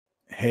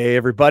Hey,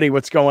 everybody,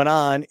 what's going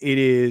on? What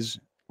is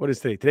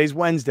today? Today's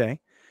Wednesday.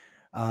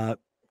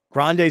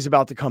 Grande's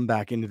about to come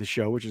back into the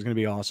show, which is going to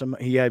be awesome.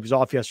 He was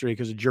off yesterday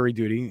because of jury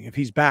duty. If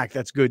he's back,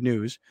 that's good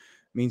news.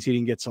 It means he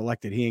didn't get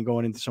selected. He ain't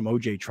going into some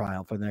OJ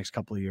trial for the next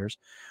couple of years.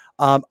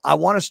 I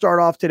want to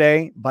start off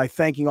today by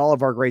thanking all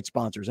of our great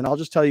sponsors. And I'll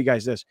just tell you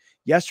guys this.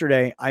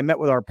 Yesterday, I met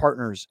with our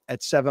partners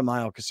at 7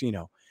 Mile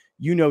Casino.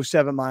 You know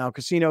 7 Mile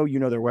Casino. You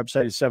know their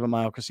website is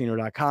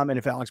 7milecasino.com. And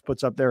if Alex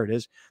puts up, there it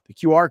is, the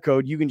QR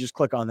code, you can just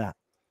click on that.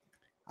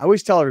 I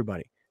always tell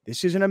everybody,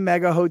 this isn't a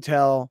mega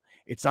hotel.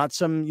 It's not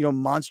some,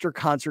 monster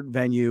concert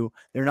venue.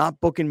 They're not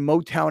booking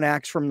Motown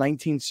acts from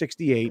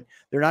 1968.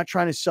 They're not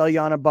trying to sell you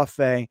on a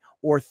buffet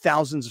or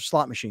thousands of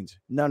slot machines.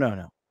 No.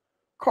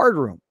 Card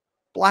room,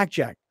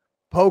 blackjack,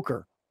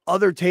 poker,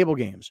 other table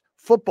games,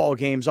 football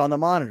games on the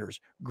monitors,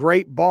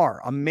 great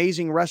bar,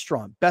 amazing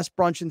restaurant, best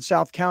brunch in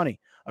South County,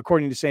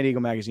 according to San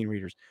Diego Magazine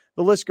readers.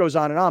 The list goes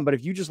on and on. But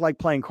if you just like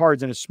playing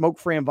cards in a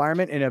smoke-free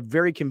environment in a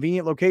very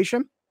convenient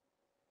location,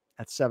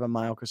 that's 7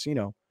 Mile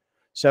Casino,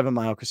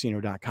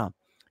 7milecasino.com.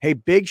 Hey,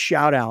 big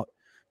shout out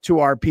to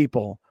our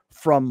people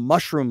from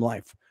Mushroom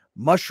Life,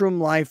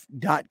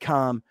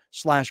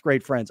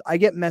 mushroomlife.com/greatfriends. I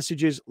get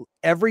messages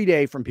every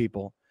day from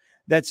people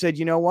that said,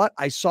 you know what?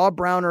 I saw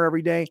Browner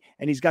every day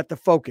and he's got the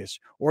focus,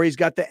 or he's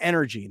got the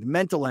energy, the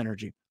mental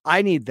energy.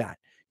 I need that.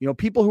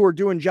 People who are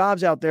doing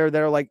jobs out there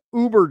that are like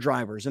Uber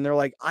drivers, and they're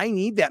like, I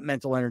need that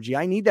mental energy.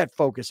 I need that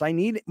focus. I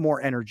need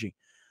more energy.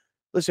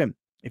 Listen,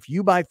 if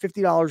you buy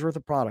 $50 worth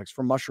of products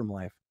from Mushroom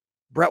Life,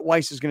 Brett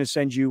Weiss is going to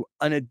send you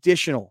an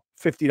additional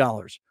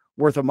 $50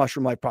 worth of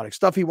Mushroom Life products,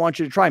 stuff he wants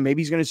you to try.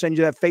 Maybe he's going to send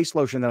you that face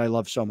lotion that I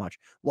love so much.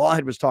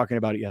 Lawhead was talking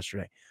about it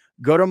yesterday.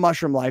 Go to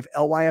Mushroom Life,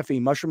 LYFE,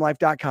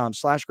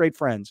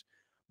 mushroomlife.com/greatfriends.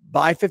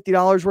 Buy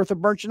 $50 worth of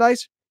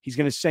merchandise. He's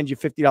going to send you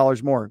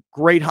 $50 more.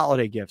 Great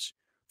holiday gifts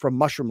from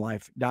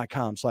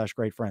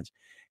mushroomlife.com/greatfriends.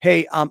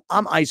 Hey, I'm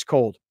ice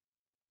cold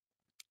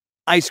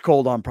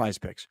on Prize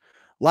Picks.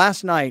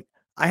 Last night,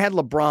 I had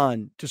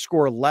LeBron to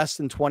score less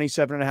than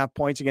 27.5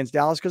 points against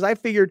Dallas because I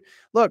figured,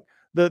 look,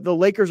 the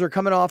Lakers are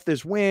coming off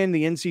this win,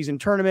 the in-season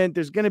tournament.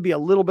 There's going to be a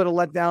little bit of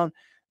letdown.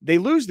 They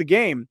lose the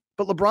game,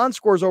 but LeBron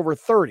scores over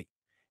 30.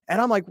 And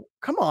I'm like,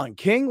 come on,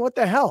 King, what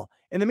the hell?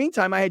 In the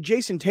meantime, I had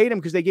Jason Tatum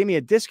because they gave me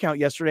a discount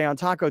yesterday on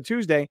Taco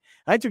Tuesday.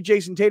 I took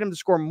Jason Tatum to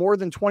score more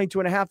than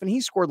 22.5, and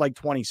he scored like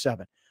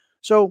 27.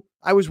 So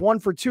I was 1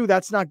 for 2.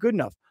 That's not good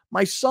enough.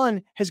 My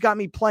son has got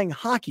me playing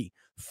hockey.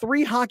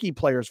 3 hockey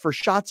players for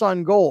shots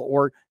on goal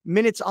or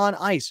minutes on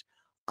ice.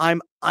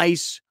 I'm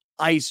ice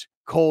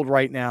cold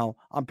right now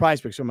on Prize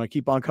Picks. So I'm going to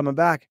keep on coming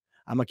back.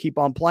 I'm going to keep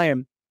on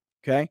playing.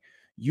 Okay.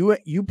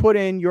 You put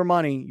in your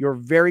money, your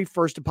very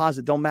first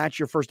deposit. They'll match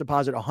your first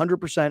deposit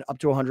 100% up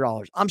to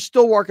 $100. I'm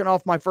still working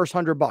off my first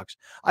 $100.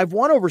 I've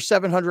won over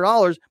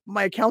 $700, but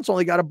my account's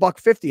only got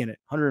 $150 in it,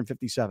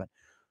 157.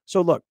 So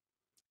look,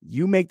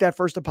 you make that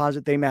first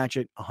deposit, they match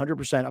it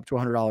 100% up to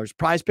 $100.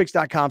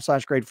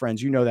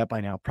 Prizepicks.com/greatfriends. You know that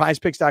by now.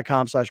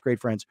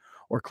 Prizepicks.com/greatfriends,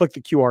 or click the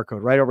QR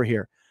code right over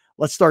here.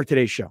 Let's start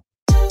today's show.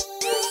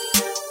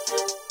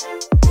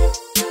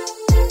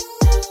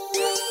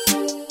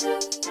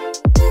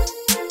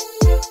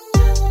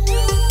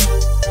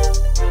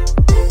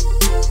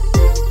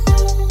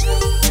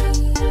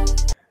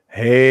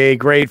 Hey,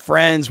 great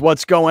friends.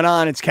 What's going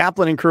on? It's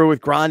Kaplan and crew with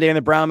Grande and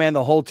the Brown Man.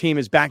 The whole team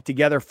is back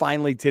together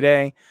finally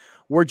today.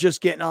 We're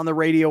just getting on the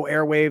radio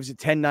airwaves at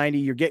 1090.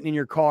 You're getting in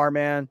your car,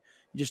 man.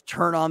 You just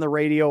turn on the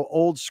radio,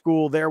 old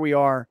school. There we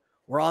are.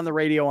 We're on the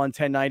radio on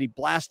 1090,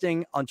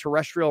 blasting on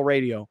terrestrial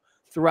radio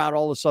throughout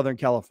all of Southern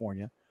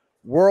California,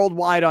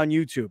 worldwide on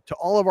YouTube. To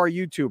all of our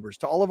YouTubers,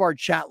 to all of our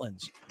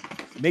chatlins,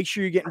 make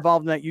sure you get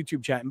involved in that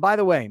YouTube chat. And by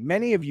the way,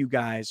 many of you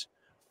guys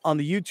on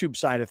the YouTube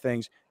side of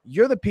things,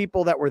 you're the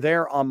people that were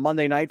there on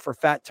Monday night for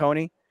Fat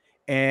Tony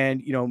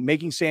and,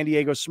 making San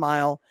Diego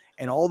smile.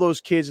 And all those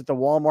kids at the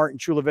Walmart in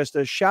Chula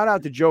Vista. Shout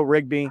out to Joe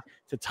Rigby,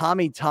 to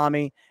Tommy,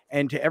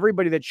 and to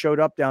everybody that showed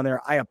up down there.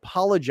 I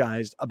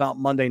apologized about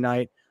Monday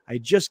night. I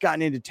had just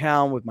gotten into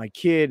town with my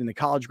kid and the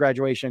college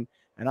graduation,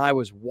 and I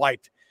was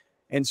wiped.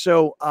 And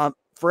so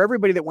for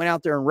everybody that went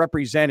out there and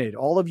represented,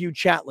 all of you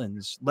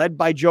chatlins, led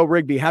by Joe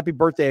Rigby, happy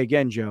birthday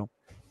again, Joe.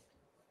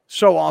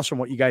 So awesome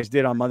what you guys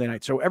did on Monday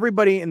night. So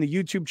everybody in the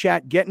YouTube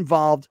chat, get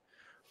involved.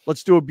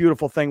 Let's do a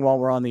beautiful thing while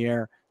we're on the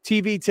air.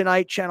 TV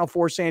tonight, Channel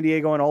 4 San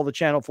Diego, and all the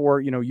Channel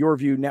 4, Your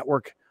View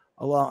network,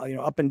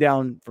 up and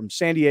down from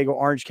San Diego,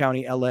 Orange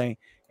County, LA,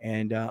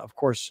 and of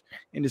course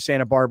into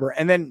Santa Barbara,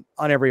 and then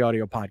on every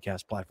audio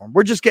podcast platform.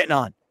 We're just getting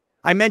on.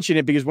 I mentioned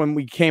it because when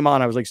we came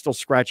on, I was like still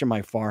scratching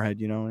my forehead.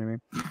 You know what I mean?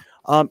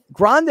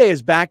 Grande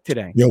is back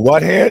today. Your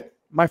what head?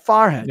 My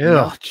forehead.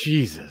 Oh,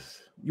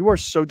 Jesus. You are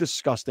so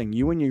disgusting.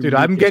 You and you. Dude,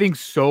 I'm getting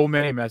so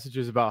many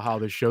messages about how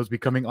this show's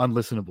becoming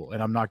unlistenable,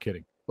 and I'm not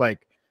kidding.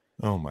 Like,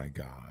 oh my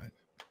God.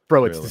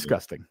 Bro, it's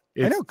disgusting.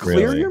 I know.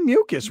 Clear your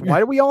mucus. Why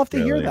do we all have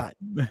to hear that?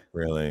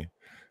 Really?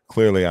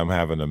 Clearly, I'm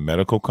having a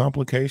medical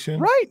complication.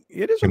 Right.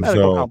 It is a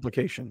medical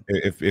complication.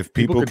 If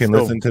people can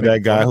listen to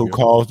that guy who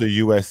calls the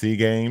USC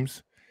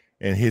games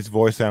and his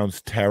voice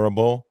sounds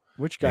terrible.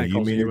 Which guy you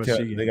calls mean the to tell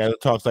USC the games? guy who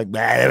talks like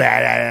blah, blah, blah,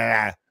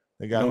 blah.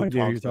 The guy No who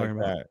idea who you're talks like talking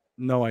about. that.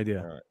 No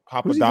idea.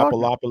 Who's he talking about?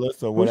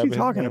 Papadopoulos or Who's he whatever his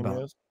talking name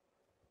about? is.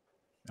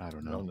 I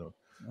don't I don't know. know.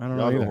 I don't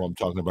know Y'all know either. who I'm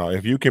talking about.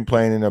 If you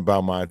complaining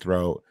about my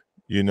throat,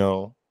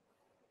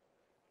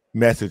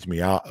 message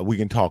me. We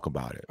can talk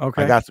about it.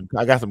 Okay. I got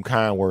some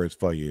kind words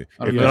for you.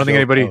 I don't think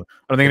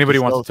anybody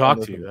wants to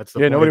talk to you. That's the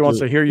point. Nobody wants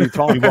to hear you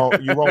talk.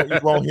 You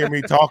won't hear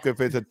me talk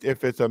if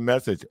it's a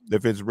message,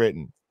 if it's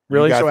written.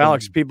 Really? So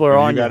Alex, people are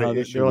on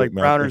you. They're like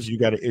Browner's. You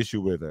got an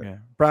issue with it. Yeah.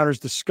 Browner's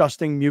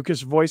disgusting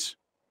mucus voice.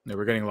 Yeah,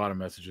 we're getting a lot of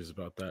messages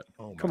about that.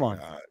 Come on.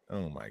 God.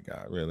 Oh my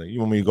God. Really? You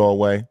want me to go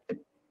away?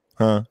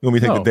 Huh? You want me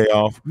to take the day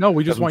off? No,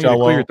 we just want you to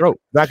clear your throat.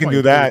 I can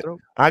do that.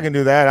 I can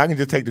do that. I can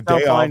just take the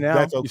day off. Now.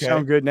 That's okay. You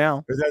sound good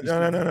now.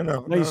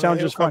 No. No, you sound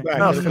just fine.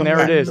 No,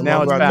 there it is.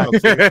 Now it's back.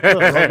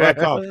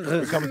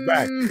 It comes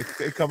back.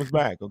 It comes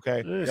back.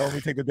 Okay. You want me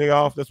to take the day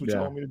off? That's what you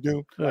want me to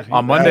do.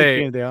 On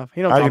Monday,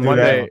 he don't take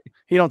days off.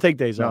 He don't take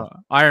days off.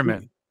 Iron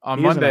Man.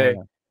 On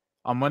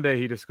Monday,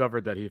 he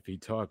discovered that if he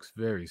talks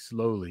very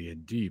slowly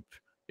and deep,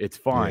 it's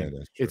fine.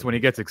 Yeah, it's when he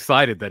gets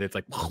excited that it's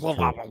like. Why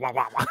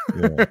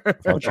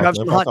don't you have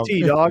some hot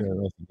tea, dog?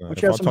 Why don't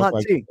you have some hot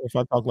tea? If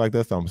I talk like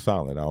this, I'm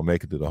solid. I'll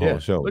make it through the whole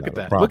show. Look at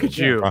that. Look at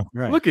you.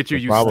 Look at you,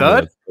 you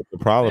stud. The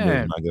problem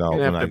is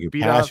when I get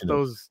beat passionate.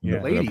 Those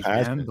ladies,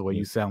 man, the way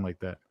you sound like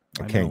that.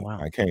 I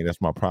can't. That's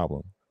my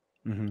problem.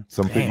 Mm-hmm.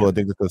 Some people are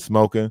addicted to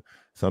smoking.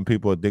 Some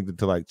people are addicted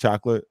to like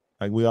chocolate.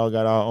 Like we all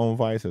got our own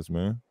vices,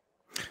 man.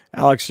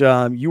 Alex,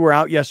 you were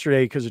out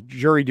yesterday because of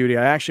jury duty.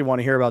 I actually want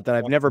to hear about that.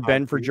 I've never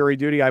been for jury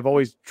duty. I've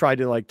always tried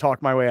to like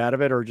talk my way out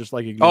of it or just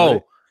like ignore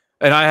it.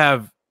 And I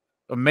have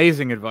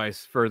amazing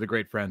advice for the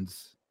great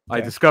friends.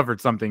 Okay. I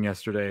discovered something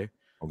yesterday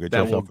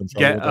that will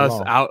get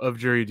us out of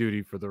jury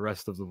duty for the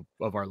rest of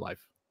our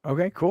life.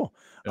 Okay, cool.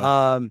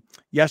 Yeah.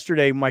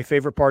 Yesterday, my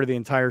favorite part of the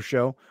entire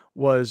show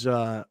was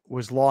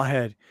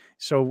Lawhead.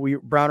 So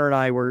Browner and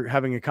I were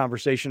having a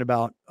conversation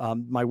about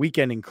my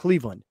weekend in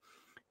Cleveland.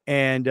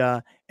 And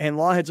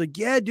Lawhead's like,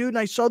 yeah, dude. And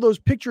I saw those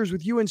pictures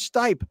with you and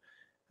Stipe.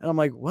 And I'm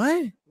like,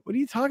 what? What are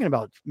you talking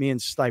about? Me and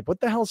Stipe?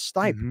 What the hell's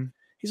Stipe? Mm-hmm.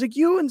 He's like,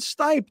 you and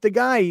Stipe, the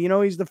guy,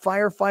 he's the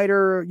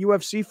firefighter,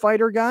 UFC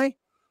fighter guy.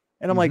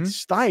 And I'm like,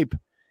 Stipe.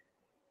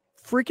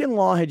 Freaking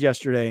Lawhead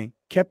yesterday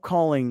kept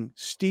calling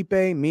Stipe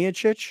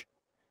Miocic.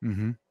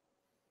 Mm-hmm.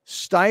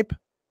 Stipe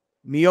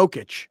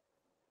Miocic.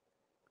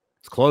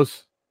 It's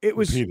close. It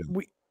was,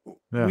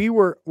 we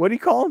were, what do you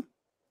call him?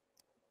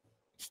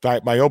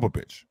 Stipe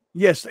Miocic.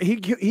 Yes, he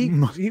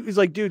was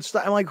like, dude,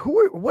 I'm like,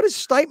 what is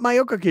Stipe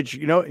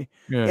Miocic?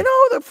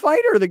 The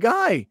fighter, the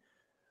guy.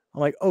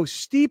 I'm like, oh,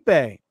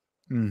 Stipe.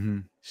 Mm-hmm.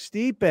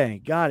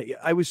 Stipe. Got it.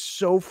 I was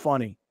so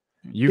funny.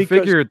 You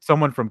figured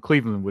someone from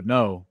Cleveland would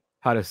know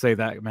how to say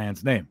that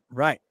man's name.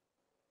 Right.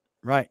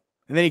 And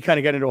then he kind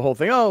of got into a whole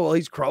thing. Oh, well,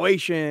 he's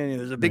Croatian.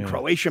 There's a big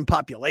Croatian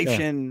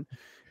population.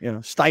 Yeah.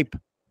 Stipe.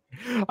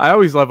 I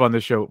always love on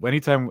this show,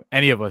 anytime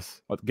any of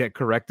us get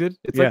corrected,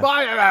 it's like,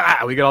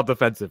 we get all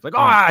defensive.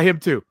 Like, him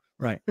too.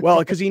 Right. Well,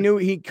 because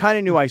he kind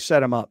of knew I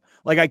set him up.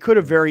 Like, I could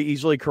have very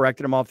easily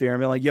corrected him off the air and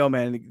been like, yo,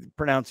 man, the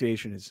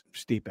pronunciation is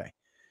Stipe.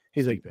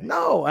 He's like,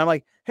 no. I'm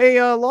like, hey,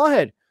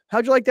 Lawhead,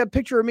 how'd you like that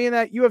picture of me and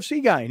that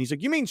UFC guy? And he's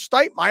like, you mean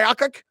Stipe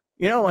Miocic?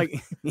 Like,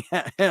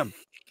 yeah, him.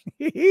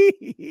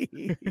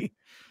 That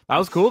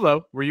was cool,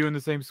 though. Were you in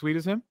the same suite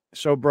as him?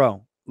 So,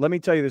 bro, let me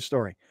tell you this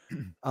story.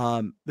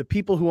 The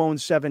people who own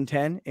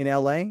 710 in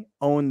LA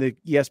own the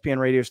ESPN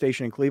radio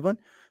station in Cleveland.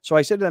 So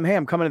I said to them, hey,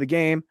 I'm coming to the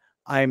game.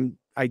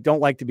 I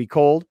don't like to be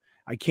cold.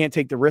 I can't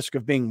take the risk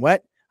of being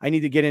wet. I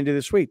need to get into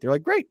the suite. They're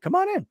like, great, come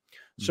on in.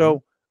 Mm-hmm.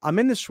 So I'm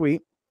in the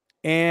suite,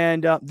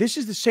 and this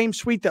is the same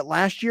suite that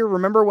last year.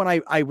 Remember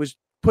when I was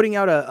putting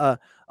out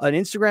an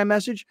Instagram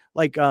message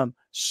like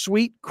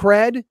sweet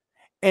cred,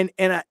 and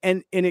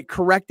it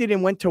corrected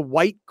and went to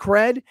white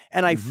cred,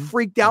 and I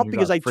freaked out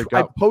because I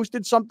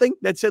posted something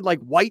that said like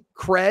white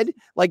cred,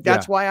 like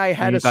that's why I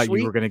had thought suite.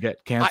 You were going to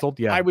get canceled.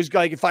 I was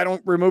like, if I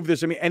don't remove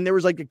this, and there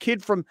was like a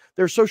kid from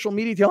their social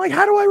media team, like,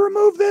 how do I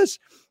remove this?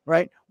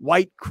 Right,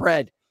 white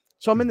cred.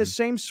 So I'm in the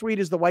same suite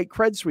as the white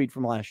cred suite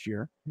from last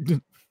year.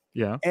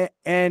 Yeah,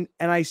 and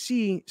I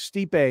see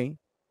Stipe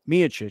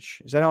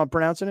Miocic. Is that how I'm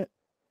pronouncing it?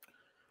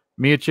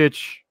 Miocic,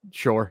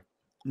 sure.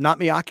 Not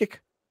Miocic.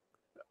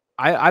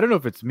 I don't know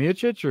if it's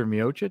Miocic or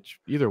Miocic.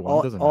 Either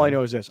one doesn't matter. All I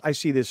know is this. I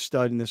see this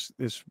stud in this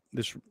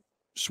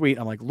suite.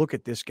 I'm like, look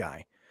at this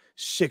guy.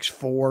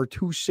 6'4",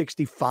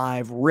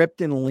 265,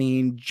 ripped and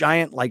lean,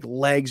 giant like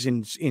legs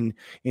in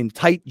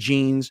tight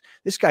jeans.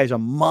 This guy's a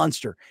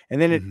monster.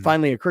 And then it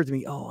finally occurred to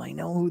me, oh, I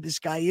know who this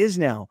guy is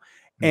now.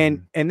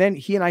 And then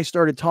he and I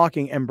started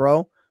talking, and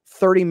bro,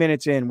 30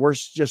 minutes in, we're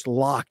just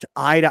locked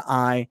eye to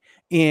eye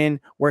in.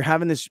 We're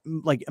having this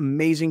like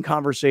amazing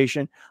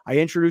conversation. I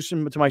introduced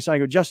him to my son. I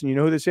go, Justin, you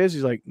know who this is?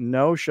 He's like,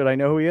 no. Should I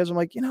know who he is? I'm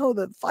like,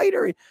 the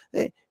fighter.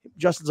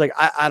 Justin's like,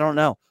 I don't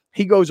know.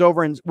 He goes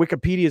over and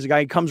Wikipedia is a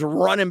guy. He comes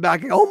running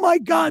back. Oh my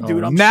God,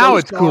 dude. I'm now so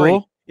it's sorry.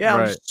 Cool. Yeah,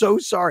 right. I'm so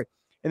sorry.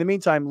 In the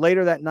meantime,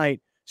 later that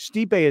night,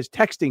 Stipe is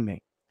texting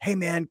me. Hey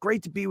man,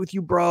 great to be with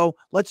you, bro.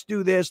 Let's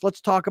do this.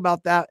 Let's talk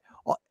about that.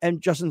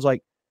 And Justin's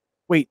like,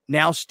 wait,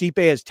 now Stipe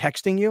is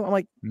texting you? I'm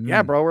like,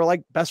 yeah, bro, we're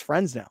like best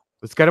friends now.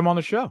 Let's get him on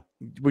the show.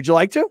 Would you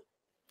like to?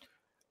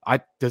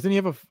 Doesn't he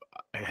have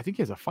I think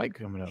he has a fight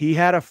coming up. He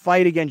had a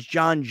fight against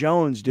John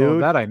Jones, dude. Oh,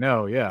 that I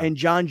know, yeah. And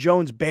John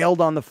Jones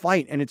bailed on the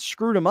fight, and it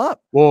screwed him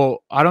up.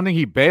 Well, I don't think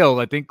he bailed.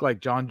 I think like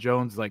John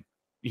Jones, like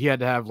he had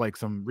to have like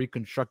some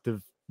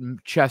reconstructive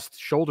chest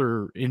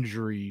shoulder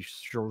injury,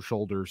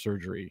 shoulder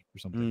surgery or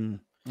something.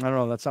 I don't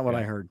know. That's not what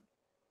I heard.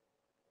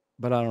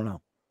 But I don't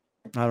know.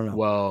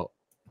 Well,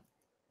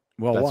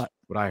 that's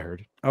what I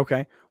heard.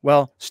 Okay.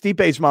 Well,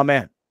 Stipe's my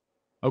man.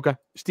 Okay.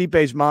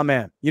 Stipe's my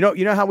man. You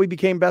know how we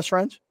became best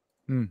friends?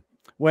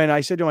 When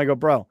I said to him, I go,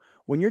 bro,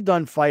 when you're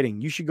done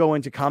fighting, you should go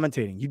into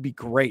commentating. You'd be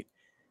great.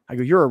 I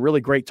go, you're a really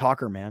great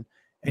talker, man.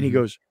 And he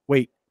goes,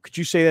 wait, could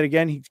you say that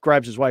again? He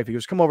grabs his wife. He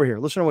goes, come over here.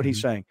 Listen to what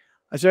he's saying.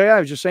 I said, yeah, I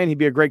was just saying he'd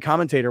be a great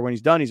commentator. When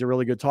he's done, he's a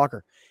really good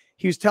talker.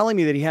 He was telling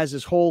me that he has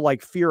this whole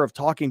like fear of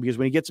talking because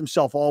when he gets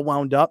himself all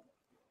wound up,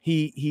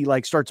 he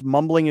like starts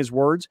mumbling his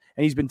words,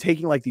 and he's been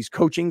taking like these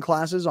coaching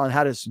classes on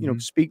how to,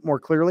 speak more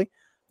clearly.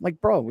 I'm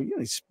like, bro,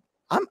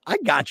 I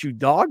got you,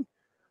 dog.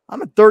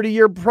 I'm a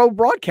 30-year pro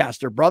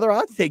broadcaster, brother.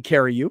 I'll take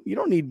care of you. You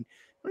don't need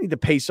to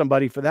pay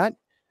somebody for that.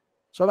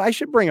 So I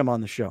should bring him on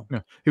the show.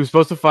 Yeah. He was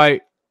supposed to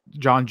fight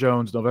John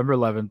Jones November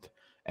 11th,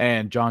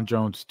 and John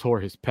Jones tore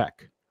his pec,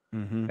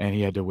 and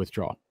he had to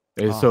withdraw.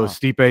 So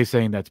Stipe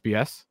saying that's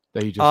BS,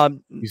 that he just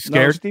he's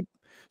scared? No,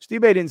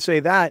 Stipe didn't say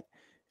that.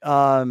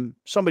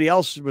 Somebody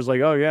else was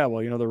like, oh, yeah,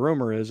 well, the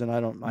rumor is, and I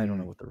don't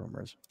know what the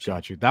rumor is.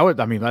 Got you. That's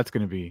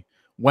going to be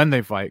when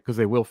they fight, because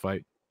they will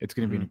fight. It's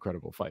going to be an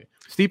incredible fight.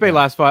 Stipe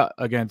last fought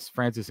against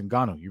Francis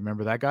Ngannou. You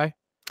remember that guy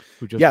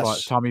who just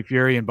fought Tommy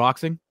Fury in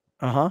boxing?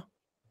 Yeah,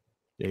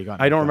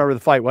 I don't remember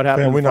the fight. What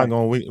happened? Man,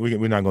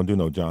 we're not gonna do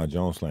no John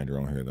Jones slander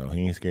on here though.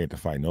 He ain't scared to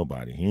fight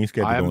nobody. He ain't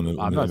scared to go in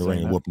the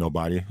ring and whoop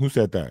nobody. Who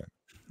said that?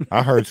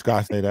 I heard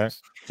Scott say that.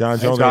 John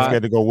Jones ain't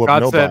scared to go whoop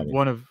nobody. Said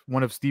one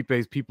of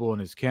Stipe's people in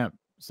his camp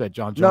said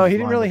John Jones. No, he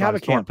didn't really have a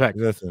camp.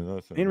 Listen.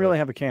 He didn't really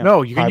have a camp.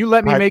 No, can you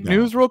let me make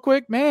news real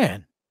quick,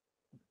 man?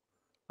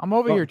 I'm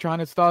over here trying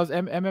to start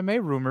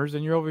MMA rumors,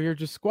 and you're over here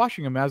just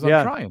squashing them as I'm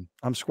trying.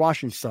 I'm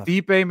squashing stuff.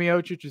 Stipe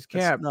Miocic's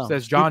camp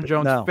says John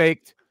Jones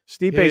faked.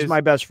 Stipe's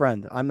my best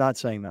friend. I'm not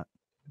saying that.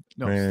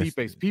 No,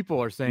 Stipe's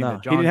people are saying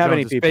that John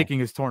Jones is faking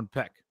his torn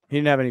pec. He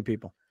didn't have any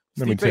people.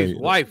 Stipe's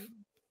wife.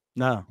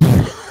 No.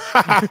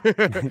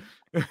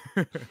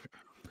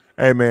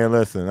 Hey, man,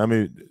 listen. I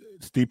mean,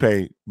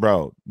 Stipe,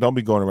 bro, don't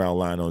be going around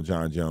lying on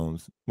John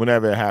Jones.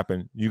 Whenever it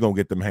happens, you're going to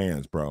get them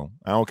hands, bro.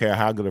 I don't care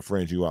how good a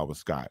friend you are with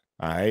Scott,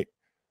 all right?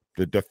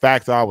 The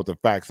facts are what the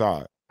facts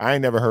are. I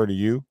ain't never heard of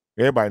you.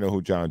 Everybody know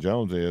who John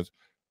Jones is.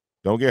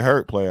 Don't get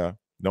hurt, player.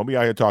 Don't be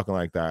out here talking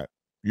like that.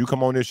 You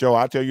come on this show,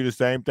 I'll tell you the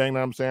same thing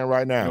that I'm saying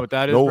right now. You know what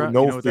that is?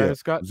 No fear.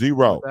 Scott?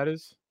 Zero. That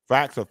is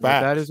facts are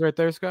facts. That is right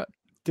there, Scott.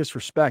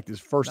 Disrespect is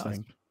first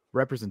thing.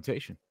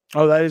 Representation.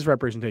 Oh, that is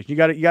representation. You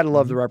got to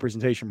love the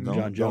representation from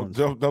John Jones.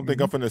 Don't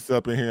think I'm finna sit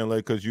up in here and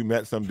because you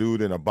met some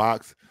dude in a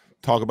box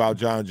talk about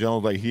John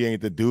Jones like he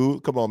ain't the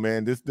dude. Come on,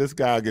 man. This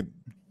guy get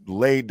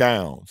laid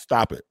down.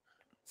 Stop it.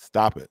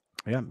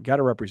 Yeah, got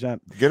to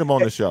represent. Get him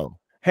on the show.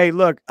 Hey,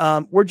 look,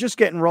 we're just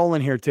getting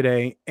rolling here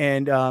today,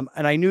 and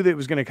I knew that it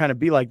was going to kind of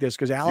be like this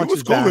because Alex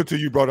was cool until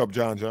you brought up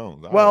John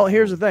Jones. Well,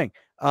 here's the thing.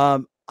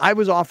 I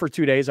was off for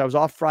 2 days. I was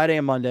off Friday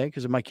and Monday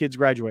because of my kid's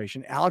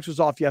graduation. Alex was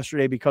off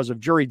yesterday because of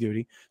jury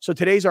duty. So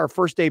today's our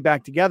first day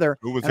back together.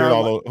 Who was here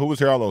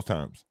all those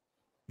times?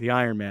 The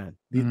Iron Man,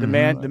 the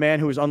man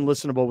who was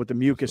unlistenable with the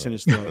mucus in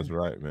his throat. That's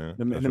right, man.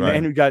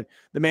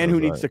 The man who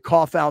needs to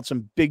cough out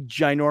some big,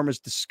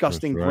 ginormous,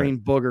 disgusting green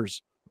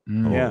boogers.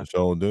 Yeah,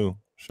 sure do.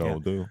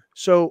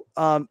 So,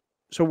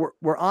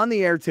 we're on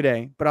the air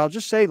today, but I'll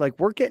just say, like,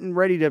 we're getting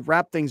ready to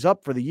wrap things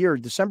up for the year.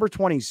 December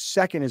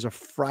 22nd is a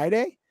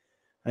Friday.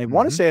 I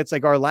want to say it's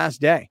like our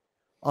last day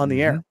on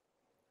the air.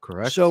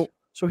 Correct. So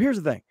here's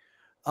the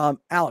thing,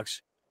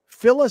 Alex,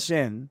 fill us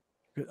in.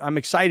 I'm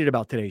excited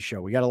about today's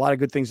show. We got a lot of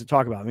good things to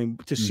talk about. I mean,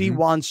 to see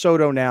Juan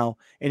Soto now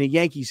in a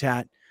Yankees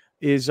hat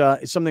is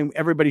something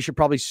everybody should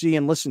probably see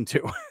and listen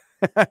to.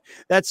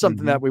 That's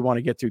something that we want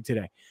to get to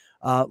today.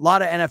 A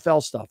lot of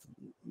NFL stuff.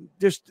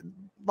 Just a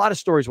lot of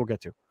stories we'll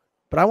get to.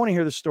 But I want to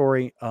hear the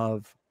story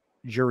of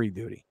jury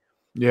duty.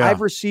 Yeah. I've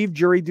received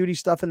jury duty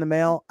stuff in the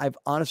mail. I've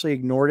honestly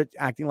ignored it,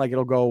 acting like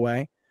it'll go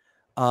away.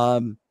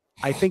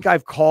 I think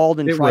I've called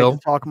and tried to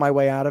talk my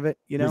way out of it.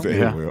 You know?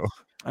 Yeah.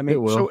 I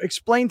mean, so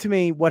explain to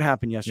me what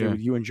happened yesterday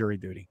with you and jury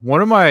duty.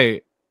 One of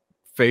my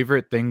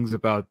favorite things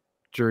about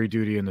jury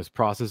duty in this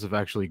process of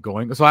actually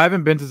going. So I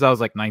haven't been since I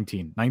was like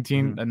 19,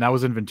 and that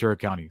was in Ventura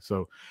County.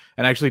 So,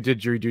 and I actually did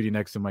jury duty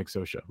next to Mike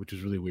Sosha, which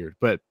was really weird.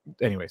 But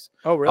anyways.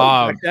 Oh, really?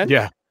 Back then?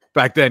 Yeah.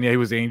 Back then, he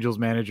was the Angels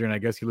manager, and I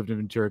guess he lived in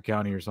Ventura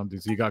County or something.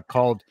 So he got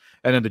called,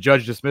 and then the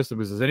judge dismissed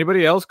him. He says,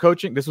 anybody else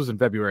coaching? This was in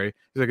February.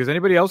 He's like, is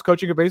anybody else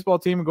coaching a baseball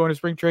team and going to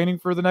spring training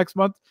for the next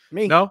month?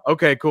 Me. No?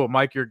 Okay, cool.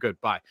 Mike, you're good.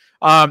 Bye.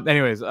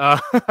 Anyways,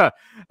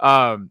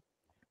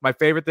 my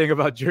favorite thing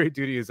about jury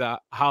duty is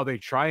how they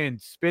try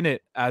and spin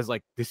it as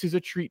like, this is a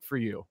treat for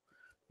you.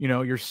 You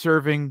know, you're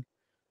serving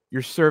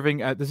you're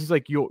serving at, this is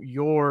like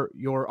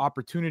your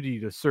opportunity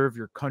to serve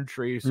your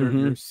country, serve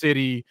your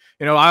city.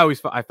 You know,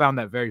 I found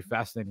that very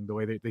fascinating, the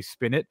way they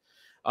spin it.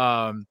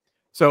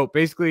 So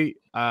basically,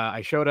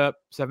 I showed up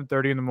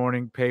 7:30 in the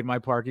morning, paid my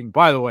parking.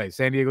 By the way,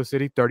 San Diego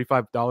City,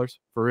 $35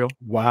 for real.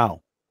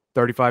 Wow.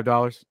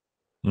 $35.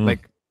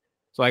 Like,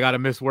 so I got to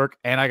miss work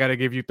and I got to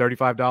give you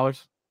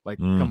 $35. Like,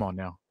 come on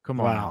now.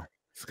 Come on. Wow. Now.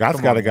 Scott's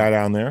got a guy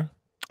down there.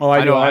 Oh, I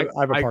do. know. I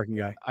have a parking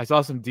guy. I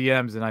saw some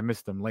DMs and I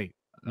missed them late.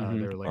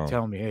 They were like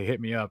telling me, "Hey, hit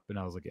me up," and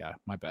I was like, "Yeah,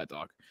 my bad,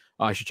 dog.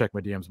 I should check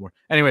my DMs more."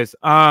 Anyways,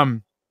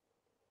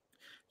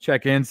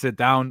 check in, sit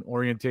down,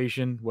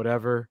 orientation,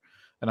 whatever,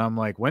 and I'm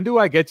like, "When do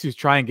I get to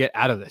try and get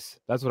out of this?"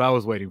 That's what I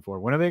was waiting for.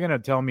 When are they gonna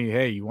tell me,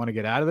 "Hey, you want to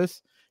get out of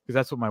this?" Because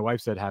that's what my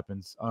wife said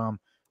happens.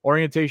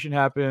 Orientation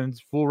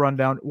happens, full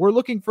rundown. We're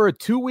looking for a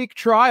 2-week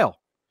trial.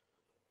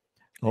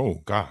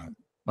 Oh God.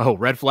 Oh,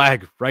 red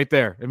flag right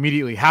there.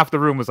 Immediately, half the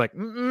room was like,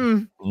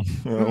 Oh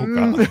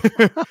God.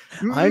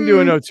 I'm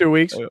doing no 2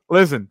 weeks.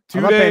 Listen, 2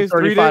 I'm days,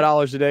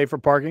 $35 a day for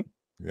parking.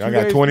 I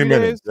got 20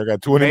 minutes. I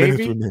got 20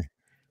 minutes with me.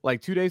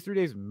 Like 2 days, 3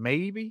 days,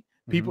 maybe.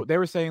 People, they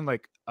were saying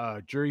like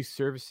jury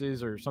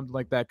services or something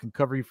like that can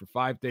cover you for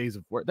 5 days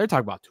of work. They're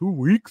talking about 2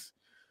 weeks.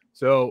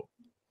 So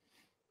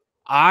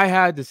I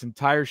had this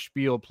entire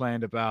spiel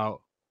planned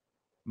about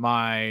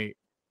my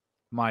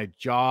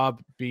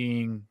job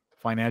being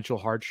financial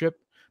hardship.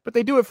 But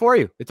they do it for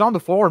you. It's on the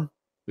form.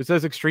 It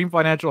says extreme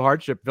financial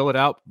hardship. Fill it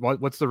out.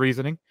 What's the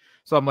reasoning?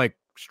 So I'm like,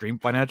 extreme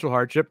financial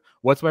hardship.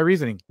 What's my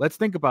reasoning? Let's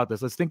think about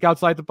this. Let's think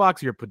outside the box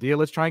here, Padilla.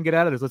 Let's try and get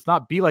out of this. Let's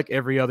not be like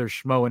every other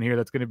schmo in here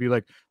that's going to be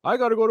like, I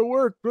got to go to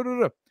work. Blah, blah,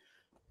 blah.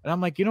 And I'm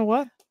like, you know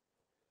what?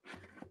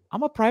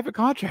 I'm a private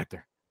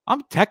contractor.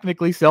 I'm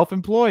technically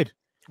self-employed.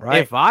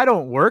 Right. If I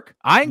don't work,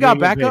 I ain't got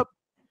backup.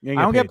 I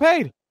don't get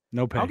paid.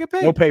 No pay. I don't get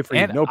paid. No pay for you.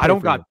 And no pay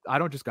I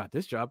don't just got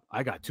this job.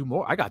 I got 2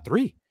 more. I got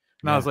 3.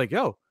 And I was like,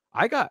 yo,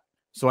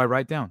 so I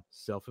write down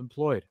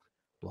self-employed,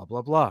 blah,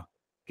 blah, blah.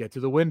 Get to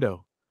the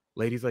window.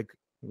 Lady's like,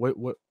 what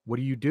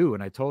do you do?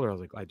 And I told her, I was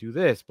like, I do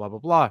this, blah, blah,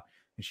 blah.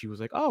 And she was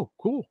like, oh,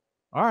 cool.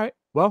 All right.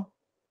 Well,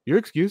 you're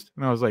excused.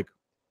 And I was like,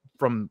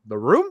 from the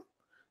room?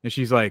 And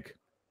she's like,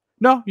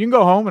 no, you can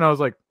go home. And I was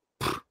like,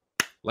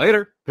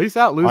 later. Peace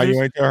out, losers. Why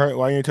you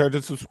ain't tell her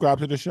to subscribe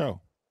to the show?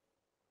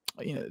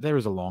 You know, there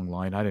was a long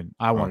line.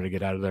 I wanted to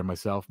get out of there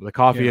myself. But the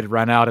coffee had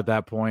run out at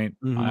that point.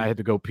 I had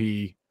to go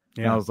pee.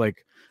 And I was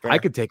like, I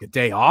could take a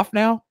day off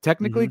now,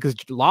 technically, because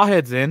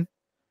Lawhead's in.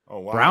 Oh,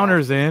 wow.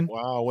 Browner's in.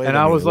 Wow. And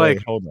I was like,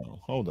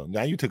 hold on.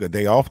 Now you took a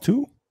day off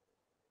too?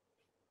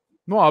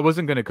 No, I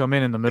wasn't going to come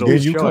in the middle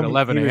of the show at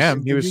 11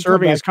 a.m. He was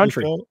serving his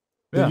country.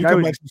 Did you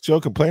come back to the show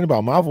complaining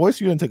about my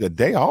voice? You didn't take a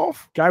day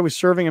off? Guy was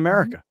serving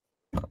America.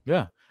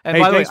 Yeah. And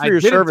hey, thanks for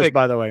your service,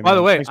 by the way. By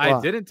the way,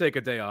 I didn't take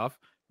a day off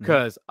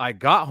because I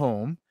got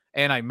home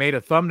and I made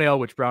a thumbnail,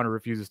 which Browner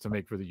refuses to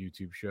make for the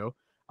YouTube show.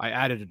 I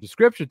added a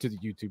description to the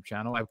YouTube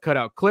channel. I've cut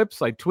out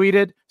clips. I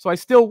tweeted. So I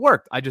still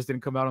worked. I just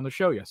didn't come out on the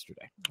show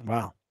yesterday.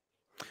 Wow.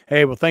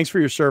 Hey, well, thanks for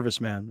your service,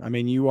 man. I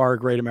mean, you are a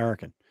great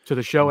American. To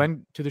the show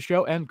and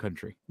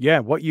country. Yeah,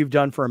 what you've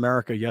done for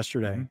America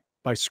yesterday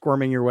by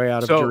squirming your way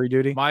out of jury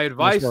duty. My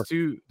advice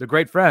to the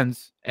great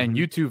friends, and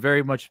you two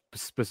very much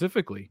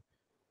specifically,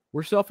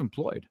 we're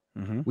self-employed.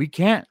 We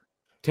can't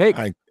take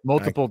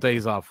multiple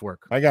days off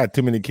work. I got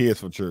too many kids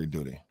for jury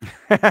duty.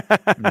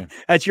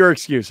 That's your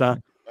excuse, huh?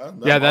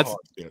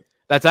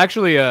 That's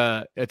actually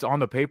it's on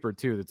the paper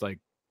too. It's like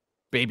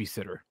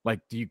babysitter. Like,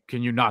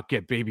 can you not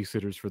get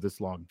babysitters for this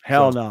long?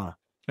 Hell no.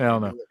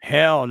 Hell no.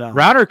 Hell no.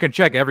 Browner can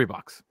check every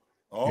box.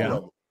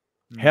 Hell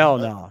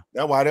no.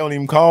 That's why they don't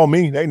even call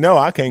me. They know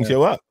I can't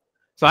show up.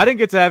 So I didn't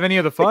get to have any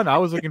of the fun. I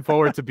was looking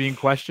forward to being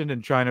questioned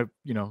and trying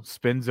to,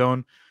 spin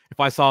zone. If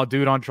I saw a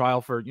dude on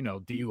trial for,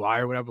 DUI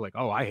or whatever, like,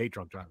 oh, I hate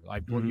drunk driving.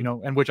 Like,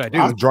 and which I do.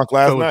 I was drunk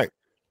last night.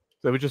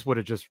 So it just would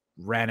have just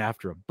ran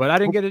after him. But I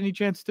didn't get any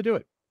chance to do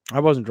it. I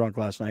wasn't drunk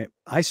last night.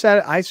 I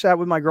sat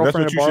with my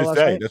girlfriend at a bar last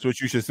night. That's what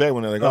you should say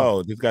when they're like,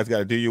 oh, this guy's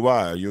got a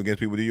DUI. Are you against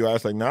people with DUI?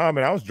 It's like, nah,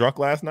 man, I was drunk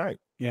last night.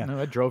 Yeah. No,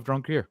 I drove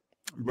drunk here.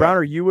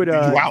 Browner, you would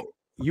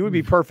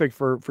be perfect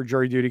for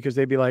jury duty because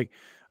they'd be like,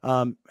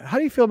 how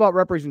do you feel about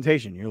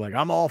representation? You're like,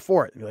 I'm all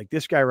for it. You're like,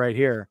 this guy right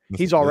here,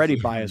 he's already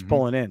biased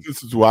pulling in.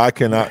 This is why I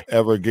cannot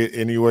ever get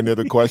anywhere near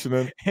the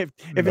questioning. if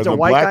it's a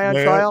white guy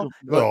on trial,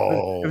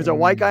 if it's a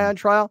white guy on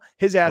trial,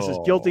 his ass is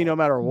guilty no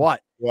matter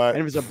what. And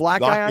if it's a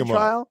black guy on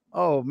trial,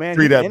 oh man,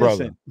 free that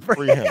brother.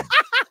 Free him.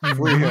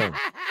 Free him.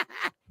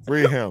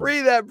 Free him.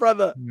 Free that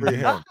brother. Free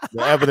him.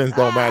 The evidence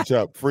don't match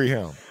up. Free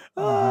him.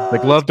 The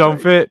glove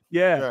don't fit.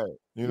 Yeah.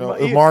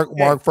 Is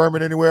Mark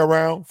Furman anywhere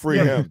around? Free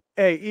him.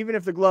 Hey, even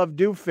if the glove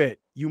do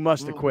fit, you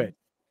must acquit.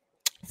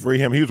 Free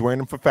him. He was wearing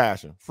them for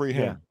fashion. Free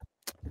him.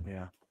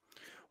 Yeah.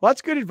 Well,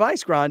 that's good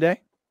advice, Grande.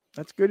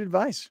 That's good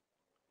advice.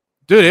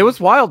 Dude, it was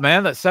wild,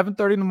 man. That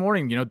 7:30 in the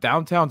morning,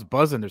 downtown's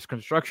buzzing. There's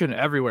construction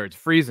everywhere. It's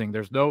freezing.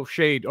 There's no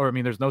shade,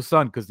 there's no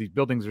sun because these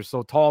buildings are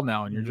so tall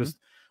now, and you're just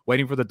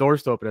waiting for the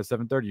doors to open at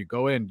 7:30. You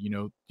go in,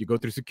 you go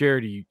through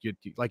security, you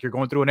like you're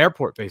going through an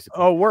airport,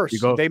 basically. Oh, worse.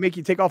 They make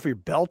you take off your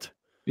belt.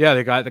 Yeah,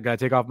 they got to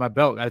take off my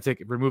belt. I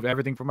remove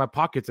everything from my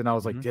pockets. And I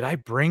was like, did I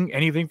bring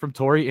anything from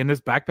Tori in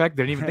this backpack?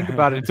 Didn't even think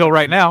about it until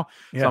right now.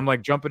 So I'm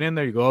like jumping in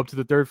there. You go up to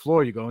the 3rd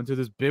floor. You go into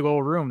this big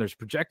old room. There's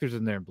projectors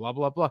in there, blah,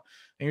 blah, blah.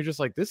 And you're just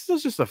like, this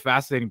is just a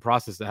fascinating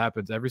process that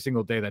happens every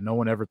single day that no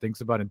one ever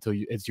thinks about until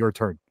it's your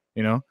turn,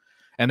 you know?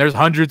 And there's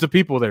hundreds of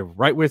people there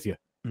right with you.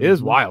 It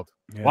is wild.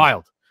 Yeah.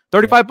 Wild.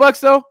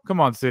 $35 though? Come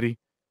on, City.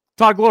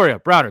 Todd Gloria,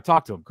 Browder,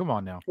 talk to him. Come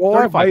on now.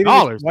 Well,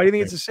 $35. Why do you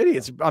think it's a city?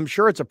 I'm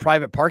sure it's a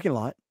private parking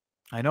lot.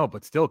 I know,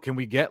 but still, can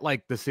we get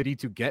like the city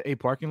to get a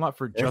parking lot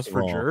for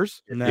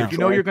jurors? No. If you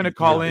know you're going to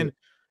call in,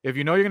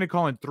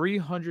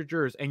 300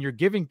 jurors and you're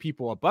giving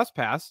people a bus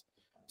pass,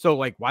 so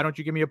like, why don't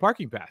you give me a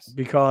parking pass?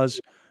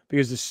 Because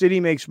the city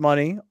makes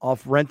money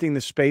off renting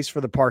the space for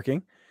the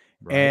parking,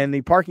 and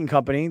the parking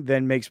company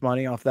then makes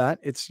money off that.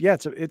 It's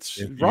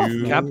rough.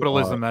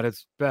 Capitalism at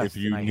its best. If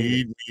you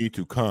need me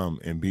to come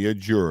and be a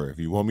juror, if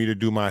you want me to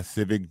do my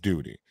civic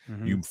duty,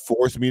 you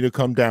force me to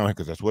come down here,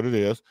 because that's what it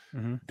is.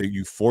 That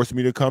you force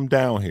me to come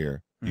down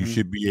here, you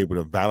should be able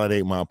to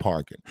validate my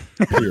parking.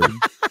 Period.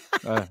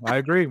 I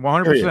agree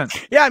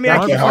 100%. Yeah, I mean,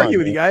 I can't argue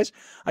with you guys.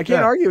 I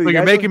can't argue with you guys.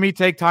 You're making me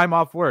take time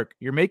off work.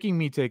 You're making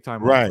me take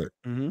time off work.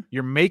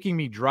 You're making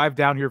me drive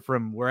down here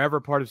from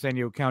wherever part of San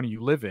Diego County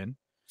you live in.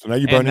 So now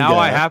you're burning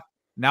gas.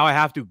 I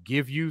have to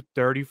give you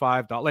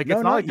 $35. Like,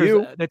 it's not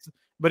like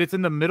but it's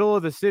in the middle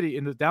of the city,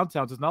 in the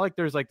downtown. So it's not like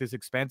there's like this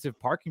expansive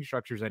parking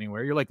structures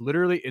anywhere. You're like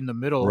literally in the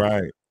middle,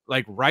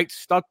 right,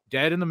 stuck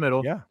dead in the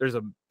middle. Yeah. There's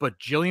a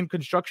bajillion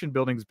construction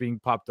buildings being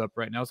popped up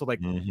right now. So like,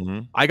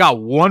 I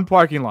got one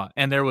parking lot,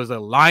 and there was a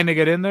line to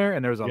get in there,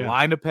 and there was a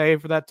line to pay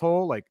for that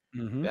toll. Like,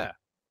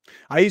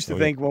 I used to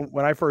think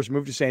when I first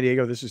moved to San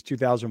Diego, this is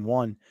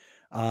 2001,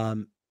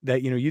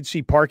 that, you'd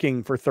see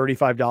parking for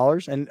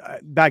 $35, and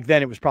back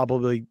then it was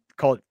probably,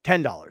 call it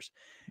 $10.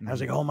 I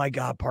was like, oh my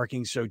God,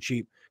 parking's so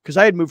cheap. Because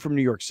I had moved from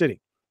New York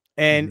City.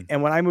 And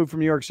when I moved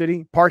from New York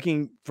City,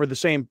 parking for the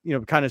same,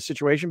 kind of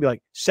situation be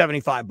like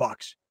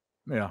 $75.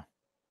 Yeah.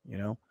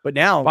 But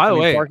now, by the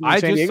way, parking in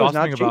San Diego is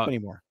not cheap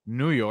anymore.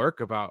 New York,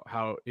 about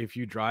how if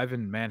you drive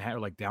in Manhattan,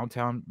 like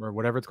downtown or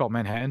whatever it's called,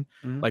 Manhattan,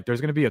 like there's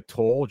going to be a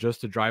toll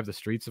just to drive the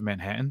streets of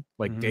Manhattan,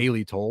 like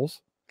daily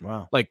tolls.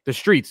 Wow. Like the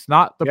streets,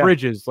 not the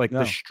bridges, like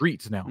the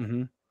streets now.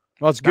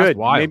 Well, it's good.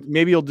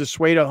 Maybe you'll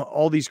dissuade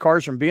all these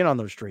cars from being on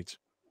those streets.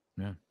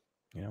 Yeah.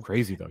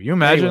 Crazy though. You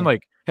imagine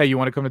like, hey, you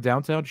want to come to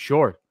downtown?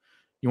 Sure.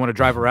 You want to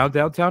drive around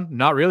downtown?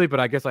 Not really, but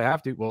I guess I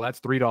have to. Well, that's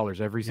 $3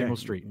 every single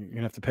street. You're going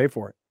to have to pay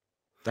for it.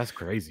 That's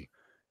crazy.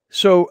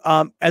 So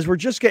as we're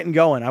just getting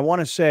going, I want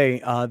to say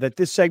that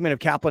this segment of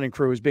Kaplan and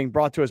Crew is being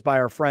brought to us by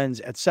our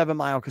friends at 7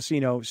 Mile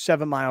Casino,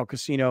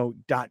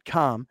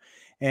 7milecasino.com.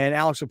 And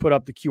Alex will put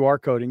up the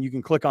QR code, and you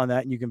can click on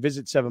that, and you can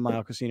visit 7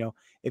 Mile Casino.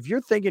 If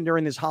you're thinking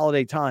during this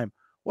holiday time,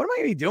 what am I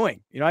going to be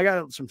doing? I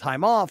got some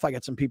time off. I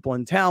got some people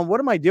in town. What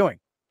am I doing?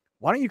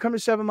 Why don't you come to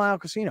 7 Mile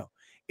Casino?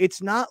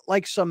 It's not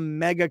like some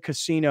mega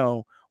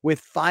casino with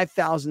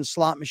 5,000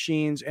 slot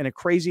machines and a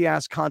crazy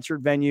ass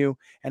concert venue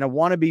and a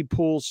wannabe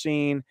pool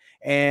scene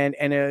and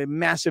a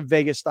massive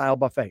Vegas style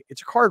buffet.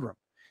 It's a card room.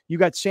 You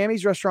got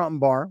Sammy's Restaurant and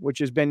Bar, which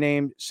has been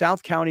named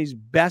South County's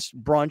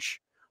best brunch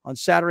on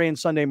Saturday and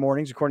Sunday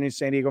mornings, according to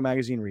San Diego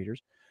Magazine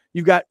readers.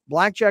 You've got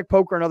blackjack,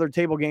 poker, and other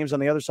table games on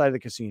the other side of the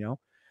casino.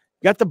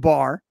 You got the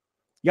bar.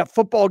 You got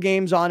football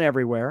games on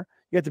everywhere.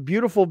 You got the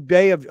beautiful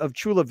bay of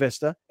Chula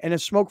Vista and a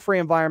smoke-free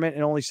environment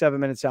and only 7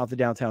 minutes south of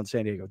downtown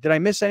San Diego. Did I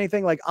miss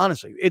anything? Like,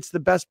 honestly, it's the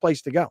best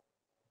place to go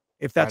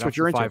if that's what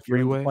you're into. If you're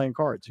into playing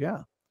cards. Yeah.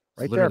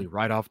 Right there. Literally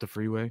right off the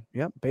freeway.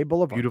 Yep. Bay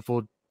Boulevard.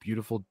 Beautiful,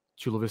 beautiful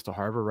Chula Vista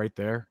Harbor right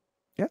there.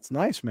 Yeah, it's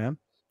nice, man. I'm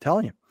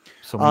telling you.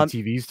 So many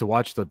TVs to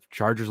watch the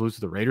Chargers lose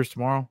to the Raiders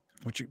tomorrow.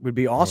 Which would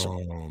be awesome.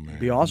 Oh, man.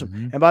 Be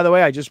awesome. And by the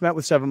way, I just met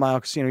with 7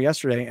 Mile Casino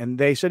yesterday, and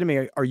they said to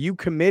me, are you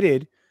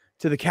committed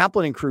to the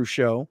Kaplan and Crew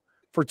show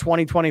for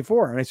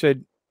 2024? And I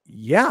said,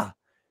 yeah.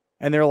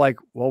 And they're like,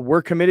 well,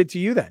 we're committed to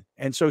you then.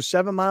 And so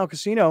 7 Mile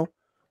Casino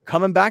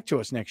coming back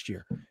to us next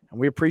year. And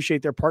we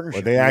appreciate their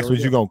partnership. Well, they asked,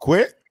 was you going to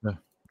quit? No,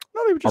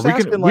 they were just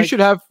asking.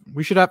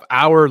 We should have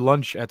our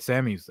lunch at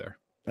Sammy's there.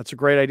 That's a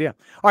great idea.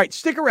 All right,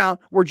 stick around.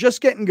 We're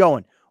just getting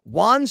going.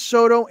 Juan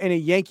Soto and a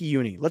Yankee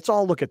uni. Let's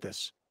all look at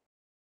this.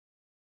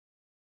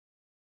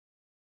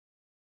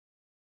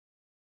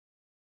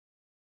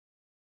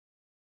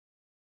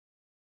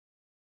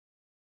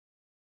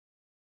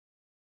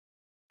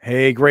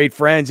 Hey, great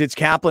friends. It's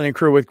Kaplan and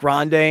Crew with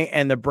Grande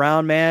and the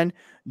Brown Man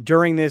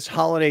during this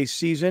holiday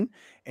season.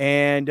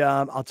 And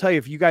I'll tell you,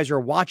 if you guys are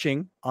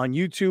watching on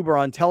YouTube or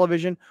on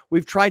television,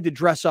 we've tried to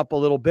dress up a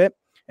little bit.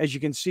 As you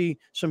can see,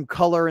 some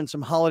color and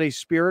some holiday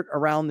spirit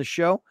around the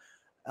show.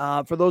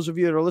 For those of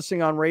you that are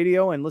listening on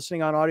radio and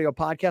listening on audio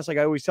podcasts, like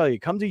I always tell you,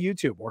 come to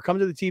YouTube or come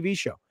to the TV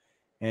show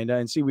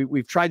and see,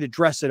 we've tried to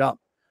dress it up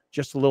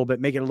just a little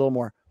bit, make it a little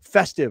more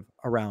festive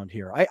around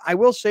here. I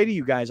will say to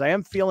you guys, I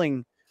am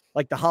feeling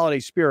like the holiday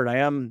spirit. I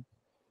am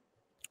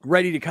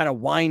ready to kind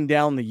of wind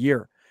down the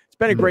year. It's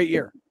been a great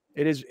year.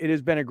 It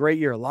has been a great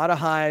year. A lot of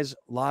highs,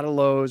 a lot of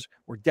lows.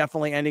 We're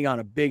definitely ending on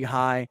a big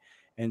high.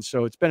 And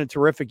so it's been a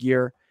terrific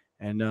year.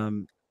 And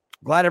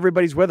glad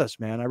everybody's with us,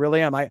 man. I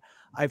really am. I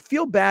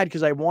feel bad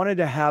because I wanted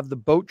to have the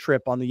boat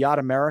trip on the Yacht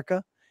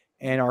America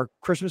and our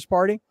Christmas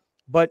party,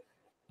 but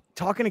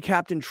talking to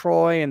Captain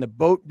Troy and the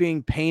boat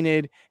being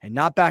painted and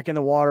not back in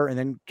the water, and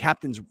then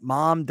Captain's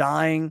mom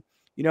dying,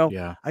 you know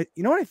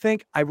what I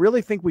think? I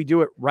really think we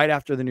do it right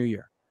after the new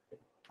year.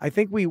 I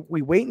think we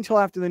wait until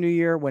after the new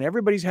year when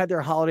everybody's had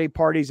their holiday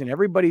parties and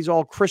everybody's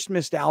all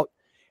Christmased out.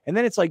 And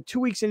then it's like 2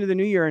 weeks into the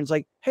new year and it's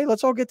like, hey,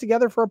 let's all get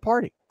together for a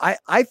party.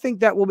 I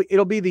think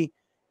it'll be the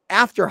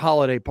after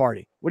holiday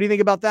party. What do you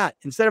think about that?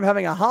 Instead of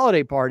having a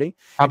holiday party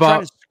and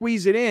trying to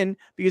squeeze it in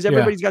because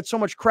everybody's got so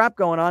much crap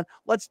going on,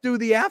 let's do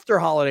the after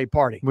holiday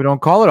party. We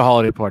don't call it a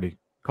holiday party.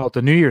 Call it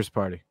the New Year's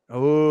party.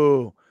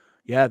 Oh,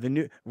 yeah.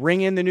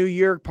 Ring in the new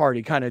year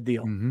party kind of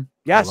deal. Mm-hmm.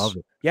 Yes. I love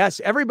it. Yes.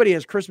 Everybody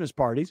has Christmas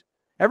parties.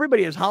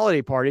 Everybody has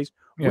holiday parties.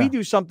 Yeah. We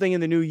do something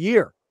in the new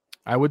year.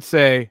 I would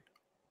say,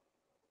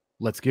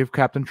 let's give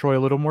Captain Troy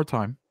a little more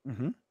time.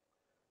 Mm-hmm.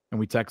 And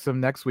we text him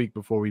next week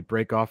before we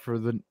break off for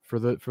the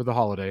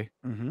holiday.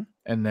 Mm-hmm.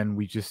 And then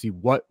we just see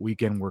what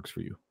weekend works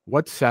for you.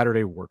 What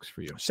Saturday works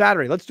for you.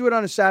 Saturday. Let's do it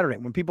on a Saturday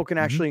when people can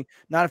actually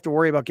not have to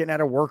worry about getting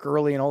out of work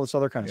early and all this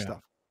other kind of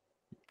stuff.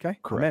 Okay.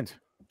 Correct.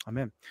 I'm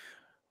in.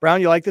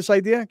 Brown, you like this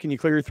idea? Can you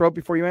clear your throat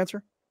before you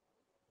answer?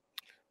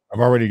 I've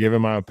already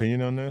given my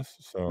opinion on this.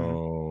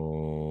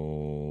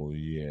 So,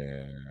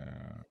 yeah.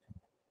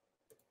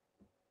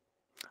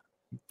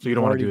 So you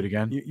don't want to do it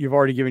again? You've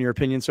already given your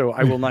opinion, so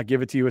I will not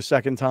give it to you a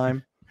second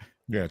time.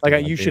 Yeah,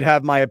 you should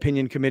have my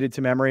opinion committed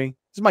to memory.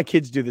 My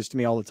kids do this to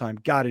me all the time.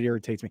 God, it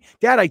irritates me.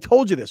 Dad, I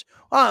told you this.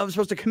 Oh, I'm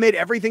supposed to commit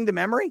everything to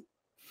memory?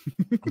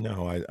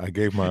 No, I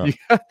gave my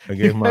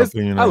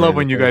opinion. I love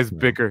when you guys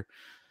bicker.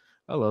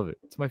 I love it.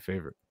 It's my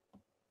favorite.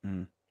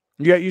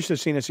 You should have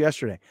seen us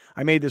yesterday.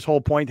 I made this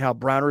whole point how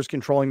Browner's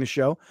controlling the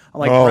show. I'm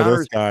like,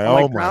 this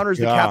guy. Browner's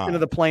the captain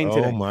of the plane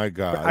today. Oh my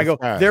God. I go,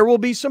 there will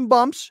be some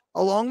bumps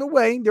along the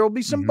way. There will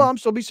be some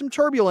bumps. There'll be some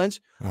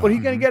turbulence, but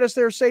he's going to get us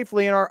there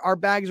safely, and our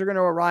bags are going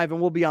to arrive, and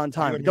we'll be on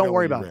time. But don't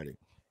worry about it.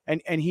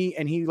 And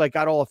he like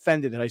got all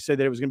offended that I said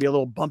that it was going to be a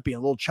little bumpy, a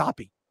little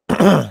choppy.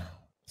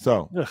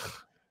 So,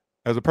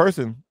 as a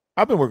person,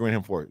 I've been working with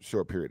him for a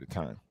short period of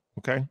time.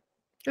 Okay,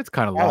 it's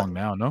kind of long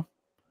now, no?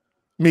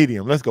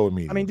 Medium. Let's go with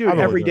medium. I mean, dude,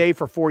 every day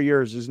for 4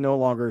 years is no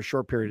longer a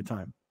short period of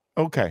time.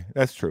 Okay,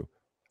 that's true.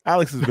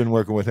 Alex has been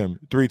working with him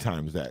 3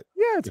 times that.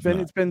 Yeah, it's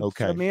been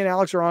okay. Me and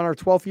Alex are on our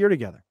 12th year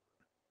together.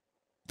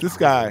 This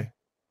guy,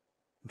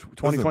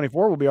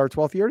 2024 will be our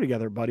 12th year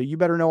together, buddy. You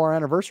better know our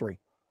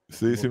anniversary.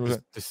 See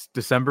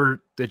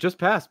December. It just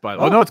passed by.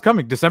 Oh no, it's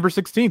coming. December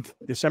 16th.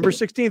 December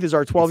 16th is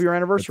our 12-year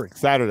anniversary.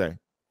 It's Saturday.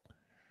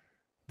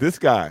 This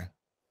guy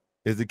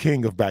is the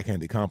king of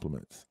backhanded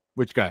compliments.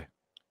 Which guy?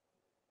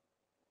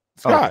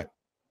 Scott.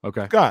 Oh,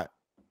 okay. Scott.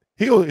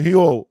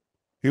 He'll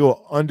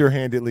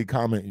underhandedly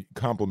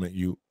compliment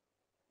you,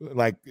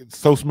 like it's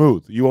so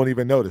smooth you won't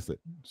even notice it.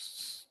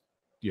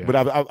 Yeah. But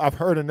I've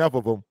heard enough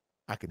of them.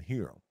 I can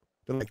hear them.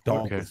 They're like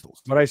dog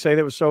whistles. What I say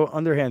that was so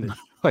underhanded?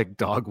 Like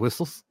dog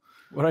whistles.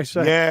 What I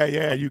say?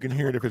 Yeah. You can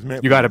hear it if it's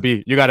meant. You gotta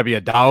be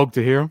a dog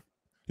to hear them.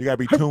 You gotta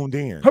be tuned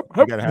in.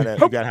 You gotta have that.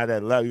 You gotta have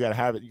that love. You gotta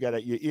have it.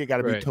 You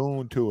gotta be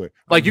tuned to it.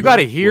 Like you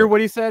gotta hear what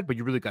he said, but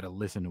you really gotta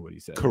listen to what he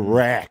said.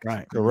 Correct.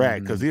 Right.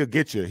 Correct. Because he'll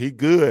get you. He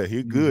good.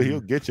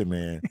 He'll get you,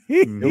 man.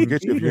 He'll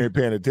get you if you ain't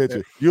paying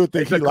attention. You'll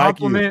think he like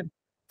you.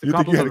 You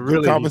think you had a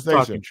good conversation.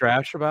 Talking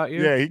trash about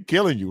you. Yeah, he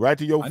killing you right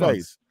to your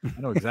face. I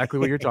know exactly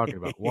what you're talking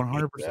about.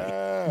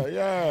 100%.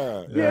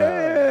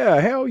 Yeah.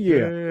 Hell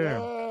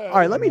yeah. All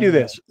right, let me do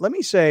this. Let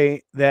me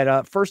say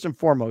that first and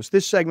foremost,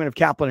 this segment of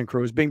Kaplan and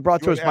Crew is being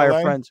brought to us by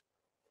our friends.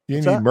 You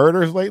need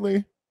murders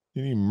lately?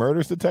 You need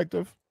murders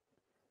detective?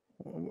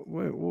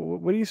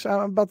 What are you saying?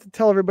 I'm about to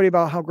tell everybody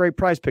about how great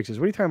Prize Picks is.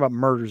 What are you talking about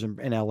murders in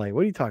LA?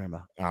 What are you talking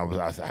about?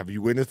 Have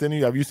you witnessed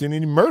any? Have you seen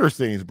any murder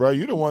scenes, bro?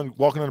 You're the one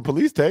walking on the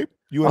police tape.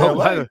 You in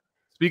LA.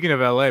 Speaking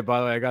of LA, by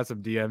the way, I got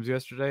some DMs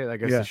yesterday. I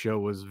guess the show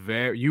was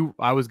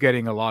I was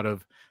getting a lot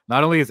of,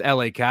 not only is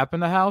LA Cap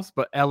in the house,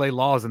 but LA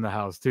Laws in the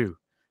house too.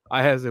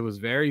 It was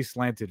very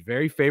slanted,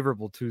 very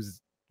favorable to,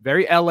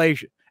 very LA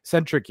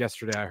centric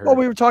yesterday. I heard. Well,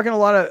 we were talking a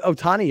lot of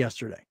Ohtani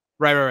yesterday.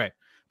 Right.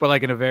 But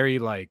like in a very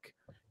like,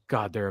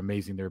 God, they're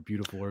amazing. They're a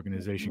beautiful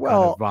organization kind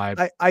of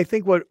vibe. I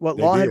think what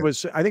Lawhead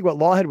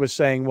was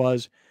saying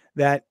was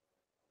that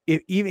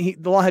the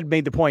Lawhead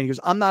made the point. He goes,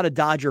 I'm not a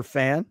Dodger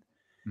fan.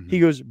 Mm-hmm. He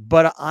goes,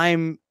 but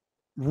I'm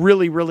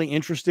really, really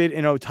interested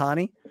in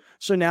Ohtani.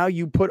 So now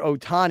you put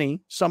Ohtani,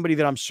 somebody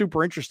that I'm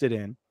super interested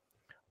in,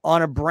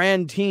 on a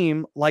brand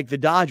team like the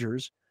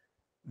Dodgers.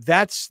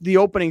 That's the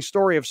opening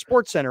story of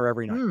SportsCenter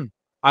every night.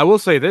 I will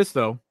say this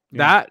though,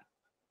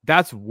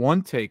 that's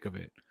one take of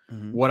it.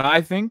 Mm-hmm. What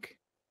I think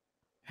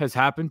has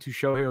happened to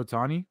Shohei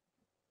Ohtani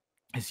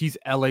is he's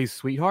LA's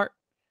sweetheart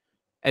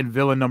and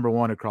villain number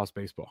one across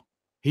baseball.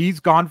 He's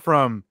gone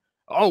from,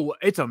 oh,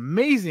 it's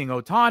amazing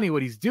Ohtani,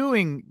 what he's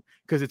doing,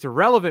 because it's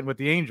irrelevant with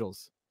the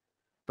Angels.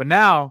 But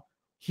now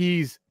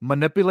he's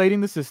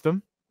manipulating the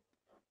system.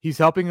 He's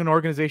helping an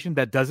organization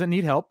that doesn't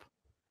need help.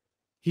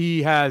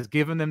 He has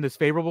given them this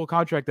favorable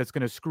contract that's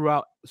going to screw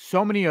out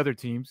so many other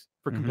teams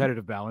for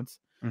competitive balance.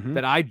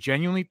 that I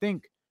genuinely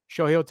think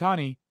Shohei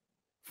Ohtani,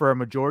 for a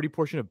majority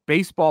portion of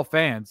baseball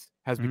fans,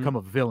 has become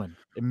a villain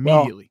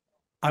immediately.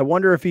 Well, I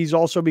wonder if he's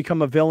also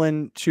become a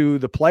villain to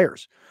the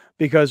players,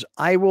 because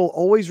I will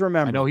always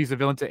remember. I know he's a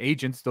villain to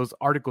agents. Those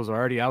articles are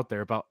already out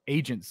there about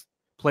agents,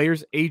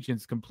 players'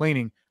 agents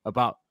complaining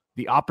about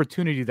the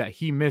opportunity that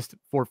he missed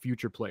for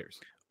future players.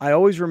 I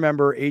always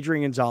remember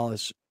Adrian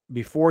Gonzalez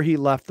before he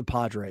left the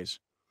Padres.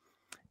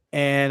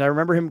 And I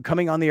remember him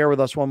coming on the air with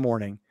us one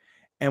morning,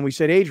 and we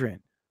said,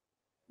 Adrian,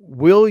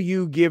 will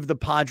you give the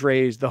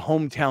Padres the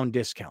hometown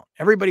discount?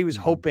 Everybody was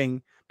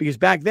hoping, because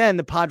back then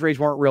the Padres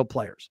weren't real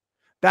players.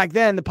 Back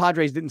then the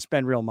Padres didn't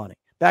spend real money.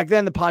 Back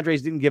then the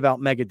Padres didn't give out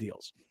mega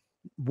deals.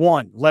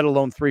 One, let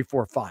alone 3,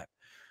 4, 5.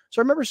 So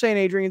I remember saying,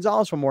 Adrian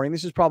Gonzalez one morning,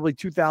 this is probably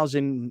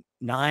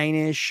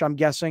 2009-ish, I'm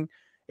guessing.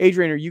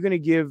 Adrian, are you going to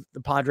give the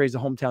Padres the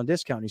hometown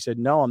discount? He said,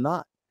 no, I'm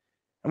not.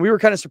 And we were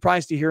kind of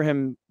surprised to hear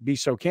him be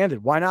so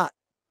candid. Why not?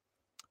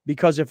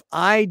 Because if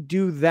I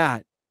do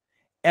that,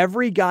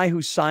 every guy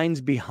who signs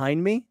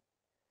behind me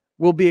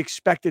will be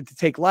expected to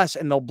take less,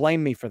 and they'll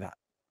blame me for that.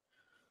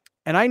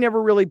 And I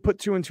never really put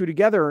 2 and 2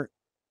 together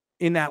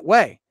in that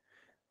way.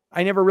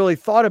 I never really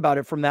thought about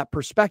it from that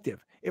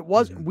perspective. It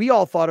was, we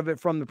all thought of it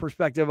from the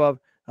perspective of,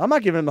 I'm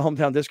not giving him the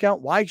hometown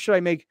discount. Why should I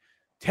make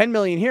 10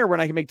 million here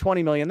when I can make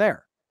 20 million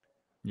there?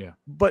 Yeah.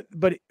 But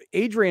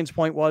Adrian's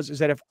point is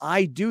that if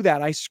I do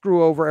that, I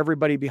screw over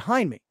everybody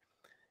behind me.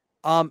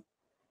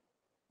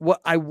 What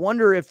I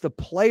wonder if the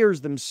players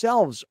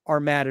themselves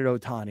are mad at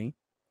Ohtani,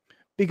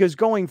 because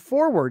going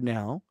forward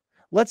now,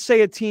 let's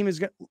say a team is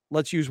going to,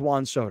 let's use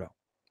Juan Soto.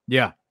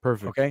 Yeah,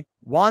 perfect. Okay.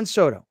 Juan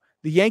Soto.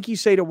 The Yankees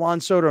say to Juan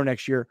Soto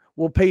next year,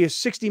 we'll pay you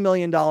 $60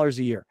 million a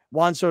year.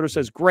 Juan Soto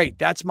says, great,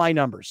 that's my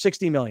number,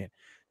 $60 million.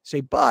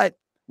 Say, but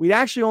we'd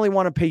actually only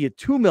want to pay you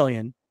 $2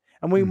 million,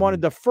 and we want to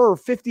defer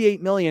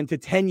 $58 million to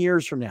 10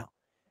 years from now.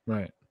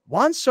 Right.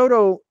 Juan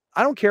Soto,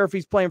 I don't care if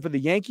he's playing for the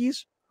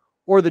Yankees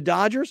or the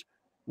Dodgers.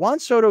 Juan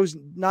Soto's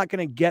not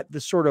going to get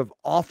the sort of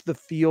off the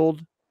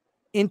field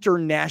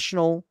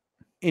international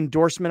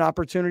endorsement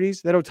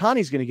opportunities that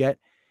Ohtani's going to get,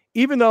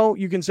 even though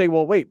you can say,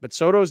 well, wait, but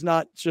Soto's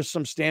not just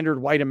some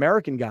standard white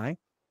American guy.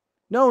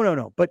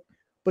 No. But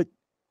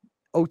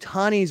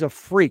Ohtani's a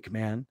freak,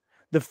 man.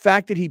 The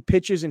fact that he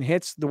pitches and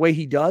hits the way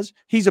he does,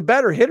 he's a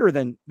better hitter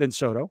than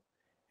Soto,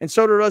 and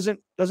Soto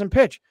doesn't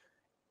pitch.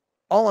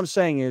 All I'm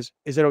saying is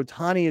that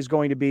Ohtani is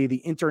going to be the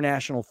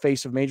international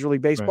face of Major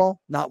League Baseball,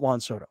 not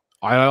Juan Soto.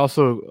 I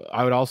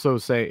would also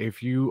say,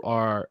 if you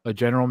are a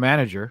general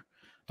manager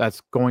that's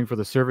going for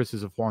the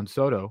services of Juan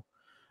Soto,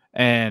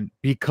 and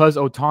because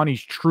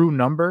Ohtani's true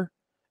number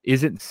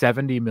isn't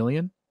 70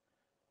 million,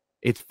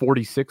 it's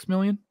 46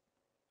 million.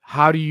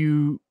 How do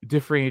you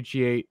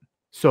differentiate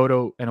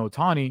Soto and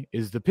Ohtani?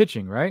 Is the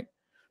pitching, right?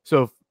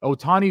 So if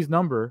Ohtani's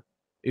number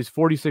is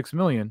 46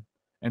 million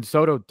and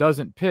Soto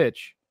doesn't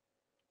pitch,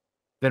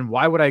 then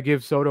why would I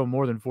give Soto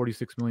more than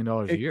 $46 million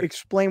a year?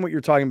 Explain what you're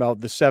talking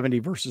about, the 70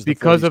 versus the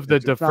because of the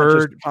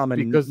deferred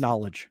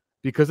knowledge.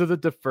 Because of the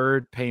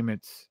deferred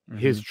payments,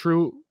 his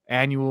true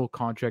annual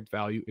contract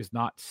value is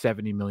not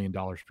 $70 million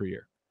per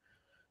year.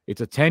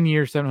 It's a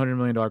 10-year, $700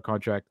 million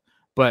contract.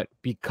 But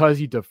because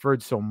he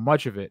deferred so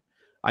much of it,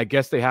 I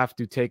guess they have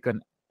to take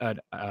an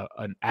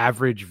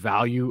average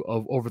value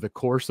of over the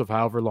course of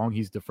however long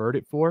he's deferred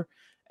it for.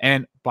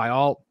 And by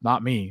all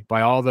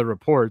the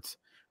reports,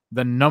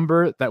 the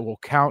number that will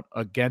count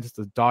against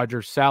the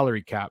Dodgers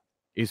salary cap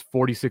is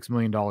 $46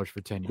 million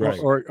for 10 years.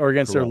 Right. Or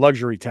against their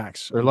luxury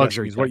tax. Their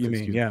luxury is tax, what you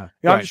mean. Yeah.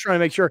 Right. I'm just trying to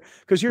make sure,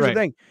 because here's the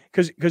thing,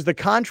 because the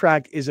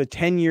contract is a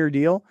 10-year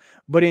deal,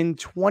 but in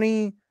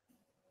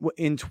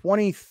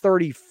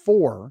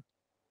 2034,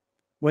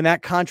 when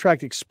that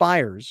contract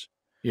expires,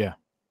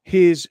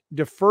 his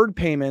deferred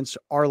payments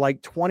are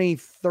like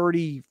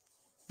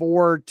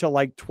 2034 to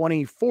like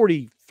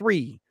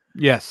 2043.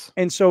 Yes.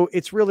 And so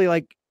it's really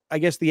like, I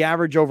guess, the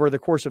average over the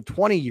course of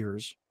 20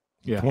 years.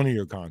 Yeah.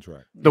 20-year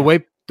contract. The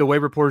way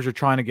reporters are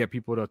trying to get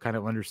people to kind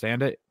of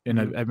understand it, and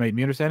it made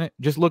me understand it,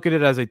 just look at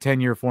it as a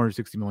 10-year,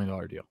 $460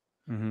 million deal.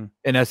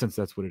 In essence,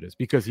 that's what it is,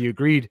 because he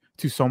agreed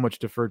to so much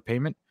deferred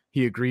payment.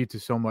 He agreed to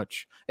so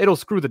much. It'll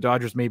screw the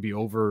Dodgers maybe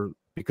over,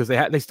 because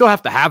they still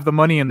have to have the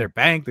money in their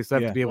bank. They still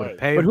have to be able to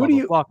pay. But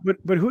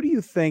who do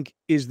you think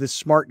is the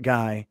smart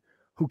guy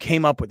who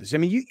came up with this? I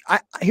mean,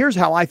 here's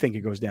how I think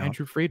it goes down.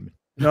 Andrew Friedman.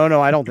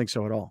 No, I don't think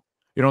so at all.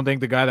 You don't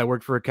think the guy that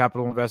worked for a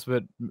capital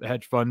investment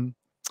hedge fund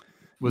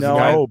was the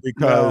guy? No,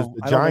 because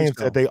the Giants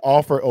said they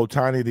offered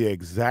Ohtani the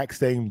exact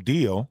same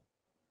deal,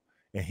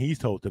 and he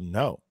told them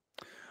no.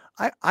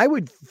 I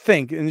would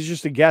think, and it's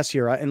just a guess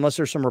here, unless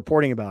there's some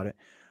reporting about it.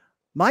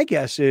 My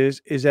guess is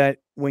that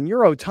when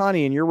you're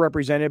Ohtani and you're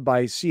represented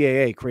by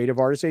CAA, Creative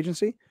Artists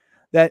Agency,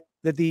 that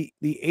the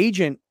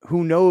agent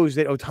who knows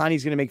that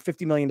Ohtani's going to make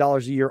 $50 million a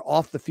year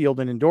off the field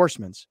in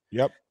endorsements.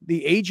 Yep.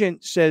 The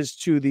agent says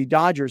to the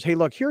Dodgers, hey,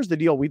 look, here's the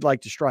deal we'd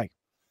like to strike.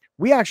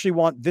 We actually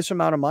want this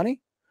amount of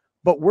money,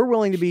 but we're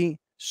willing to be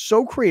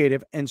so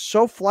creative and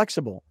so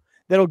flexible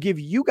that'll give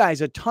you guys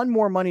a ton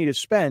more money to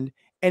spend,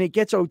 and it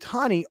gets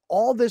Ohtani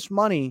all this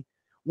money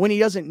when he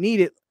doesn't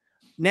need it,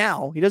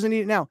 now. He doesn't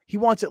need it now. He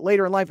wants it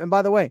later in life. And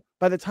by the way,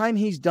 by the time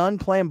he's done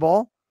playing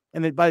ball,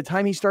 and then by the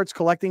time he starts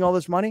collecting all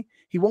this money,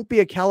 he won't be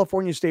a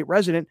California state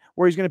resident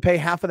where he's going to pay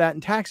half of that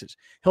in taxes.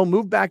 He'll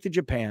move back to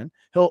Japan.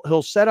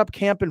 He'll set up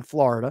camp in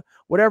Florida,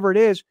 whatever it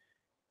is.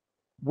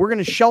 We're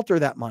going to shelter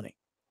that money.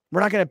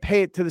 We're not going to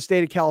pay it to the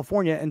state of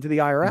California and to the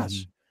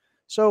IRS.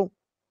 So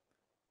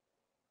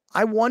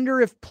I wonder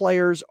if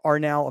players are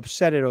now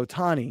upset at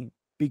Ohtani,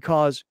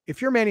 because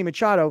if you're Manny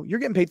Machado, you're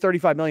getting paid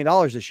 $35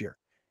 million this year,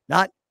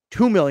 not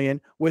 $2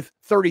 million with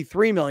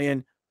 $33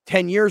 million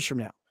 10 years from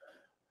now.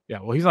 Yeah,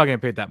 well, he's not getting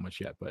paid that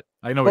much yet, but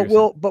I know.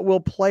 But will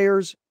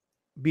players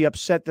be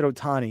upset that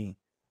Ohtani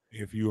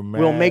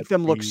will make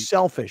them look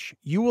selfish?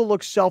 You will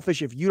look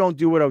selfish if you don't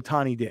do what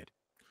Ohtani did.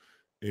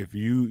 If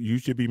you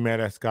should be mad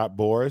at Scott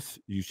Boras.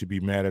 You should be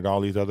mad at all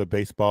these other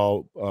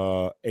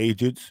baseball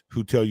agents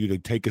who tell you to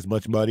take as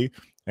much money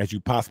as you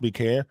possibly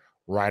can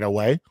right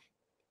away.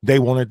 They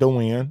wanted to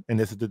win, and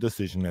this is the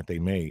decision that they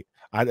made.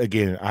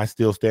 I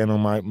still stand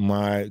on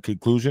my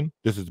conclusion.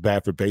 This is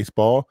bad for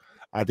baseball.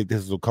 I think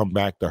this will come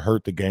back to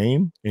hurt the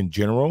game in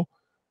general.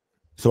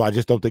 So I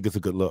just don't think it's a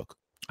good look.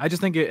 I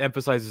just think it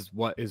emphasizes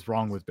what is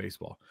wrong with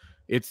baseball.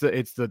 That's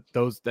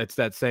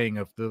that saying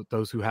of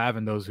those who have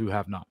and those who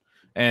have not.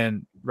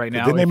 And right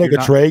now, didn't they make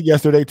a trade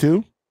yesterday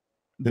too?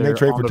 Didn't they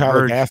trade for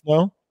Tyler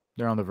Glasnow?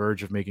 They're on the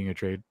verge of making a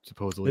trade,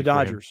 supposedly. The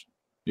Dodgers.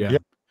 Yeah.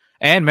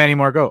 And Manny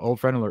Margot, old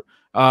friend alert.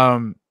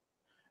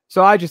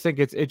 So I just think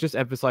it just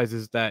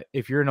emphasizes that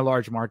if you're in a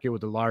large market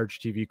with a large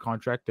TV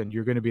contract, then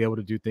you're going to be able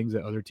to do things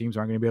that other teams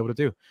aren't going to be able to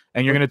do.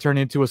 And you're going to turn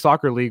into a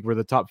soccer league where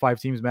the top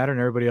 5 teams matter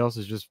and everybody else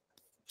is just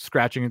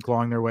scratching and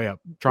clawing their way up,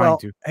 trying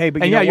to. Hey,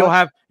 but you'll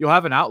have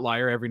an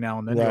outlier every now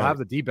and then. Right. You'll have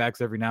the D-backs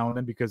every now and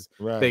then because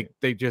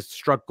they just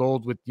struck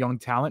gold with young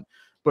talent.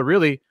 But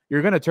really,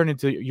 you're going to turn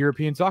into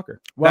European soccer.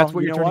 Well, that's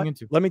what you're turning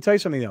into. Let me tell you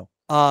something,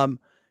 though.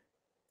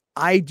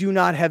 I do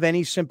not have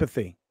any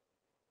sympathy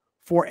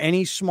for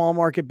any small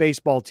market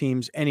baseball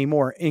teams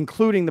anymore,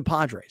 including the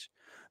Padres.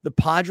 The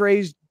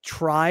Padres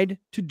tried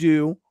to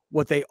do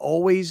what they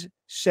always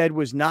said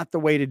was not the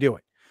way to do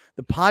it.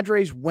 The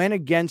Padres went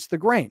against the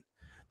grain.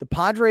 The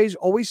Padres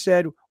always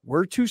said,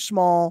 we're too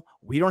small.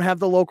 We don't have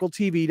the local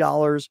TV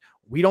dollars.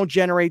 We don't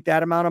generate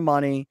that amount of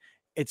money,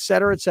 et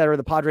cetera, et cetera.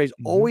 The Padres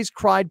always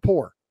cried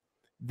poor.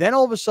 Then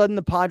all of a sudden,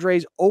 the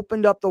Padres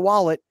opened up the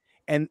wallet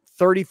and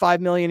 $35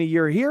 million a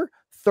year here,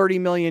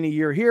 $30 million a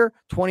year here,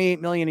 $28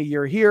 million a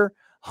year here,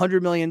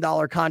 $100 million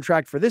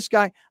contract for this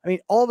guy. I mean,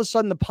 all of a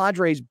sudden the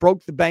Padres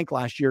broke the bank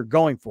last year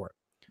going for it.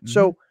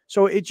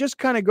 So it just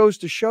kind of goes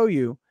to show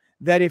you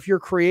that if you're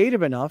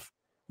creative enough,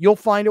 you'll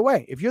find a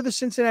way. If you're the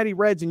Cincinnati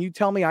Reds and you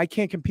tell me I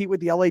can't compete with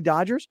the LA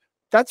Dodgers,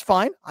 that's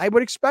fine. I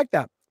would expect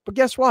that. But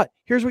guess what?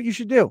 Here's what you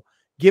should do.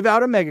 Give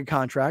out a mega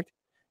contract,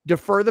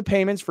 defer the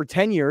payments for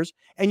 10 years,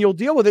 and you'll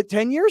deal with it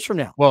 10 years from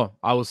now. Well,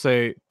 I will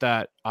say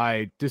that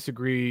I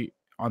disagree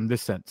on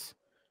this sense.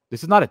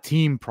 This is not a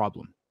team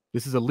problem.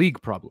 This is a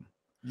league problem.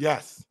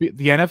 Yes. The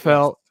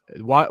NFL,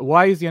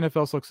 why is the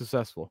NFL so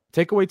successful?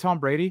 Take away Tom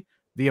Brady,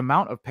 the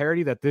amount of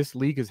parity that this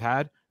league has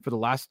had for the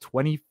last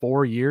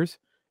 24 years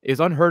is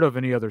unheard of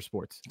in any other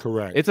sports.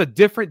 Correct. It's a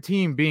different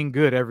team being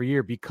good every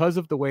year because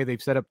of the way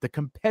they've set up the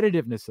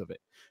competitiveness of it.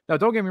 Now,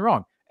 don't get me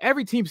wrong.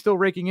 Every team's still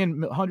raking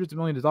in hundreds of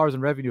millions of dollars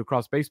in revenue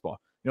across baseball.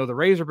 The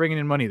Rays are bringing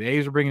in money. The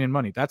A's are bringing in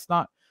money. That's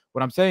not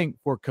what I'm saying.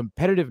 For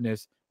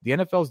competitiveness, the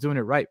NFL is doing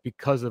it right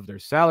because of their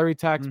salary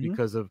tax,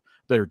 because of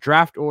their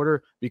draft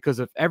order, because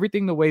of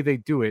everything the way they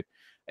do it.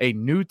 A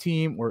new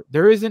team where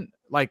there isn't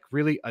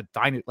really a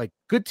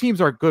good teams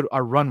are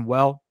run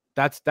well.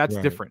 That's right.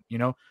 Different,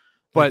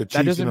 But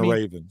that doesn't mean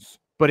Ravens.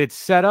 But it's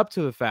set up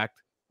to the fact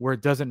where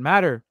it doesn't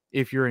matter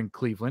if you're in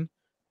Cleveland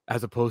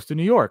as opposed to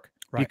New York.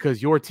 Right.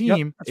 Because your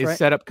team is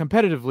set up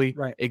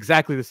competitively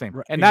exactly the same.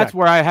 Right. And that's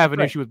where I have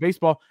an issue with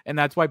baseball. And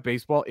that's why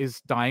baseball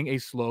is dying a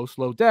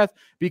slow death,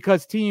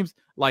 because teams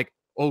like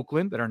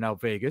Oakland that are now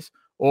Vegas,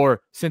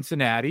 or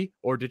Cincinnati,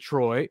 or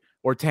Detroit,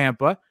 or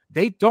Tampa,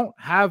 they don't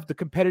have the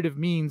competitive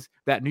means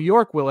that New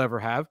York will ever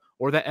have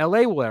or that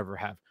LA will ever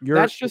have.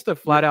 That's just a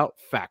flat out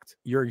fact.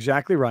 You're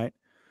exactly right.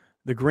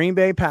 The Green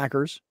Bay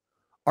Packers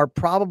are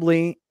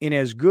probably in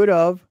as good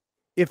of,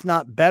 if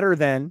not better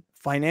than,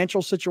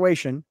 financial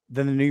situation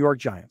than the New York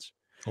Giants.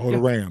 Or the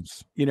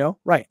Rams.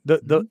 Right.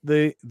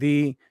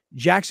 The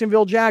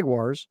Jacksonville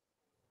Jaguars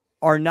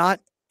are not,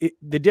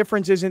 the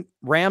difference isn't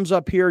Rams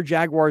up here,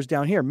 Jaguars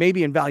down here,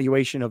 maybe in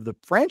valuation of the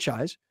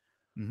franchise,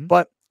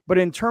 but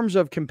in terms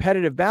of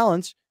competitive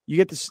balance, you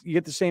get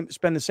the same,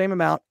 spend the same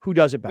amount. Who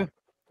does it better?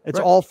 It's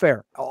all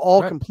fair,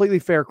 all completely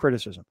fair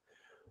criticism.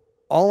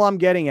 All I'm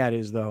getting at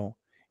is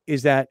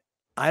that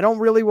I don't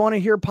really want to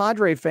hear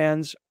Padre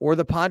fans or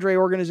the Padre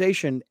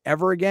organization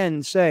ever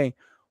again say,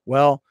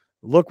 well,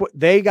 look what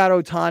they got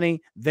Ohtani.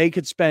 They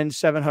could spend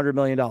 $700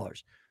 million.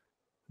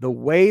 The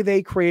way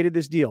they created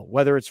this deal,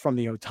 whether it's from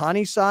the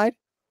Ohtani side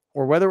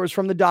or whether it was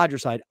from the Dodger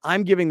side,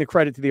 I'm giving the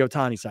credit to the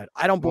Ohtani side.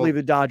 I don't believe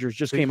the Dodgers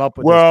just came up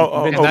with this.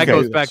 And that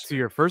goes back to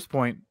your first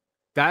point.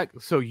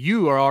 So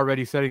you are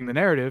already setting the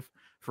narrative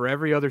for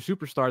every other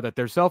superstar that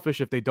they're selfish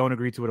if they don't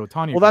agree to what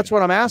Ohtani. Well, that's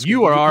what I'm asking.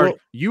 You are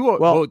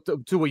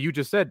to what you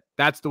just said.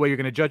 That's the way you're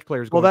going to judge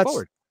players going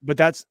forward.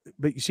 But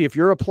you see, if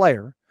you're a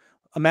player,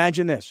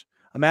 imagine this.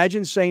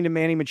 Imagine saying to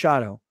Manny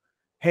Machado,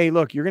 hey,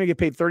 look, you're going to get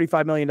paid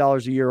 $35 million a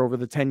year over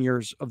the 10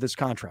 years of this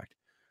contract.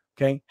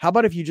 Okay. How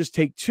about if you just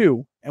take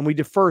 2 and we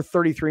defer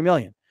 $33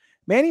 million?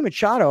 Manny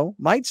Machado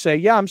might say,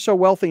 yeah, I'm so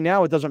wealthy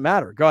now, it doesn't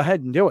matter. Go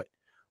ahead and do it.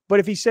 But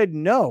if he said,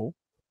 no,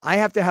 I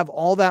have to have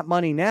all that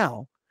money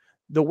now,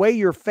 the way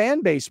your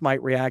fan base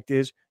might react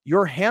is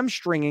you're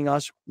hamstringing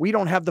us. We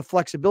don't have the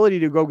flexibility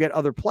to go get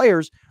other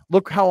players.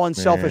 Look how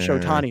unselfish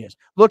Ohtani is.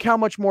 Look how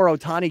much more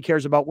Ohtani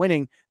cares about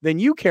winning than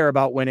you care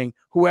about winning,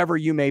 whoever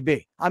you may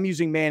be. I'm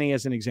using Manny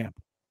as an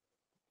example.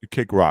 You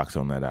kick rocks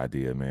on that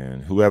idea, man.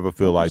 Whoever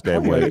feel like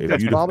that way.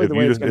 If you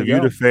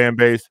the fan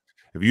base,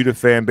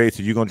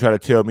 and you're going to try to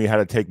tell me how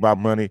to take my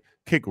money,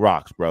 kick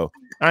rocks, bro.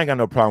 I ain't got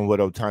no problem with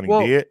what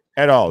Ohtani did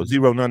at all.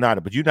 Zero, none out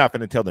of it. But you're not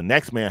going to tell the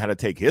next man how to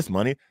take his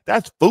money.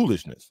 That's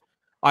foolishness.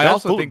 I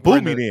also think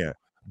boo me then.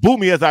 Boo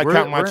me as I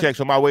count my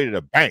checks on my way to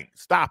the bank.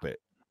 Stop it.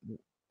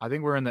 I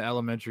think we're in the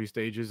elementary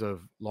stages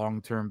of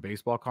long-term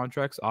baseball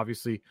contracts.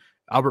 Obviously,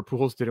 Albert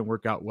Pujols didn't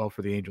work out well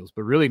for the Angels,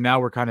 but really now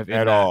we're kind of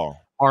in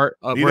heart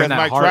of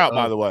Mike Trout,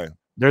 by the way.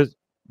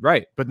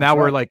 But now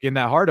we're like in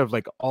that heart of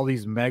like all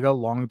these mega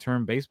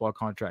long-term baseball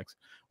contracts.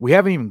 We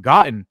haven't even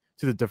gotten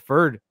to the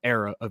deferred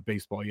era of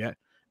baseball yet,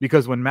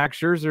 because when Max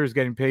Scherzer is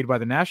getting paid by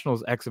the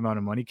Nationals X amount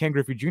of money, Ken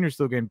Griffey Jr. is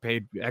still getting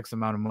paid X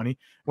amount of money.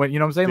 When, you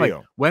know what I'm saying? Like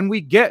when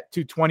we get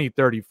to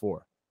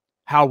 2034,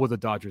 how will the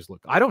Dodgers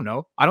look? I don't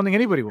know. I don't think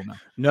anybody will know.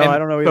 No, I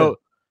don't know either.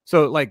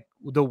 So like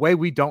the way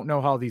we don't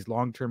know how these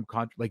long-term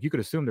contracts, like you could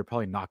assume they're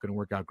probably not going to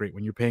work out great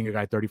when you're paying a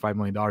guy $35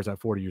 million at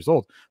 40 years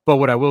old. But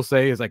what I will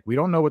say is like, we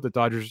don't know what the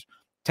Dodgers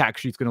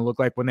tax sheet's going to look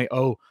like when they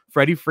owe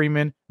Freddie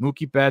Freeman,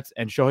 Mookie Betts,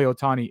 and Shohei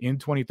Ohtani in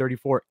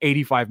 2034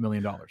 $85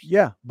 million.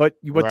 Yeah, but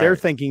what they're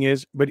thinking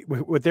is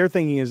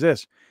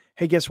this.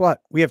 Hey, guess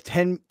what? We have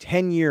 10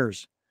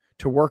 years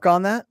to work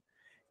on that.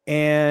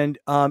 And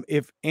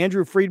if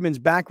Andrew Friedman's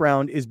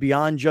background is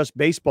beyond just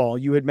baseball,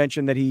 you had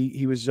mentioned that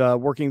he was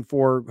working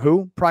for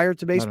who prior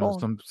to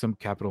baseball? Some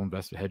capital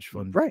invested hedge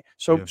fund. Right.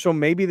 So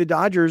maybe the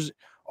Dodgers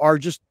are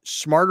just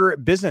smarter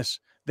at business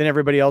than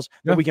everybody else,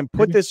 that we can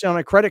put this on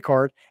a credit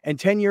card and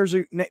 10 years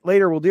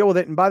later we'll deal with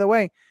it. And by the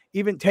way,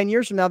 even 10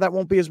 years from now, that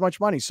won't be as much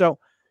money. So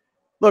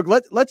look,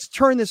 let's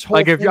turn this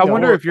whole thing. I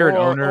wonder if you're an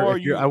owner,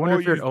 if you're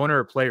an owner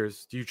of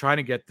players, do you try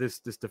to get this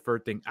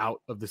deferred thing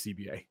out of the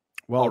CBA?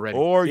 Well, already.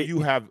 Or you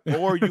have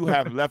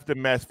left a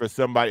mess for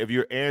somebody. If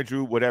you're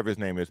Andrew, whatever his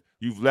name is,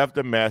 you've left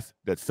a mess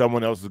that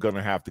someone else is going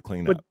to have to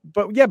clean up.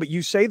 But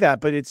you say that,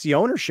 but it's the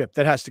ownership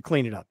that has to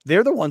clean it up.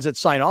 They're the ones that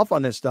sign off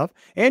on this stuff.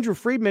 Andrew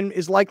Friedman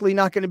is likely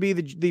not going to be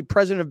the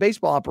president of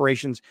baseball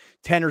operations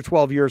 10 or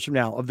 12 years from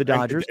now of the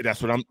Dodgers.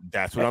 That's what I'm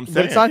saying.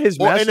 But it's not his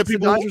mess. It's the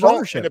Dodgers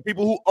ownership. And the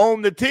people who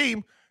own the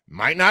team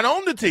might not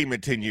own the team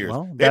in 10 years.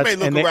 They may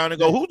look around and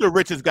go, "Who's the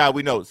richest guy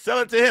we know? Sell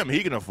it to him.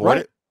 He can afford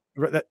it."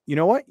 You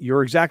know what?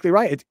 You're exactly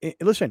right.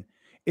 Listen,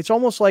 it's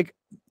almost like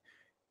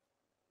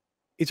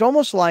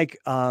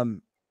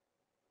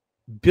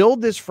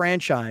build this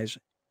franchise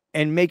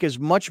and make as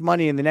much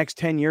money in the next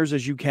 10 years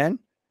as you can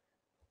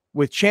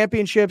with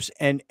championships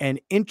and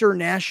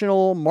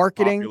international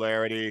marketing,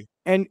 popularity.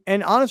 And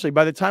honestly,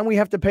 by the time we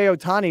have to pay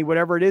Ohtani,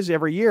 whatever it is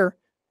every year,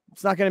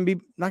 it's not going to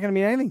mean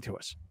anything to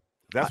us.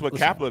 That's what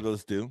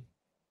capitalists do.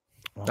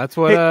 Well, that's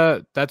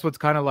what's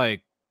kind of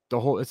like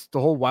it's the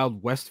whole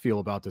Wild West feel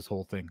about this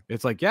whole thing.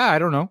 It's like, yeah, I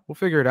don't know. We'll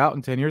figure it out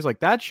in 10 years. Like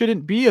that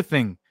shouldn't be a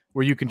thing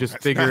where you can just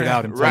figure it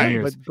out in 10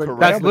 years. But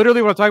that's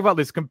literally what I'm talking about.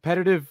 This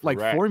competitive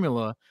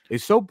formula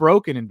is so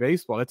broken in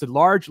baseball. That's a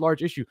large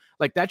issue.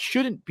 Like that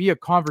shouldn't be a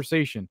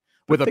conversation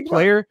with a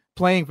player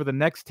playing for the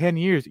next 10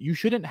 years. You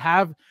shouldn't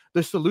have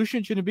the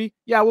solution. Shouldn't be,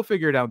 yeah, we'll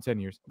figure it out in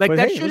 10 years. Like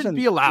that shouldn't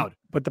be allowed.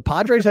 But the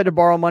Padres had to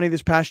borrow money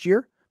this past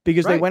year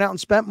because they went out and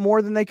spent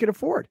more than they could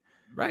afford.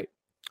 Right.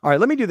 All right,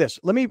 let me do this.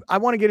 I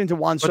want to get into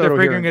Juan Soto. But they're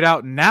figuring it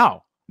out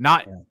now,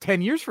 not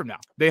 10 years from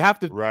now. They have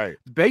to. Right.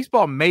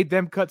 Baseball made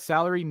them cut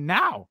salary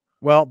now.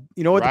 Well,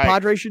 you know what the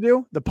Padres should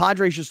do? The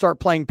Padres should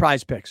start playing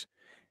Prize Picks.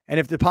 And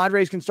if the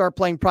Padres can start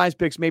playing Prize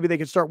Picks, maybe they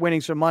can start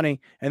winning some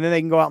money, and then they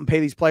can go out and pay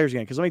these players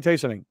again. Because let me tell you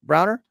something.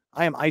 Browner,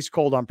 I am ice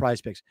cold on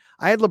Prize Picks.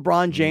 I had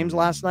LeBron James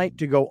last night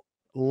to go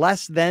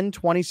less than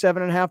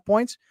 27.5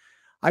 points.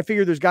 I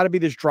figured there's got to be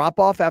this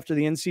drop-off after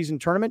the in-season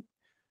tournament.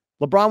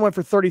 LeBron went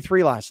for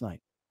 33 last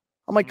night.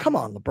 I'm like, come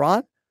on, LeBron.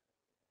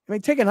 I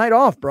mean, take a night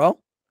off, bro.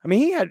 I mean,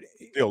 he had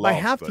by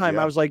halftime.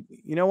 I was like,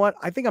 you know what?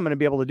 I think I'm going to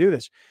be able to do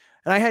this.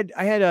 And I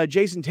had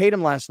Jason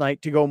Tatum last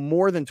night to go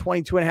more than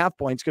 22.5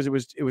 points because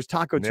it was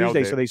Taco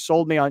Tuesday. So they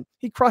sold me on.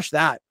 He crushed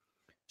that.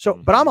 So,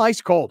 but I'm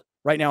ice cold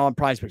right now on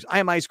Prize Picks. I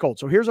am ice cold.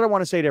 So here's what I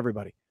want to say to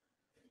everybody: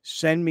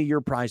 send me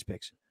your Prize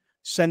Picks.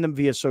 Send them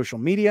via social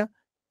media.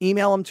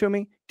 Email them to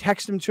me.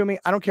 Text them to me.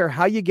 I don't care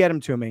how you get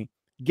them to me.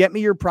 Get me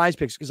your Prize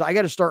Picks because I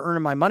got to start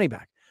earning my money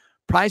back.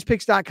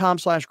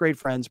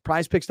 PrizePicks.com/greatfriends.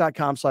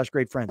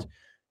 PrizePicks.com/greatfriends.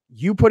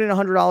 You put in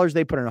 $100,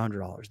 they put in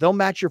 $100. They'll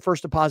match your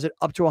first deposit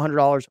up to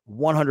 $100,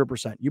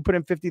 100%. You put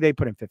in 50, they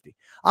put in 50.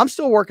 I'm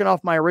still working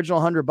off my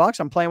original $100.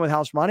 I'm playing with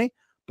house money,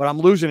 but I'm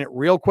losing it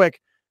real quick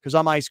because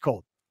I'm ice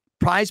cold.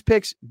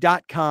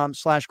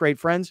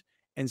 prizepicks.com/greatfriends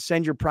and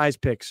send your prize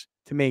picks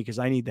to me because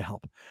I need the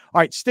help. All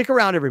right, stick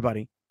around,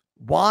 everybody.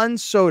 Juan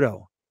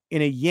Soto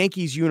in a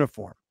Yankees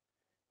uniform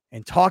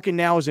and talking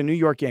now as a New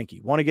York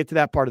Yankee. Want to get to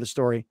that part of the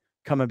story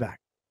coming back.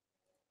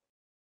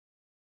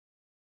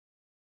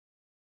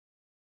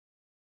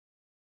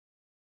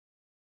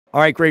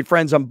 All right, great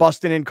friends. I'm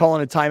busting in,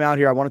 calling a timeout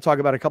here. I want to talk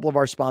about a couple of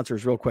our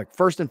sponsors real quick.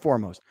 First and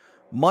foremost,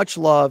 much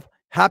love,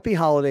 happy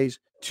holidays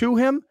to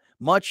him.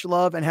 Much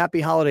love and happy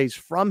holidays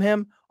from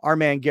him, our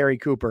man Gary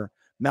Cooper,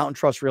 Mountain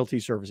Trust Realty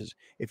Services.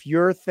 If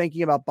you're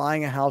thinking about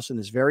buying a house in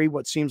this very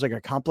what seems like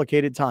a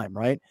complicated time,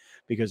 right?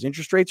 Because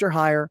interest rates are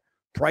higher,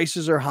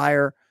 prices are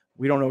higher.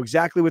 We don't know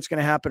exactly what's going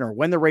to happen or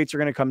when the rates are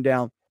going to come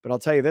down. But I'll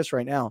tell you this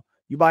right now.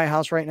 You buy a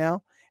house right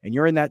now and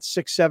you're in that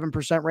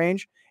 6-7%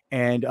 range,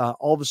 and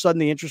all of a sudden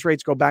the interest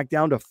rates go back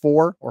down to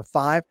 4 or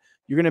 5,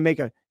 you're going to make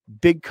a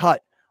big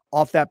cut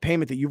off that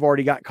payment that you've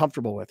already got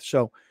comfortable with.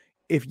 So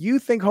if you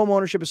think home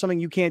ownership is something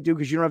you can't do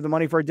because you don't have the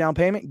money for a down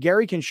payment,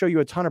 Gary can show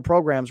you a ton of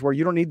programs where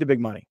you don't need the big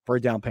money for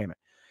a down payment.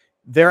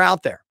 They're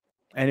out there.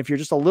 And if you're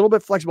just a little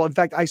bit flexible, in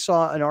fact, I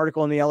saw an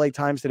article in the LA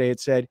Times today. It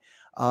said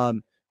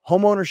home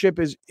ownership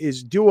is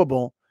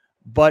doable,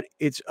 but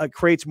it's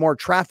creates more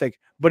traffic,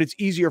 but it's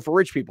easier for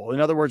rich people.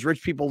 In other words,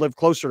 rich people live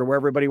closer to where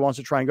everybody wants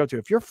to try and go to.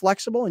 If you're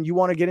flexible and you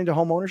want to get into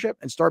home ownership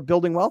and start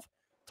building wealth,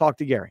 talk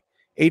to Gary.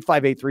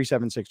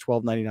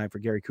 858-376-1299 for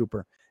Gary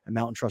Cooper and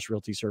Mountain Trust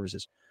Realty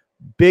Services.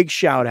 Big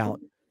shout out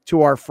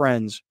to our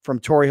friends from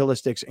Torrey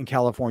Holistics and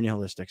California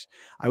Holistics.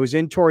 I was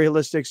in Torrey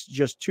Holistics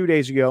just 2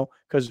 days ago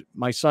because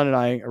my son and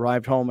I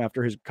arrived home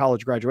after his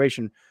college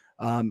graduation.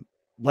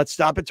 Let's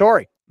stop at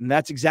Torrey. And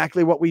that's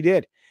exactly what we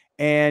did.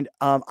 And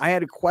I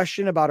had a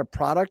question about a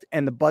product,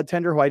 and the bud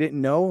tender, who I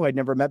didn't know, who I'd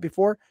never met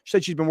before, she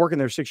said she's been working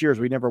there 6 years.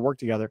 We'd never worked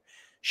together.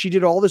 She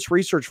did all this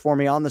research for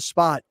me on the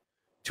spot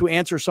to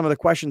answer some of the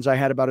questions I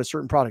had about a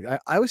certain product.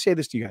 I always say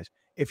this to you guys.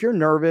 If you're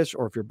nervous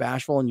or if you're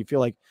bashful and you feel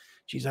like,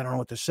 geez, I don't know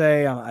what to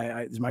say.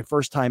 It's my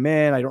first time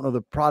in. I don't know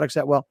the products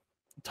that well.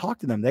 Talk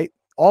to them.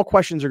 All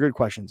questions are good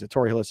questions at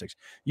Torrey Holistics.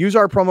 Use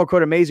our promo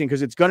code AMAZING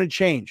because it's going to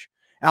change.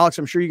 Alex,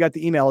 I'm sure you got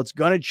the email. It's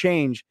going to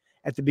change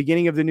at the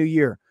beginning of the new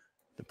year.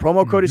 The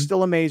promo code is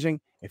still amazing.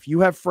 If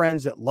you have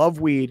friends that love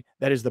weed,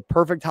 that is the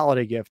perfect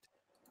holiday gift.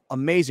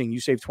 Amazing. You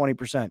save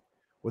 20%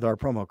 with our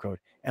promo code.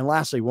 And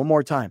lastly, one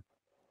more time,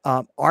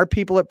 our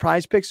people at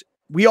Prize Picks,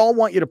 we all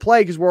want you to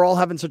play because we're all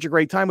having such a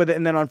great time with it.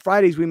 And then on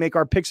Fridays, we make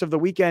our picks of the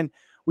weekend.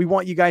 We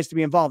want you guys to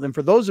be involved. And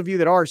for those of you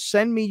that are,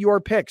 send me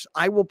your picks.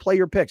 I will play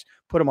your picks.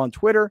 Put them on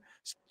Twitter,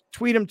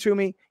 tweet them to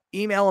me,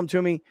 email them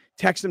to me,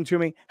 text them to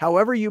me.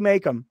 However you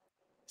make them,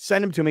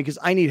 send them to me because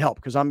I need help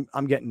because I'm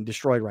getting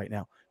destroyed right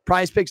now.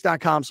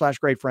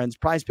 prizepicks.com/greatfriends,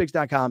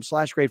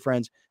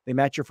 prizepicks.com/greatfriends. They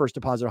match your first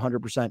deposit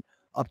 100%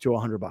 up to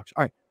 $100.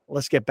 All right,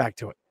 let's get back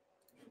to it.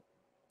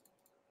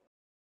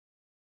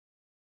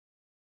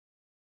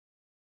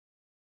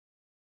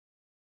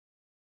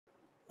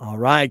 All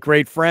right,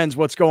 great friends.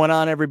 What's going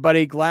on,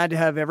 everybody? Glad to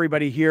have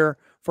everybody here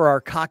for our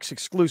Cox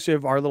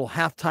exclusive, our little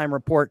halftime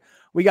report.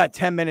 We got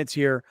 10 minutes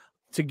here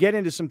to get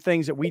into some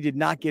things that we did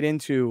not get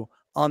into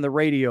on the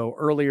radio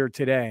earlier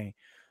today.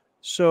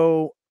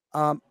 So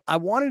I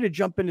wanted to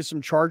jump into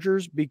some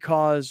Chargers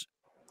because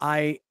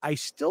I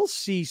still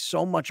see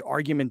so much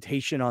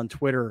argumentation on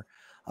Twitter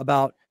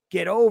about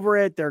get over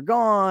it, they're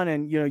gone,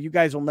 and you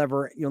guys you'll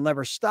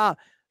never stop.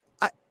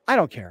 I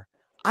don't care.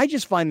 I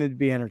just find them to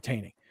be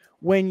entertaining.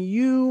 When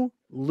you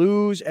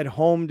lose at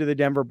home to the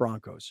Denver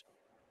Broncos,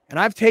 and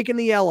I've taken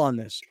the L on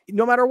this,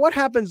 no matter what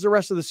happens the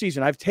rest of the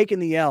season, I've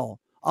taken the L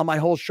on my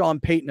whole Sean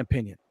Payton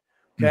opinion.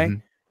 Okay.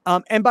 Mm-hmm.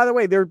 And by the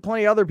way, there are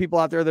plenty of other people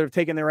out there that have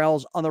taken their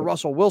L's on the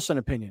Russell Wilson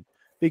opinion,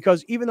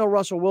 because even though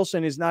Russell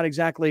Wilson is not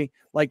exactly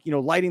like,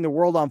 lighting the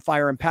world on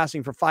fire and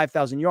passing for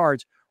 5,000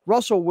 yards,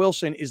 Russell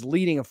Wilson is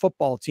leading a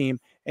football team,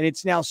 and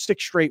it's now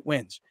 6 straight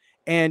wins.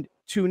 And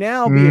to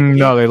now be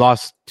no, they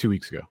lost 2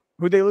 weeks ago.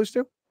 Who'd they lose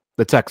to?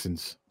 The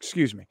Texans.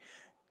 Excuse me.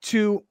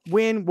 To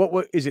win,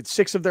 what is it,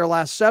 6 of their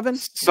last 7?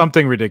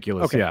 Something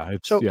ridiculous. Okay.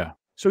 Yeah.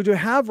 So to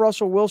have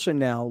Russell Wilson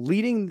now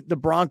leading the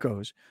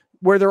Broncos,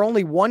 where they're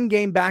only 1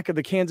 game back of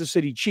the Kansas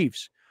City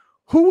Chiefs,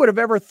 who would have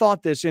ever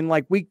thought this in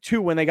like week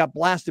 2 when they got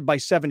blasted by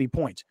 70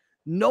 points?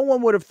 No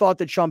one would have thought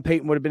that Sean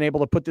Payton would have been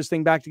able to put this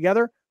thing back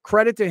together.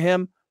 Credit to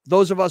him.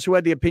 Those of us who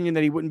had the opinion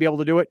that he wouldn't be able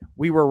to do it,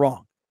 we were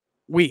wrong.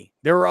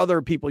 There are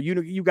other people.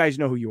 You guys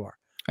know who you are.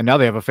 And now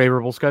they have a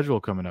favorable schedule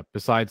coming up.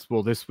 Besides,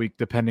 this week,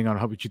 depending on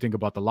what you think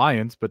about the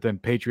Lions, but then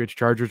Patriots,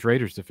 Chargers,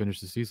 Raiders to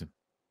finish the season.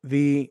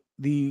 The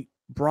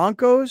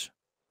Broncos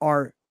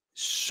are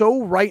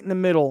so right in the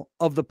middle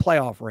of the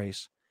playoff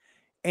race,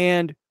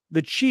 and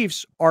the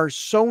Chiefs are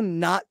so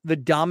not the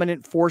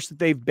dominant force that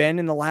they've been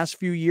in the last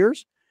few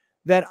years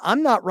that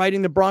I'm not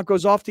writing the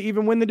Broncos off to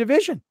even win the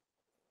division.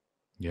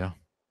 Yeah.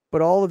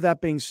 But all of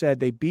that being said,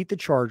 they beat the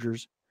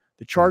Chargers.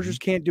 The Chargers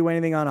can't do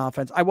anything on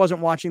offense. I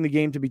wasn't watching the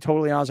game, to be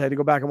totally honest. I had to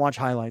go back and watch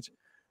highlights.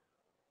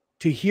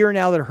 To hear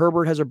now that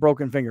Herbert has a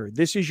broken finger,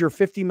 this is your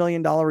 $50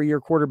 million a year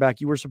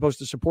quarterback. You were supposed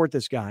to support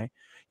this guy.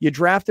 You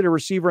drafted a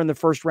receiver in the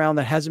first round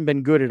that hasn't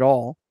been good at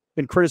all,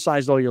 been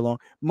criticized all year long.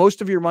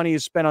 Most of your money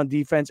is spent on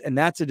defense, and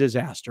that's a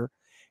disaster.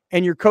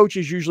 And your coach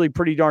is usually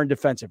pretty darn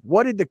defensive.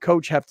 What did the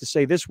coach have to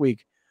say this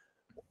week?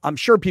 I'm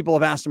sure people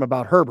have asked him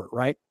about Herbert,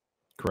 right?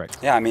 Correct.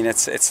 Yeah, I mean,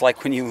 it's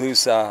like when you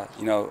lose,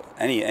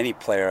 any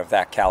player of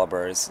that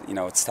caliber is,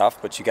 it's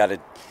tough, but you got to,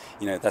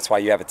 that's why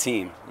you have a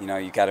team.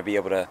 You got to be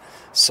able to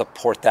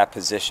support that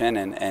position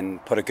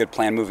and put a good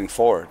plan moving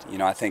forward.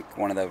 I think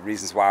one of the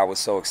reasons why I was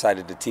so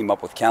excited to team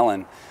up with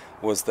Kellen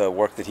was the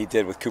work that he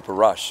did with Cooper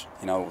Rush.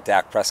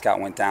 Dak Prescott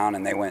went down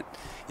and they went,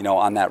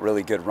 on that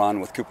really good run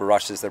with Cooper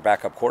Rush as their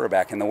backup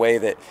quarterback. And the way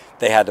that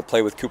they had to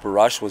play with Cooper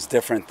Rush was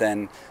different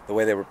than the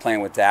way they were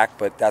playing with Dak,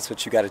 but that's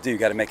what you got to do. You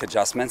got to make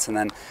adjustments, and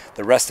then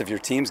the rest of your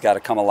team's got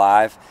to come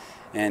alive,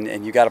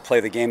 and you got to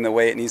play the game the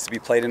way it needs to be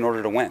played in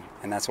order to win.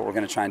 And that's what we're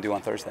going to try and do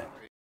on Thursday.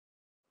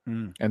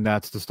 And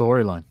that's the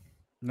storyline.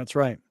 That's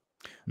right.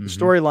 The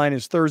storyline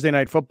is Thursday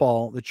Night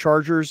Football, the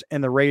Chargers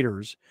and the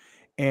Raiders.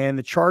 And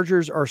the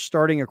Chargers are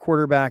starting a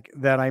quarterback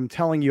that I'm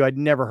telling you I'd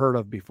never heard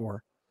of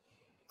before.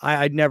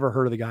 I'd never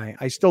heard of the guy.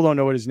 I still don't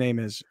know what his name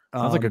is.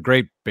 Sounds like a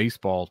great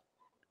baseball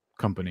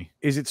company.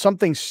 Is it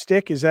something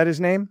Stick? Is that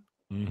his name?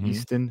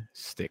 Easton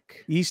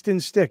Stick. Easton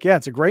Stick. Yeah,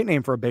 it's a great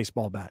name for a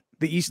baseball bat.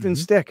 The Easton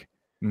Stick.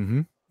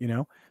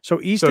 So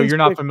Easton. So you're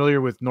not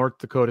familiar with North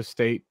Dakota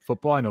State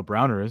football? I know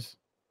Browner is.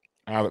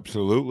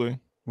 Absolutely.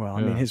 Well,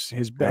 I mean,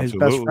 his best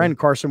friend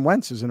Carson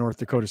Wentz is a North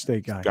Dakota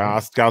State guy.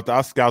 I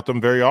scout them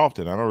very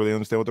often. I don't really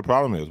understand what the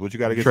problem is. What you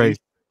got to get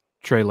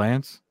Trey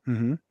Lance.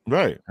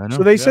 Right.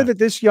 So they said that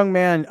this young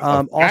man,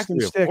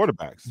 Austin Stick,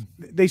 quarterbacks.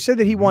 They said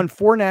that he won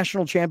 4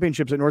 national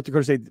championships at North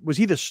Dakota State. Was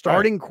he the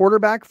starting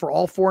quarterback for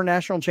all 4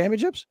 national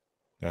championships?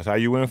 That's how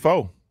you win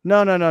 4.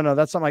 No.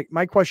 That's not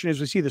my question. Is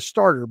was he the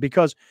starter?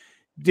 Because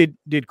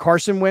did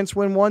Carson Wentz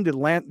win one?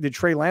 Did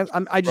Trey Lance?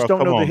 I just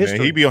don't know the history.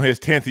 Man. He'd be on his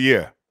 10th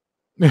year.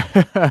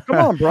 Come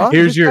on, bro.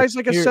 This guy's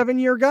like a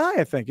 7-year guy,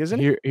 I think, isn't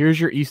he? Here's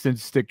your Easton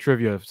Stick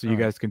trivia, so you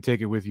guys can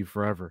take it with you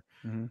forever.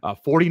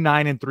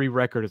 49-3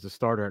 record as a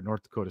starter at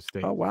North Dakota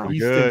State. Oh wow,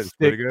 Easton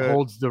Stick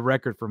holds the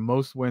record for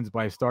most wins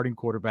by a starting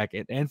quarterback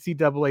in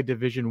NCAA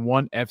Division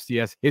I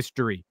FCS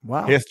history.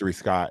 Wow, history,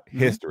 Scott.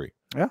 History.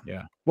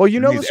 Yeah. Well,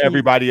 listen,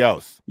 everybody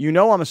else.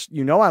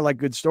 I like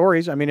good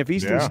stories. I mean, if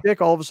Easton Stick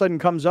all of a sudden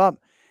comes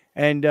up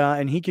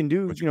and he can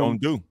do, what you gonna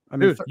do? I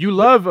mean, dude, you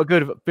love a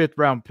good 5th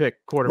round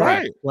pick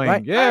quarterback playing.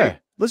 Right. Yeah.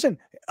 Listen,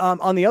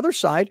 on the other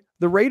side,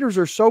 the Raiders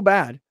are so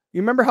bad.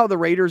 You remember how the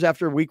Raiders,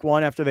 after week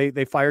 1, after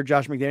they fired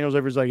Josh McDaniels,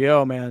 everyone's like,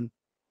 yo, man,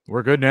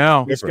 we're good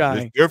now. This guy.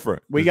 It's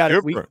different. We got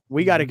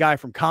a guy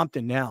from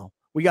Compton now.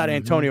 We got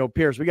Antonio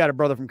Pierce. We got a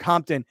brother from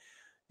Compton.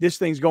 This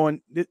thing's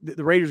going,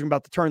 the Raiders are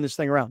about to turn this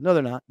thing around. No,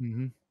 they're not.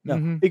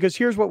 No, because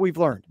here's what we've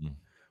learned.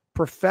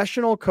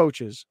 Professional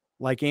coaches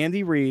like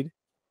Andy Reid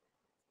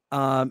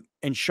and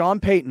Sean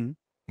Payton.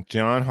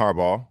 John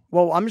Harbaugh.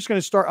 Well, I'm just going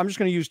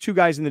to use 2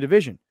 guys in the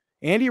division.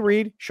 Andy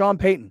Reid, Sean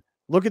Payton.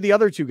 Look at the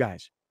other 2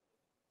 guys.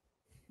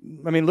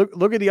 I mean,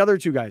 look at the other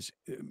 2 guys.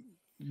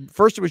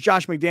 First it was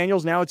Josh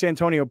McDaniels. Now it's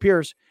Antonio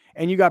Pierce.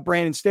 And you got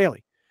Brandon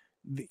Staley.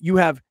 You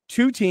have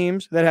 2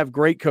 teams that have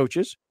great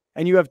coaches,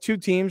 and you have 2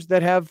 teams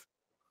that have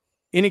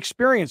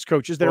inexperienced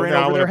coaches that are in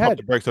over their head. Pump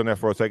the brakes on that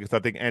for a second. So I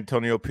think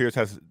Antonio Pierce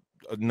has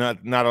not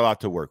a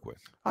lot to work with.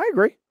 I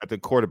agree. At the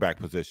quarterback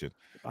position.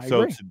 I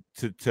agree.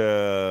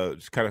 To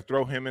just kind of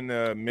throw him in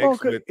the mix.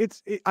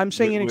 I'm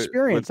saying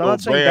inexperienced. I'm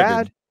not saying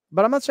bad,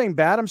 but I'm not saying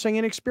bad. I'm saying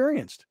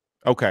inexperienced.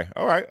 Okay.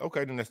 All right.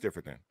 Okay. Then that's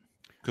different then.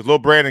 Because Lil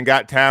Brandon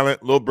got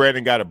talent. Lil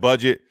Brandon got a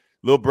budget.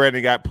 Lil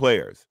Brandon got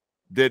players.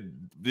 Did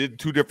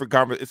 2 different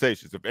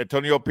conversations. If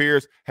Antonio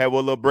Pierce had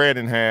what Lil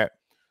Brandon had,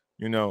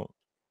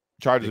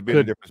 Chargers have been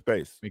in a different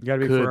space. You got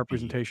to be for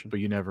representation. But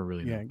you never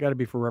really know. Yeah, got to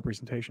be for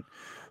representation.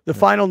 The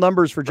final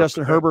numbers for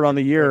Justin Herbert on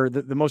the year,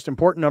 the most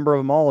important number of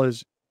them all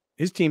is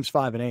his team's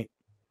 5-8.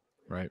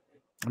 Right.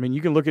 I mean,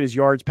 you can look at his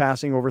yards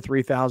passing over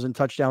 3,000,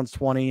 touchdowns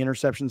 20,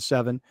 interceptions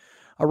 7,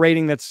 a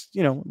rating that's,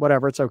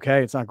 whatever. It's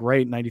okay. It's not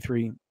great,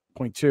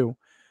 93.2.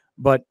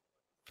 But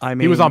I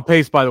mean, he was on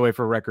pace, by the way,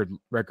 for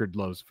record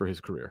lows for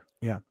his career.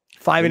 Yeah,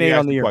 5-8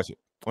 on the year.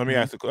 Let me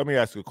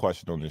ask a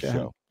question on this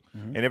show.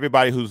 And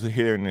everybody who's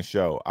hearing this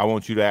show, I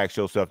want you to ask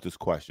yourself this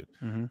question: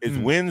 Is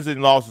wins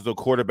and losses a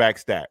quarterback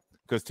stat?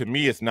 Because to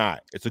me, it's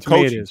not. It's a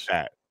coaching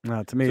stat.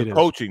 No, to me, it's a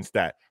coaching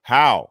stat.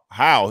 How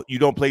you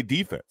don't play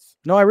defense?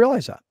 No, I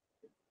realize that.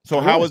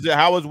 So how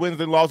is wins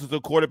and losses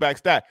a quarterback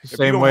stat?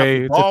 Same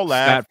way it's a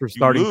stat for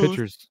starting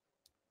pitchers.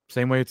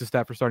 Same way it's a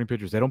stat for starting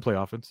pitchers. They don't play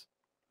offense.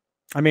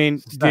 I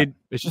mean,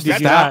 it's just a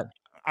stat.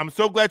 I'm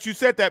so glad you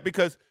said that,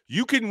 because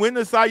you can win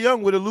the Cy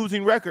Young with a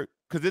losing record,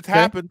 because it's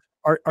happened.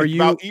 Are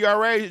you about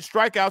ERA,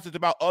 strikeouts? It's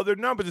about other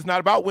numbers. It's not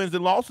about wins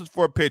and losses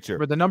for a pitcher.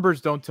 But the numbers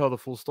don't tell the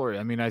full story.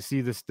 I mean, I see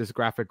this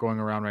graphic going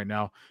around right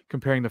now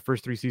comparing the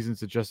first 3 seasons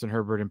to Justin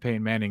Herbert and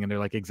Peyton Manning, and they're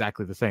like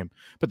exactly the same.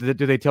 But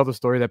do they tell the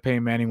story that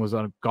Peyton Manning was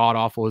god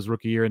awful his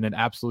rookie year and then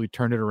absolutely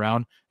turned it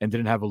around and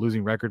didn't have a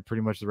losing record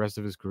pretty much the rest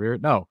of his career?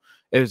 No,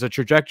 it is a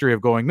trajectory of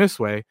going this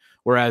way.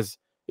 Whereas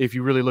if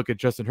you really look at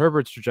Justin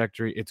Herbert's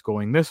trajectory, it's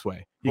going this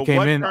way. He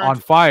came in on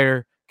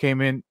fire,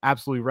 came in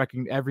absolutely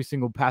wrecking every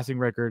single passing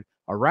record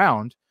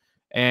around,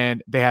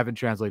 and they haven't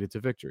translated to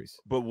victories.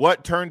 But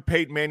what turned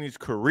Peyton Manning's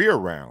career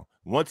around?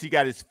 Once he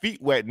got his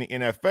feet wet in the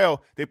NFL,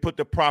 they put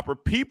the proper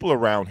people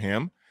around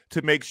him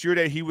to make sure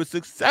that he was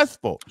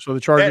successful. So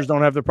the Chargers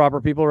don't have the proper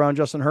people around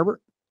Justin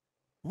Herbert?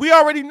 We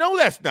already know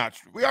that's not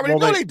true. We already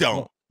know they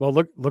don't. Well,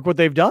 look what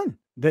they've done.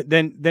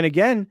 Then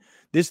again,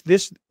 this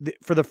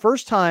for the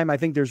first time, I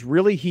think there's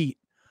really heat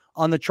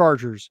on the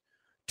Chargers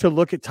to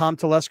look at Tom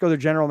Telesco, their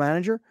general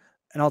manager.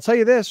 And I'll tell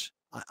you this,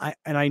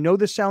 I know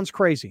this sounds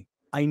crazy.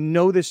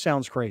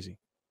 The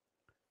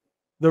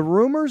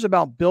rumors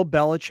about Bill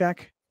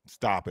Belichick.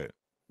 Stop it.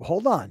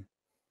 Hold on.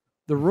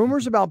 The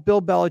rumors about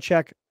Bill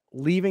Belichick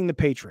leaving the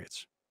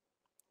Patriots.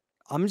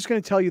 I'm just going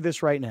to tell you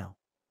this right now.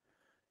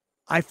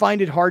 I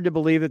find it hard to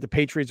believe that the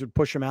Patriots would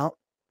push him out.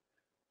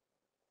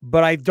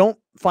 But I don't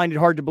find it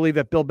hard to believe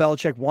that Bill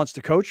Belichick wants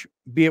to coach,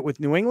 be it with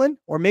New England,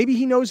 or maybe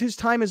he knows his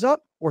time is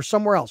up or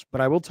somewhere else.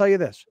 But I will tell you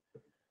this.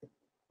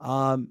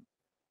 Bill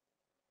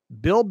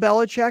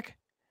Belichick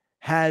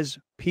has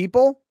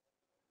people,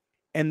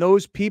 and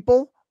those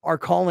people are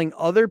calling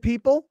other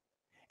people,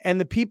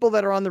 and the people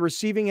that are on the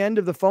receiving end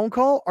of the phone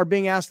call are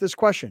being asked this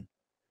question.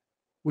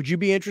 Would you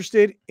be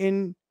interested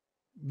in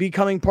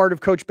becoming part of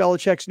Coach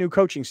Belichick's new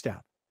coaching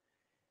staff?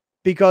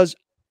 Because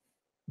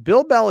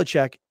Bill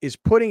Belichick is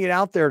putting it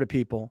out there to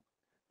people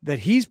that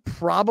he's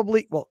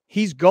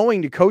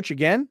going to coach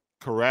again.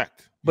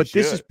 Correct. But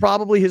this is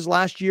probably his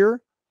last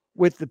year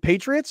with the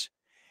Patriots.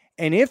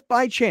 And if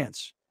by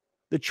chance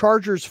the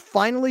Chargers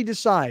finally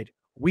decide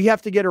we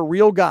have to get a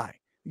real guy,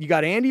 you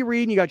got Andy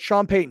Reid and you got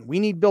Sean Payton, we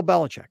need Bill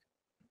Belichick.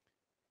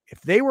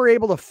 If they were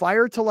able to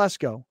fire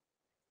Telesco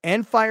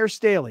and fire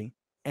Staley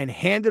and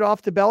hand it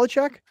off to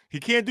Belichick, he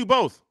can't do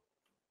both.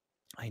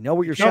 I know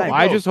what you're saying.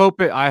 I just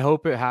hope it. I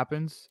hope it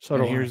happens. So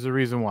and here's the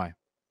reason why.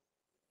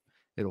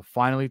 It'll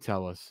finally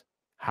tell us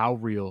how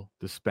real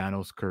the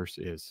Spanos curse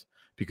is.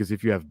 Because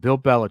if you have Bill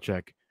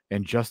Belichick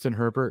and Justin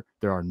Herbert,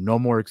 there are no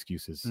more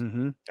excuses.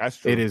 Mm-hmm. That's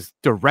true. It is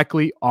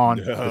directly on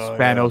the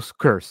Spanos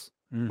curse.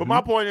 Mm-hmm. But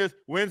my point is,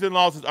 wins and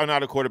losses are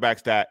not a quarterback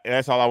stat. And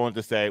that's all I wanted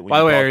to say. By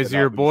the way, is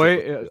your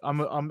boy?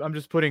 I'm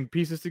just putting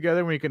pieces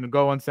together when you can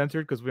go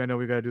uncensored because I know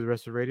we got to do the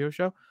rest of the radio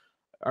show.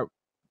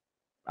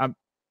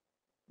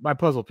 My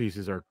puzzle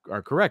pieces are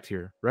correct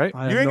here, right?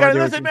 You ain't got to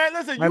listen, man.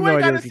 Listen, you ain't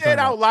got to say it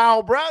out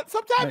loud, bro.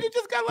 Sometimes you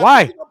just got to.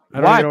 Why?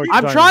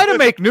 I'm trying to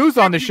make news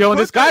on the show, and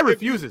this guy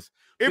refuses.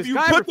 If you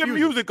put the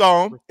music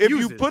on,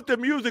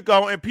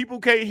 and people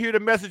can't hear the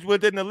message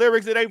within the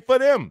lyrics, it ain't for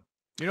them.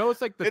 You know,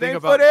 it's like the thing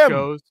about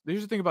shows.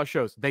 Here's the thing about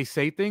shows. They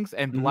say things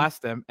and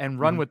blast them and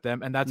run with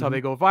them, and that's how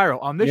they go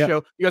viral. On this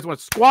show, you guys want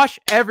to squash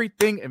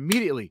everything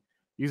immediately.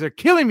 You guys are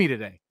killing me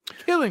today.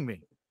 Killing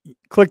me.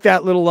 Click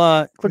that little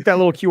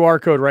QR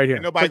code right here.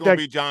 Ain't nobody gonna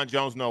be John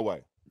Jones, no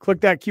way.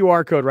 Click that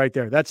QR code right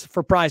there. That's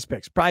for Prize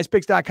Picks.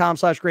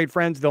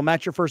 PrizePicks.com/greatfriends. They'll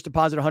match your first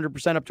deposit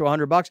 100% up to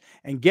 $100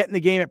 and get in the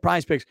game at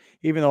Prize Picks,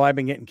 even though I've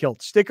been getting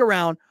killed. Stick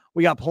around.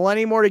 We got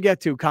plenty more to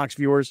get to, Cox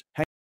viewers.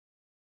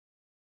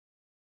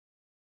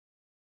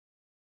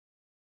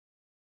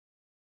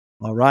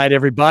 All right,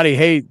 everybody.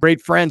 Hey,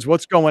 great friends,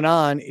 what's going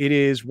on? It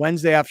is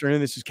Wednesday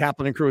afternoon. This is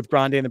Kaplan and Crew with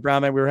Grande and the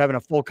Brown Man. We were having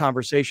a full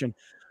conversation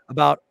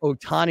about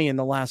Ohtani in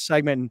the last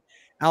segment. And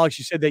Alex,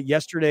 you said that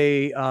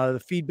yesterday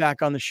the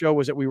feedback on the show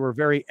was that we were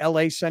very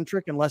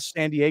LA-centric and less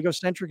San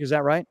Diego-centric. Is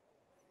that right?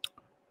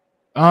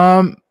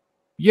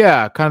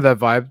 Yeah, kind of that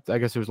vibe. I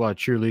guess there was a lot of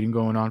cheerleading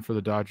going on for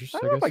the Dodgers. I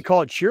don't know if I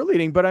call it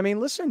cheerleading, but I mean,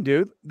 listen,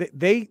 dude,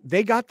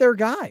 they got their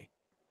guy.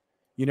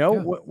 You know,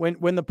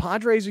 when the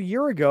Padres a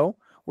year ago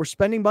were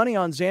spending money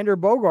on Xander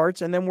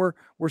Bogaerts, and then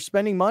we're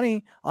spending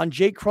money on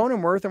Jake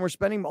Cronenworth, and we're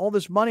spending all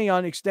this money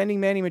on extending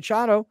Manny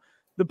Machado,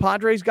 the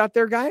Padres got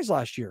their guys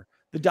last year.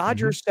 The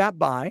Dodgers sat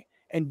by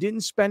and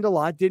didn't spend a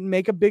lot, didn't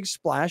make a big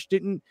splash,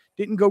 didn't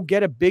go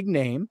get a big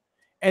name.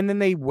 And then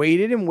they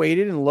waited and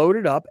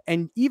loaded up.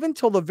 And even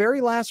till the very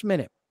last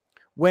minute,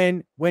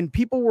 when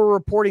people were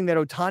reporting that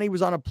Ohtani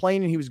was on a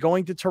plane and he was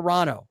going to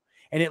Toronto,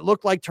 and it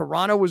looked like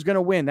Toronto was going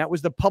to win. That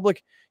was the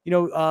public,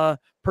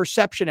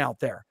 perception out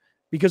there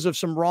because of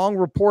some wrong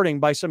reporting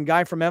by some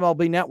guy from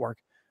MLB Network.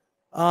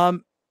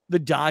 The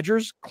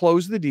Dodgers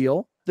closed the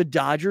deal. The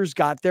Dodgers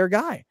got their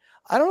guy.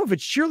 I don't know if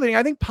it's cheerleading.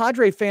 I think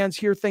Padre fans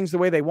hear things the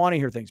way they want to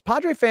hear things.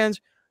 Padre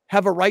fans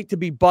have a right to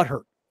be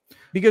butthurt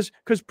because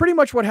pretty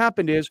much what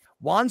happened is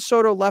Juan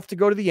Soto left to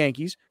go to the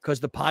Yankees because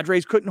the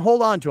Padres couldn't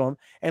hold on to him.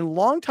 And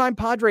longtime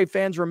Padre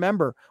fans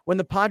remember when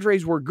the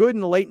Padres were good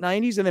in the late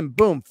 90s and then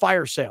boom,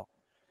 fire sale,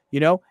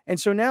 And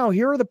so now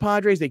here are the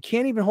Padres. They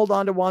can't even hold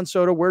on to Juan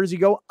Soto. Where does he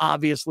go?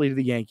 Obviously to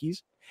the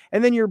Yankees.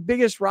 And then your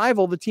biggest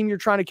rival, the team you're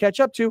trying to catch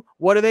up to,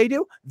 what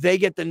do? They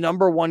get the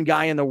number one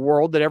guy in the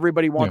world that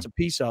everybody wants a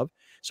piece of.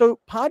 So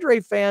Padre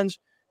fans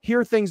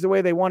hear things the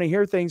way they want to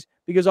hear things,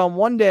 because on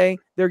one day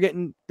they're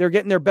getting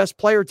their best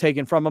player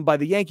taken from them by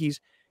the Yankees,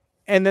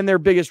 and then their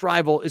biggest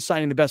rival is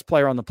signing the best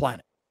player on the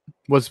planet.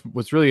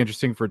 What's really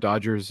interesting for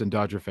Dodgers and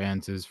Dodger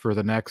fans is for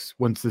the next,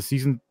 once the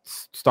season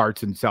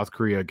starts in South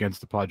Korea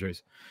against the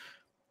Padres,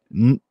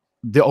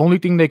 the only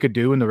thing they could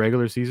do in the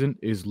regular season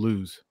is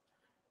lose.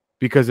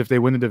 Because if they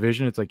win the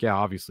division, it's like, yeah,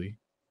 obviously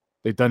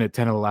they've done it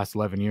 10 of the last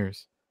 11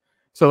 years.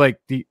 So like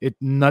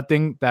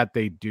nothing that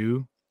they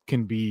do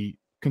can be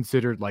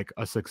considered like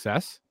a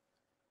success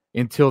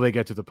until they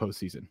get to the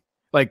postseason.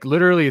 Like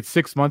literally it's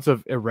 6 months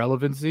of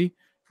irrelevancy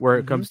where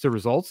it comes to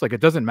results. Like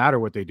it doesn't matter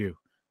what they do.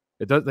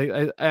 It does.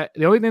 The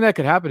only thing that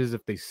could happen is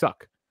if they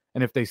suck.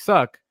 And if they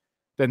suck,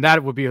 then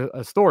that would be a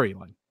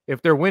storyline.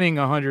 If they're winning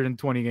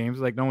 120 games,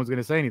 like no one's going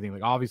to say anything.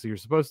 Like obviously you're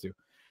supposed to.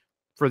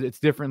 It's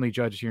differently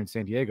judged here in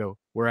San Diego,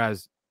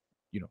 whereas,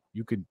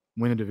 you could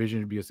win a division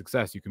and be a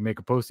success. You can make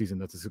a postseason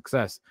that's a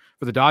success.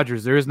 For the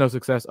Dodgers, there is no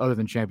success other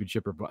than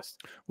championship or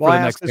bust for the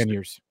next 10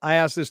 years. I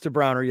asked this to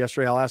Browner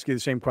yesterday. I'll ask you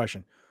the same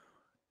question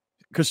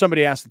because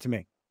somebody asked it to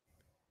me.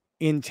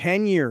 In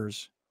 10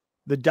 years,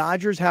 the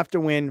Dodgers have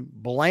to win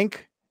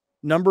blank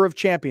number of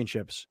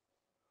championships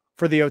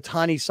for the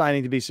Ohtani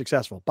signing to be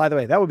successful. By the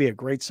way, that would be a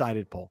great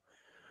sided poll.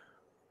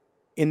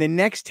 In the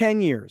next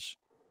 10 years,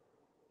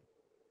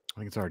 I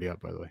think it's already up,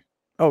 by the way.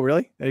 Oh,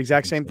 really? That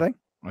exact same thing?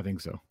 I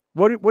think so.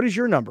 What is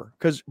your number?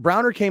 Because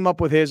Browner came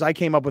up with his, I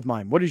came up with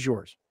mine. What is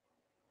yours?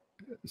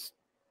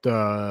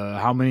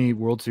 How many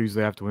World Series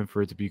they have to win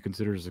for it to be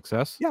considered a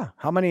success? Yeah.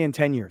 How many in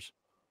 10 years?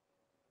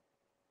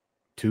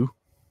 2.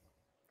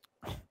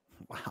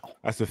 Wow.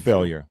 That's a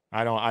failure.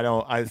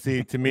 I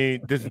see, to me,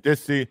 this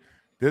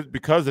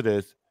because of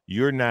this,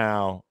 you're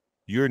now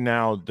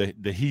the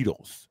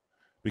Heatles.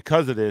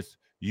 Because of this,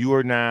 you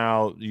are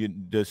now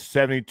the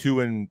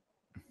 72 and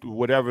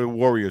whatever the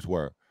Warriors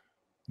were.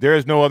 There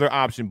is no other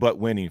option but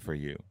winning for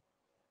you.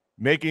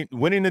 They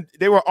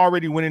were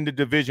already winning the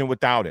division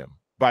without him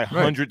by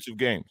hundreds of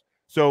games.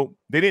 So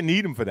they didn't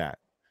need him for that.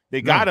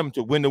 They got him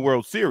to win the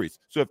World Series.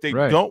 So if they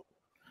don't,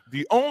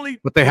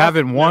 but they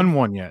haven't won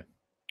one yet.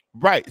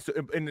 Right. So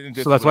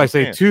that's why I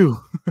say 2.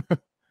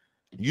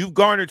 You've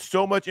garnered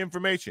so much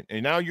information,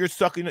 and now you're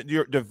sucking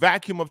the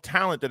vacuum of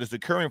talent that is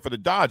occurring for the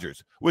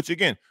Dodgers, which,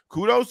 again,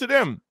 kudos to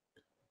them.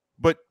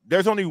 But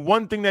there's only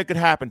one thing that could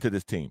happen to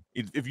this team.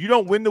 If you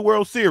don't win the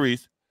World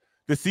Series,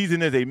 the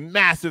season is a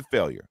massive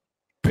failure,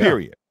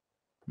 period.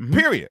 Yeah. Mm-hmm.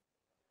 Period.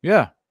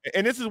 Yeah.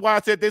 And this is why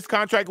I said this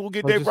contract will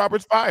get Dave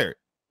Roberts fired.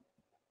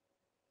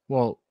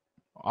 Well,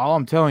 all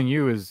I'm telling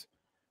you is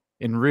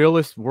in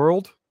realist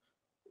world,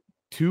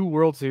 2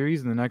 World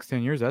Series in the next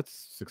 10 years, that's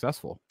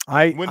successful.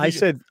 I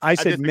said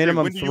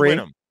minimum 3.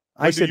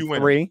 I said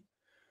 3.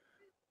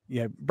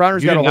 Yeah,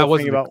 Browner's got a whole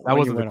thing about that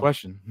wasn't the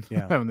question.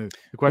 Yeah, the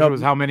question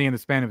was how many in the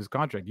span of his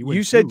contract.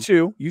 You said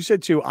 2. You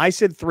said 2. I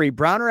said 3.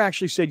 Browner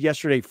actually said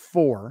yesterday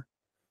 4.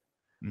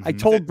 Mm-hmm. I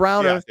told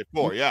Browner, I said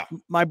 4. Yeah,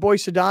 my boy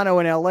Sedano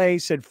in LA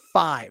said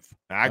 5.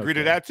 I agree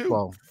to that too.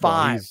 Well,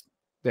 5.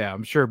 Yeah,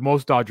 I'm sure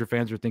most Dodger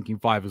fans are thinking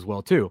 5 as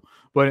well too.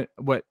 But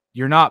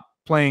you're not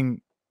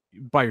playing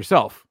by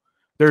yourself.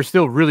 There's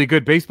still really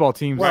good baseball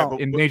teams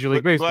in Major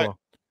League Baseball.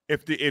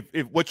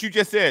 If what you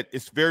just said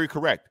is very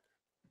correct,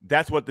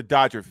 that's what the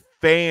Dodger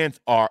fans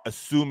are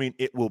assuming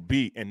it will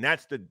be, and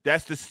that's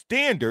the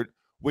standard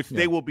which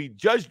they will be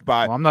judged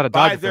by. Well, I'm not a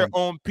Dodger by their fan.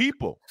 own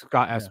people.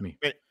 Scott asked me,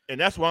 and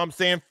that's why I'm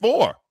saying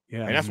 4.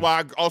 Yeah, and that's why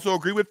I also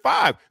agree with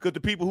 5, because the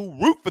people who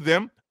root for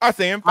them are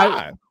saying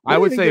 5. I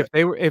would say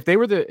if they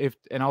were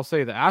and I'll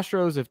say the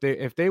Astros,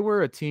 if they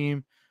were a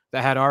team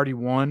that had already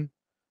won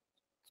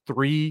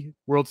 3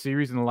 World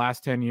Series in the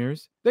last 10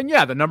 years, then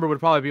yeah, the number would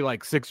probably be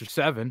like 6 or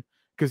 7.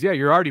 Because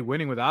you're already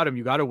winning without him.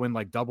 You got to win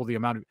like double the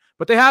amount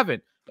but they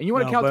haven't. And you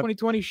want to count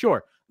 2020,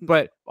 sure.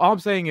 But all I'm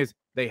saying is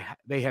they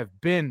have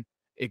been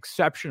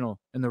exceptional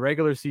in the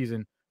regular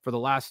season for the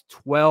last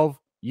 12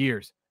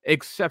 years.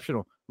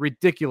 Exceptional,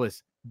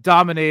 ridiculous,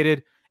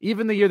 dominated.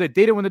 Even the year that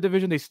they didn't win the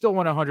division, they still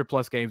won 100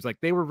 plus games. Like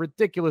they were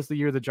ridiculous the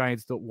year the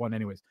Giants still won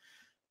anyways.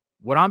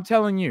 What I'm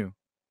telling you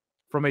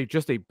from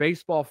just a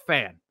baseball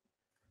fan,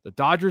 the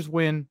Dodgers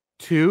win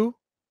 2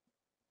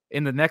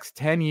 in the next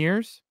 10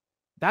 years.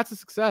 That's a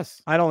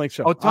success. I don't think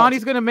so.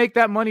 Ohtani's going to make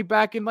that money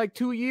back in like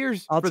 2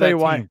 years. I'll tell you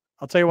why.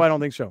 I'll tell you why I don't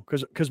think so.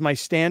 Because my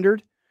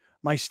standard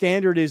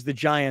is the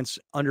Giants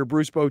under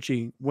Bruce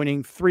Bochy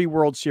winning 3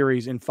 World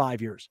Series in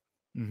 5 years.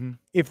 Mm-hmm.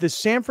 If the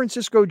San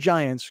Francisco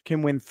Giants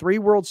can win 3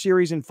 World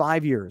Series in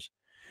 5 years,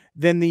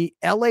 then the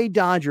LA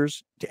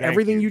Dodgers,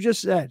 everything you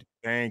just said,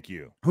 thank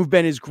you, who've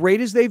been as great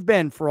as they've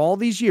been for all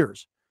these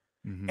years,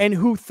 and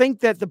who think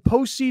that the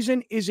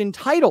postseason is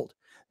entitled,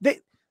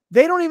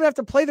 they don't even have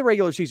to play the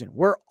regular season.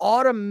 We're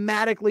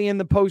automatically in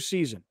the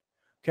postseason.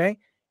 Okay.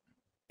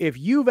 If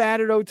you've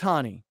added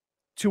Ohtani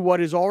to what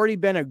has already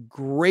been a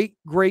great,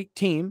 great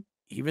team,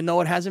 even though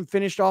it hasn't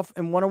finished off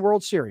and won a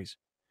World Series,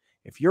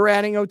 if you're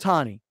adding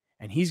Ohtani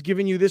and he's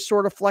giving you this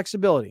sort of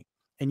flexibility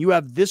and you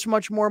have this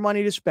much more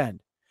money to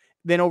spend,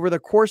 then over the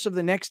course of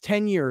the next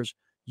 10 years,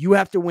 you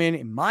have to win,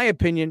 in my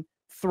opinion,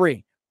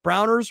 3.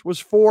 Browners was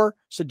 4.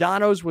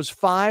 Sedano's was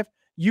 5.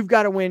 You've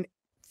got to win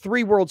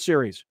 3 World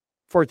Series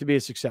for it to be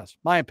a success,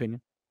 my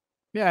opinion.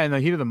 Yeah, in the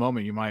heat of the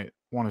moment, you might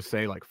want to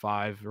say like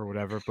 5 or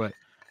whatever, but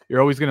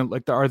you're always going to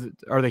like are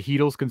the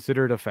Heatles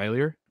considered a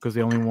failure because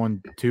they only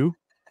won 2?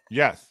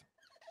 Yes.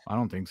 I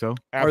don't think so.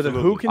 Absolutely. Are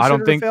the who considered I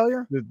don't think a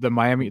failure? The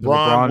Miami, the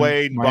LeBron, LeBron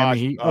Wade,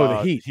 Miami Bosh,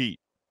 Heat. The Heat.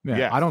 Yeah,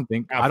 yes, I don't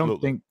think at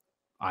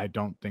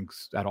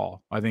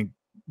all. I think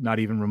not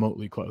even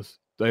remotely close.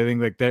 I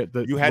think like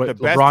you had the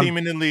best team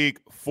in the league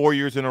 4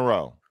 years in a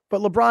row.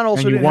 But LeBron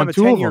also didn't have a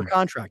 10-year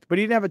contract. But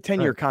he didn't have a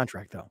 10-year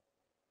contract though.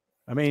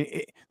 I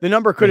mean, the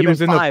number could have been 5.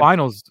 He was in the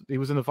finals. He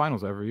was in the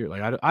finals every year.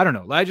 Like I don't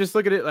know. I just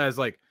look at it as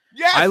like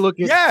yes, I look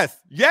at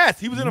yes.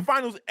 He was in the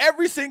finals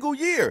every single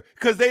year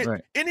because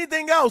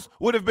anything else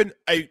would have been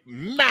a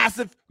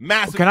massive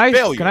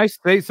failure. Can I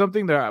say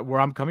something where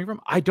I'm coming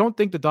from? I don't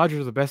think the Dodgers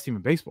are the best team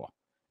in baseball,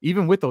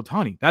 even with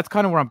Ohtani. That's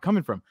kind of where I'm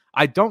coming from.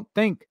 I don't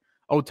think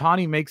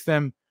Ohtani makes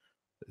them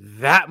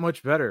that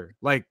much better.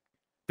 Like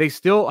they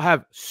still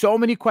have so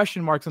many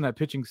question marks on that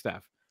pitching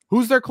staff.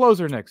 Who's their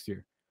closer next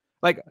year?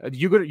 Like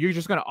you're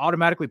just gonna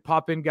automatically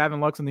pop in Gavin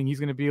Lux and think he's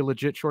gonna be a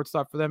legit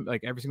shortstop for them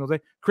like every single day.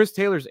 Chris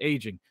Taylor's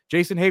aging.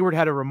 Jason Hayward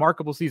had a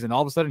remarkable season.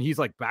 All of a sudden he's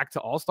like back to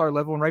all-star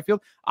level in right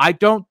field. I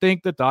don't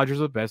think the Dodgers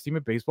are the best team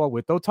in baseball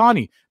with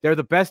Ohtani. They're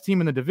the best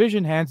team in the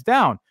division, hands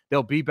down.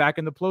 They'll be back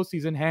in the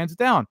postseason, hands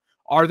down.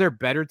 Are there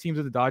better teams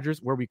than the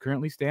Dodgers where we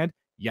currently stand?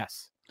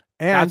 Yes.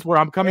 And that's where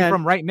I'm coming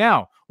from right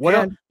now. What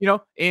else,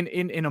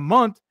 in a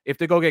month, if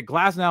they go get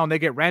Glasnow and they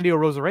get Randy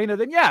Arozarena,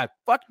 then yeah,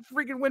 fucking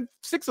freaking win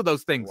 6 of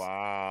those things.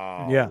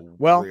 Wow. Yeah.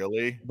 Well,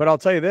 really? But I'll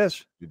tell you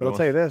this.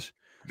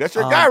 That's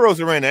your guy,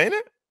 Arozarena, ain't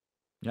it?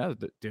 Yeah,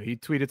 dude, he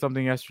tweeted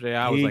something yesterday.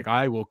 I was like,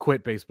 I will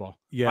quit baseball.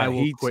 Yeah,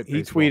 he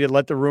tweeted,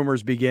 "Let the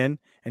rumors begin,"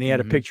 and he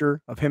had a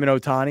picture of him and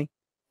Ohtani.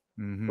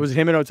 Mm-hmm. Was it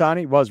him and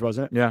Ohtani?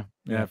 Wasn't it?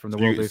 Yeah, from the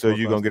World Baseball. So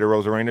you gonna get a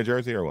Arozarena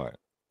jersey or what?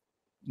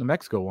 The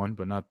Mexico one,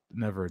 but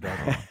never a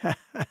Dodger one.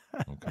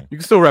 Okay. You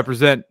can still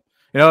represent.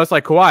 It's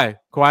like Kawhi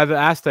the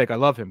Aztec. I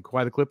love him.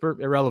 Kawhi the Clipper,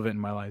 irrelevant in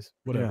my lives.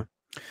 Whatever.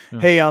 Yeah.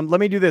 Hey, let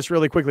me do this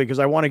really quickly because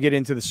I want to get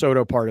into the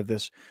Soto part of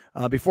this.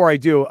 Before I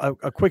do,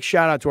 a quick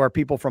shout out to our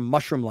people from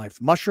Mushroom Life.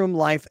 Mushroom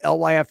Life,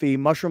 LYFE,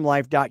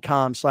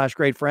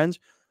 mushroomlife.com/great-friends.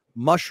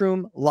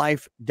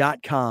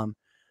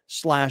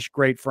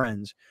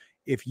 mushroomlife.com/great-friends.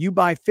 If you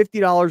buy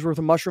 $50 worth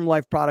of Mushroom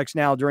Life products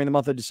now during the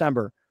month of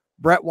December,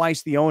 Brett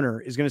Weiss, the owner,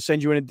 is going to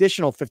send you an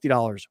additional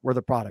 $50 worth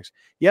of products.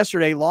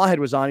 Yesterday, Lawhead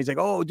was on. He's like,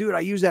 "Oh, dude,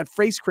 I use that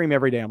face cream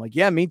every day." I'm like,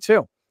 "Yeah, me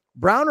too."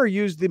 Browner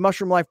used the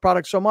Mushroom Life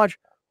product so much,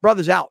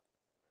 brother's out.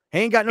 He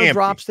ain't got no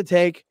drops to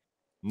take.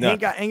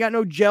 Ain't got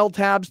no gel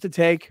tabs to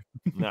take.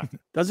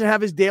 Doesn't have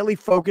his daily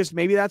focus.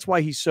 Maybe that's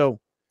why he's so,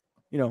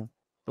 the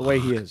way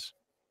he is.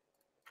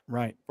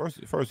 Right.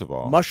 First of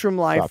all,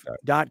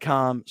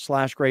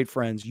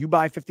 mushroomlife.com/great-friends. You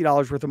buy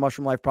 $50 worth of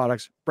Mushroom Life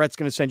products. Brett's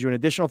going to send you an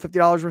additional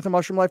 $50 worth of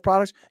Mushroom Life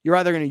products. You're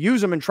either going to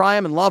use them and try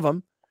them and love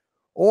them,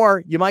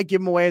 or you might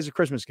give them away as a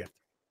Christmas gift.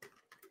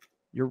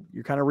 You're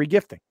kind of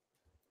regifting.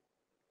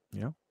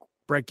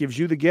 Brett gives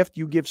you the gift.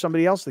 You give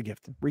somebody else the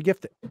gift.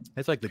 Regift it.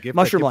 It's like the gift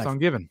Mushroom that Life keeps on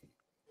giving.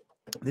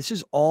 This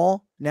is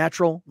all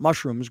natural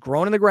mushrooms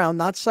grown in the ground,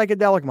 not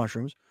psychedelic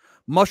mushrooms.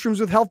 Mushrooms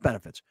with health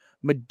benefits.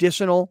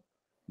 Medicinal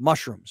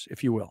mushrooms,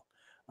 if you will.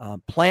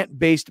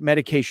 Plant-based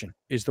medication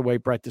is the way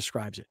Brett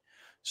describes it.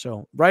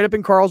 So right up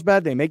in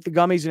Carlsbad, they make the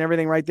gummies and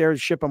everything right there,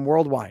 ship them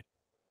worldwide.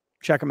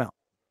 Check them out.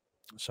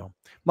 So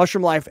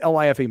Mushroom Life,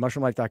 LYFE,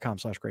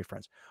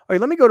 mushroomlife.com/great-friends. All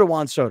right, let me go to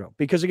Juan Soto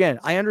because, again,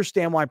 I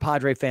understand why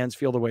Padre fans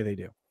feel the way they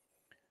do.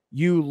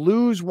 You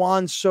lose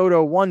Juan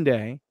Soto one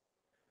day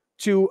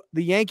to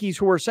the Yankees,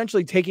 who are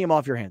essentially taking him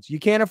off your hands. You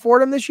can't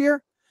afford him this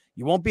year.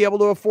 You won't be able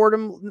to afford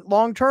him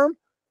long-term.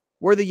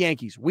 We're the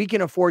Yankees. We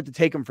can afford to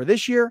take him for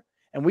this year,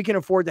 and we can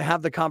afford to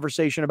have the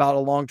conversation about a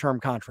long-term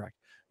contract.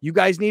 You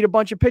guys need a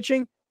bunch of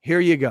pitching?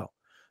 Here you go.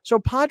 So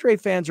Padre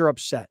fans are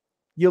upset.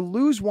 You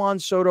lose Juan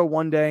Soto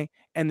one day,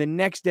 and the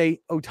next day,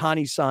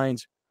 Ohtani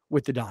signs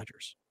with the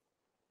Dodgers.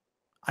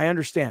 I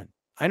understand.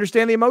 I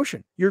understand the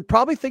emotion. You're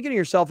probably thinking to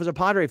yourself as a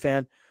Padre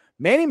fan,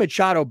 Manny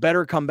Machado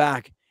better come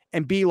back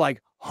and be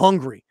like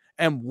hungry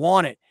and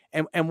want it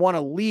and want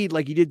to lead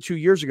like he did 2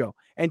 years ago.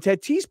 And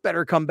Tatis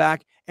better come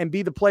back and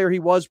be the player he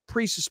was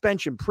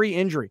pre-suspension,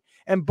 pre-injury.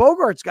 And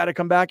Bogart's got to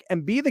come back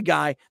and be the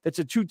guy that's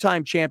a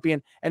 2-time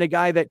champion and a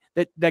guy that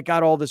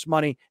got all this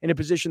money in a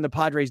position the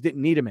Padres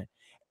didn't need him in.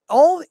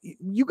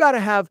 You got to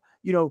have,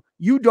 Yu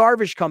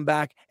Darvish come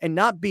back and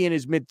not be in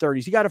his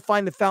mid-30s. You got to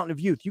find the fountain of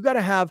youth. You got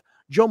to have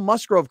Joe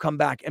Musgrove come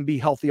back and be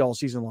healthy all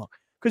season long.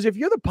 Because if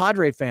you're the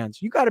Padre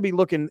fans, you got to be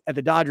looking at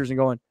the Dodgers and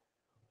going,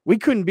 we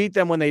couldn't beat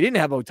them when they didn't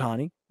have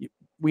Ohtani.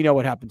 We know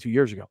what happened 2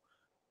 years ago.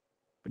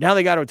 But now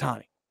they got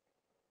Ohtani.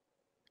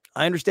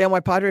 I understand why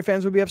Padre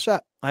fans would be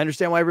upset. I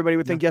understand why everybody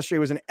would think yesterday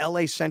was an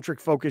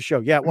LA-centric focused show.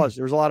 Yeah, it was.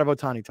 There was a lot of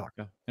Ohtani talk.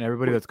 Yeah. And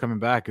everybody that's coming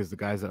back is the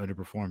guys that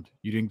underperformed.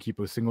 You didn't keep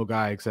a single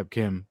guy except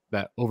Kim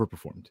that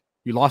overperformed.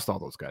 You lost all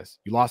those guys.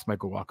 You lost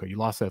Michael Wacha. You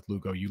lost Seth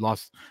Lugo. You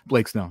lost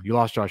Blake Snell. You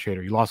lost Josh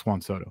Hader. You lost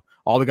Juan Soto.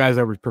 All the guys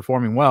that were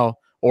performing well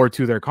or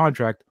to their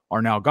contract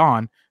are now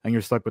gone, and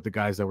you're stuck with the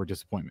guys that were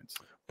disappointments.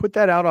 Put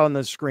that out on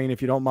the screen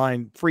if you don't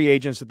mind. Free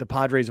agents that the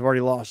Padres have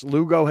already lost.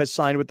 Lugo has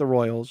signed with the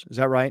Royals. Is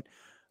that right?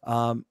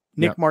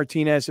 Nick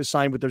Martinez has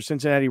signed with the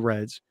Cincinnati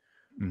Reds.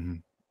 Mm-hmm.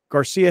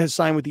 Garcia has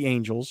signed with the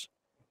Angels.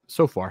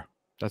 So far,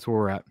 that's where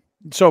we're at.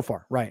 So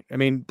far, right. I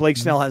mean, Blake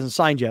Snell hasn't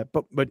signed yet,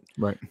 but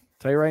right.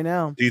 Tell you right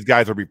now, these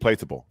guys are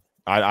replaceable.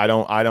 I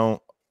don't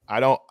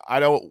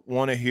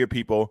want to hear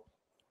people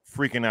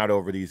freaking out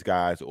over these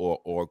guys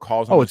or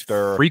causing it's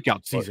stir. Freak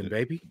out season,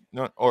 baby.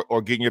 No,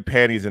 or getting your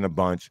panties in a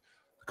bunch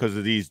because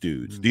of these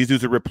dudes. These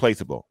dudes are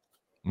replaceable.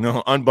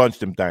 No, unbunch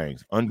them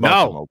things. Unbunch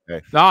them,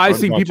 okay? No, I've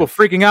seen people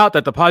freaking out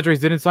that the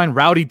Padres didn't sign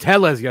Rowdy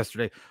Tellez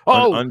yesterday.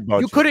 Oh,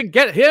 you couldn't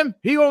get him?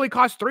 He only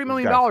cost $3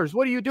 million.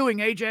 What are you doing,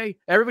 AJ?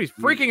 Everybody's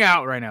freaking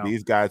out right now.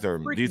 These guys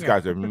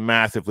are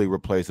massively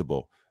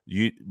replaceable.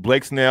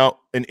 Blake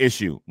Snell, an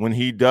issue. When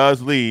he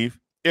does leave,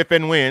 if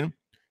and when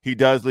he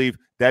does leave,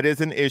 that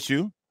is an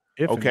issue.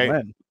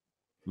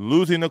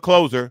 Losing a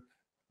closer,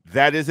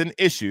 that is an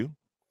issue.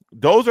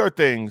 Those are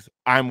things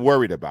I'm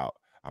worried about.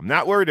 I'm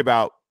not worried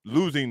about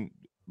losing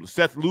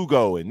Seth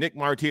Lugo and Nick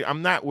Martinez.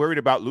 I'm not worried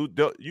about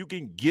you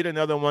can get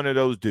another one of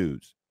those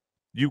dudes.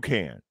 You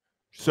can.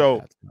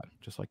 So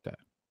just like that.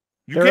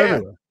 They're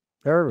everywhere.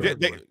 They're everywhere.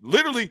 They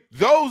literally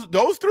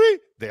those three,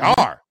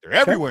 they're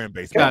everywhere in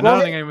baseball. Yeah, I don't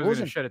think anyone's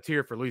going to shed a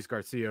tear for Luis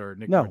Garcia or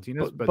Nick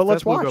Martinez, but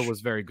let's Seth watch. Lugo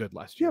was very good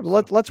last year. Yeah,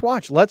 but let's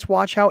watch. Let's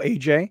watch how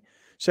AJ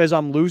says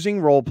I'm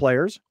losing role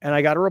players and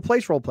I got to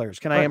replace role players.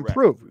 Can I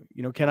improve?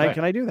 Can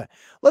I do that?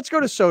 Let's go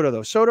to Soto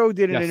though. Soto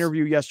did an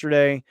interview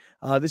yesterday.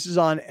 This is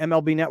on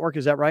MLB Network.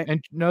 Is that right?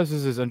 And no, this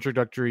is his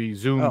introductory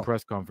Zoom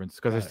press conference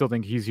because I still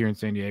think he's here in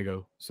San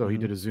Diego. So he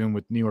did a Zoom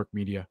with New York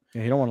media.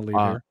 Yeah, he don't want to leave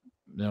here.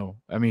 No,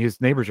 I mean his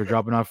neighbors are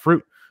dropping off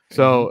fruit.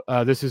 So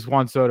this is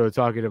Juan Soto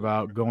talking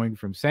about going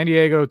from San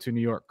Diego to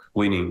New York.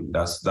 Winning.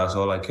 That's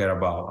all I care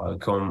about. I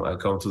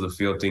come to the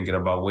field thinking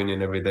about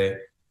winning every day.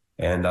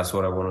 And that's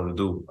what I wanted to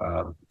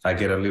do. I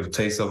get a little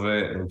taste of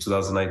it in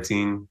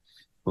 2019.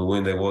 We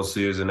win the World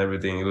Series and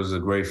everything. It was a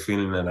great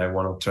feeling, and I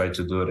want to try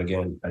to do it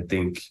again. I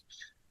think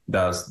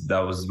that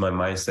was my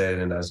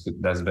mindset, and that's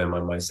been my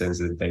mindset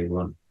since day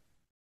one.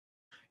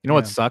 You know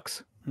what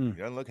sucks? He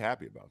doesn't look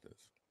happy about this.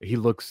 He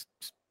looks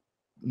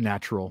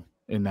natural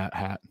in that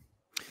hat.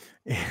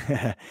 You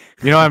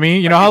know what I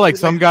mean? You know how like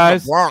some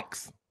guys,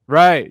 Bronx,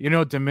 right? You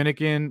know,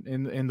 Dominican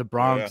in the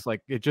Bronx,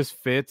 like it just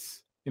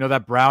fits. You know,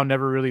 that brown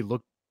never really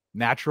looked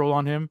natural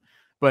on him,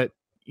 but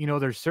you know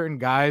there's certain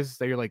guys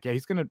that you're like, yeah,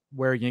 he's gonna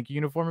wear a Yankee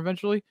uniform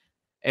eventually,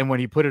 and when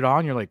he put it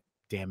on, you're like,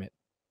 damn it,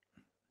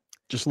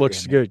 just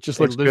looks good. Just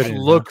looks good.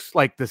 Looks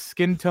like the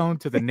skin tone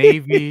to the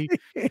navy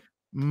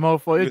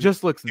mofo. It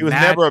just looks. He was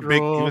natural.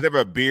 He was never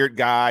a beard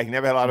guy. He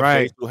never had a lot of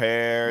facial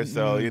hair,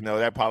 so you know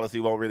that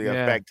policy won't really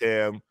affect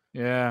him.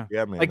 Yeah,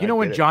 man. Like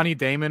when Johnny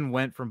Damon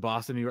went from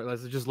Boston to New York,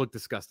 it just looked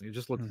disgusting. It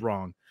just looked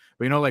wrong.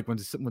 But you know, like when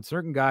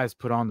certain guys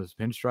put on those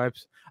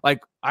pinstripes,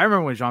 like I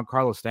remember when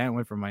Giancarlo Stanton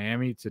went from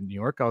Miami to New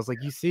York, I was like,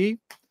 you see,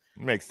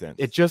 makes sense.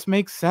 It just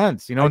makes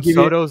sense. You know, and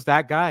Soto's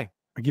that guy.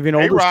 I'll give you an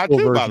older school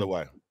version, by the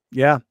way.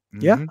 Yeah,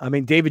 I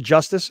mean, David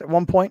Justice at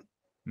one point.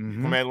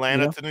 From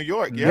Atlanta to New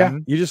York,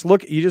 You just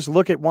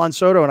look at Juan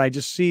Soto, and I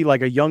just see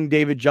like a young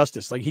David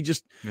Justice. Like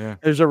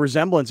there's a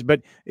resemblance,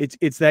 but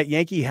it's that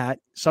Yankee hat.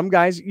 Some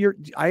guys,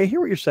 I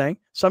hear what you're saying.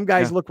 Some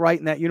guys look right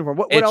in that uniform.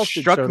 What else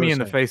struck me in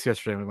the face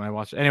yesterday when I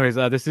watched it? Anyways,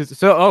 this is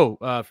so.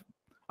 I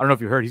don't know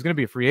if you heard, he's going to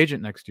be a free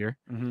agent next year.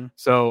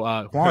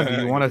 So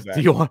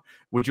Juan,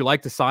 would you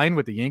like to sign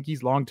with the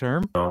Yankees long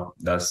term? No,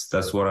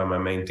 that's what my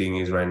main thing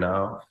is right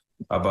now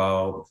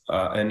about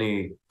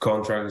any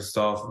contract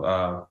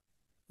stuff.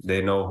 They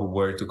know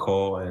where to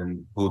call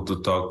and who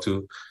to talk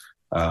to.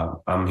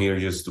 I'm here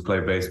just to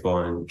play baseball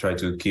and try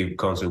to keep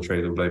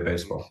concentrated to play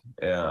baseball.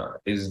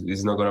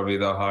 It's not going to be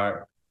that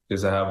hard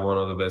because I have one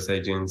of the best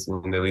agents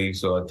in the league.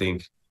 So I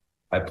think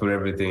I put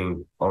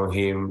everything on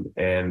him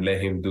and let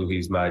him do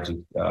his magic.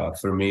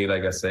 For me,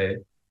 like I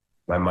said,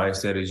 my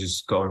mindset is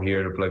just come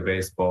here to play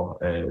baseball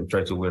and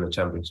try to win a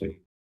championship.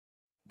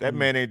 That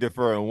man ain't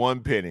deferring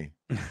one penny.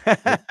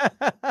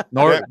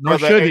 nor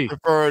should he.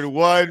 Deferring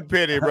one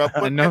penny, bro.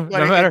 Put no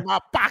matter in my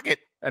pocket.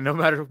 And no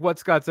matter what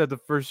Scott said the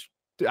first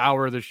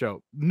hour of the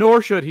show,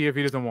 nor should he if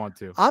he doesn't want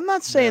to. I'm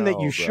not saying that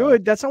you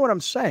should. That's not what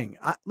I'm saying.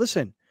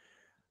 Listen,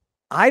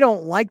 I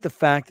don't like the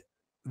fact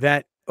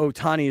that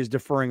Ohtani is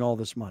deferring all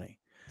this money.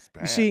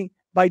 You see,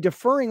 by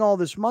deferring all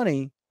this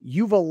money,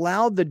 you've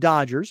allowed the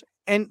Dodgers,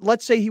 and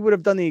let's say he would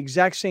have done the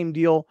exact same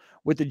deal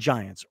with the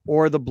Giants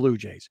or the Blue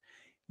Jays.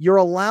 You're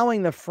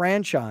allowing the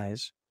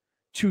franchise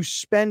to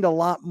spend a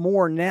lot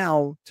more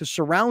now to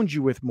surround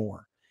you with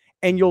more,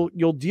 and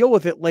you'll deal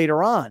with it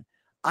later on.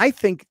 I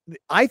think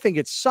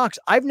it sucks.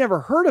 I've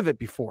never heard of it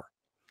before.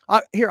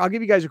 Here, I'll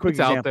give you guys a quick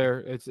example. Out there.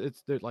 It's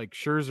like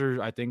Scherzer,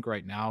 I think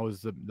right now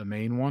is the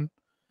main one.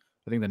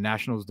 I think the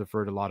Nationals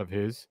deferred a lot of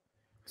his,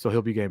 so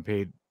he'll be getting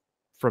paid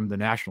from the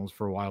Nationals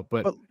for a while.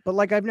 But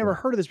like, I've never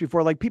heard of this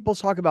before. Like, people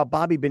talk about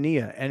Bobby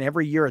Bonilla, and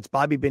every year it's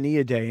Bobby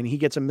Bonilla Day, and he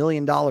gets $1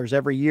 million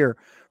every year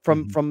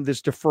from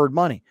this deferred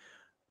money.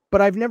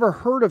 But I've never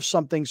heard of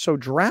something so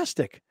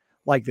drastic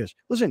like this.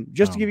 Listen,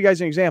 just to give you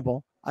guys an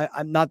example,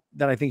 I'm not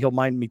that I think he'll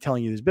mind me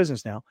telling you this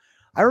business now.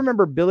 I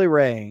remember Billy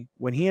Ray,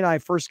 when he and I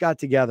first got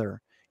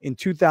together in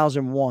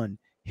 2001,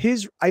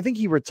 I think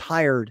he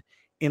retired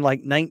in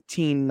like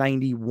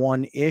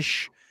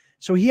 1991-ish.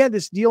 So he had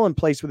this deal in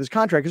place with his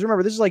contract. Because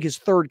remember, this is like his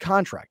third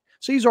contract.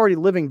 So he's already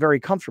living very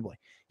comfortably.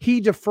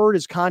 He deferred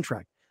his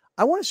contract.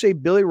 I want to say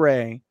Billy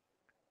Ray,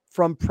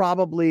 from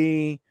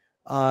probably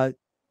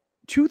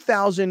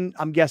 2000,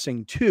 I'm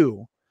guessing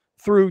 2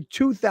 through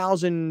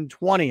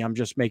 2020, I'm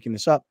just making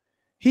this up,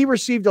 he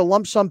received a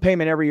lump sum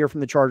payment every year from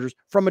the Chargers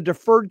from a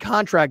deferred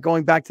contract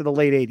going back to the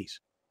late 80s.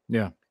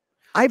 Yeah.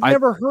 I've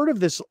never heard of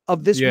this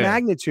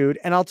magnitude.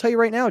 And I'll tell you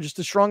right now, just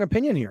a strong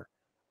opinion here.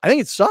 I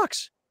think it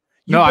sucks.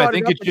 I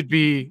think it should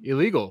be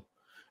illegal.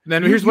 And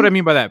then here's what I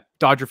mean by that.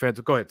 Dodger fans,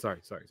 go ahead.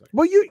 Sorry.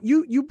 Well,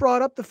 you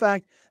brought up the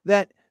fact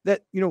that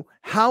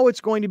how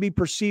it's going to be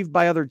perceived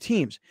by other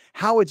teams,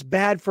 how it's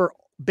bad for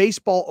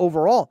baseball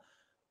overall.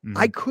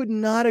 I could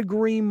not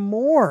agree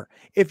more.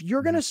 If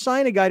you're going to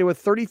sign a guy to a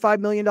 $35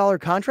 million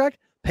contract,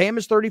 pay him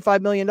his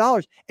 $35 million.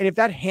 And if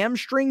that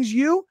hamstrings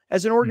you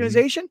as an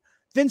organization,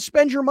 then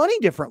spend your money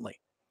differently.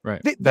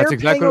 Right. That's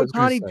exactly what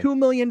Ohtani $2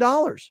 million.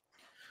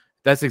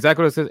 That's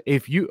exactly what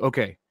it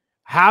says.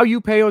 How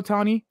you pay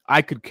Ohtani,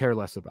 I could care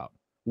less about.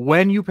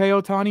 When you pay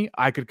Ohtani,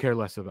 I could care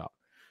less about.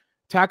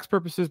 Tax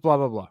purposes, blah,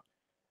 blah, blah.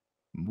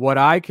 What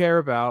I care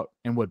about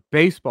and what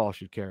baseball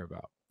should care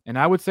about. And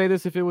I would say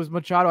this, if it was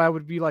Machado, I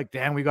would be like,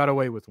 damn, we got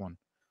away with one.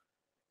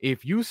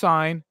 If you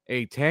sign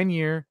a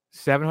 10-year,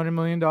 $700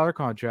 million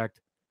contract,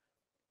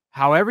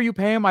 however you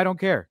pay him, I don't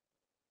care.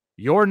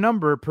 Your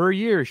number per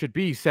year should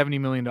be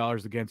 $70 million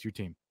against your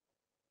team.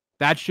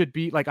 That should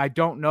be like, I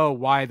don't know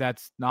why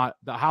that's not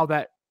how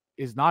that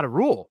is not a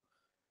rule.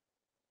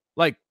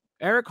 Like,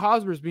 Eric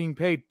Hosmer is being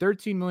paid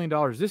 $13 million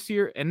this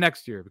year and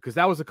next year because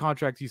that was a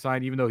contract he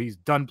signed, even though he's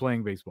done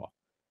playing baseball.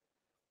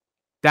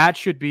 That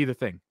should be the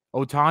thing.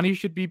 Ohtani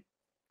should be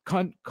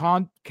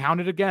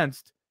counted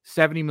against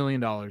 $70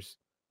 million.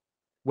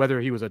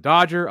 Whether he was a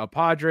Dodger, a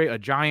Padre, a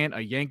Giant,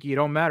 a Yankee, it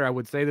don't matter. I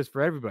would say this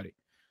for everybody.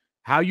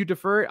 How you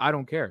defer it, I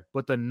don't care.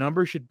 But the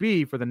number should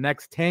be, for the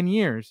next 10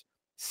 years,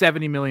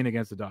 $70 million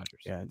against the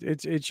Dodgers. Yeah,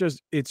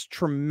 it's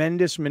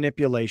tremendous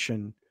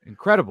manipulation.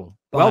 Incredible.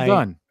 Well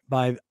done.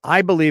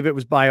 I believe it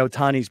was by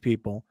Ohtani's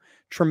people.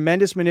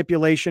 Tremendous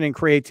manipulation and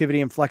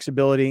creativity and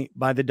flexibility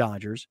by the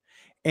Dodgers.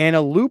 And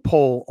a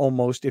loophole,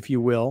 almost, if you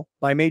will,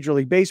 by Major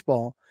League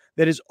Baseball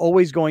that is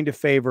always going to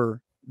favor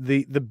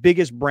the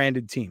biggest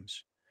branded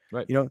teams.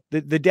 Right.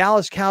 The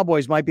Dallas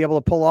Cowboys might be able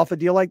to pull off a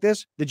deal like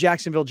this. The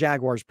Jacksonville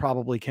Jaguars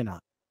probably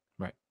cannot.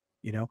 Right.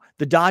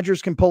 The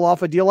Dodgers can pull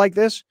off a deal like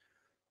this.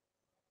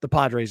 The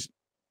Padres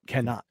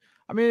cannot.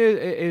 I mean,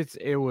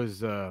 it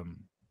was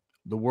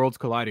the worlds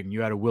colliding.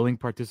 You had a willing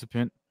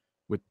participant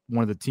with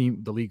one of the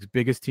league's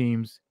biggest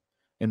teams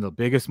in the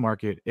biggest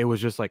market. It was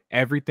just like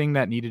everything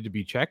that needed to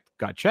be checked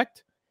got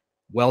checked.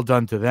 Well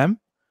done to them.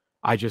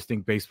 I just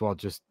think baseball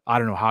I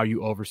don't know how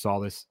you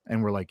oversaw this.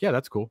 And we're like, yeah,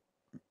 that's cool.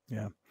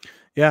 Yeah.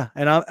 Yeah.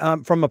 And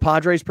I'm from a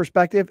Padres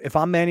perspective, if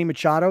I'm Manny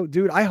Machado,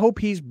 dude, I hope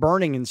he's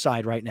burning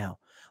inside right now.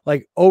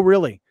 Like, oh,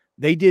 really?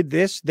 They did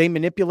this. They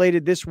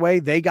manipulated this way.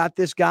 They got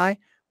this guy.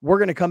 We're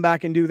going to come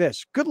back and do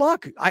this. Good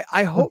luck.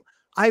 I hope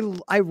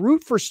I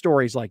root for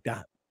stories like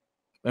that.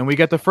 And we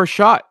get the first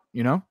shot,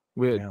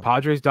 with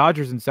Padres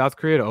Dodgers in South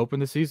Korea to open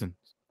the season.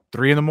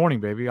 3 a.m,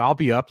 baby. I'll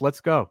be up. Let's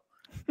go.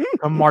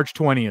 Come March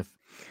 20th.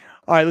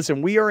 All right,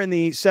 listen, we are in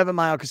the 7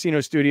 Mile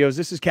Casino Studios.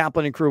 This is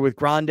Kaplan and Crew with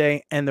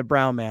Grande and the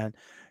Brown Man.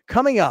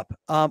 Coming up,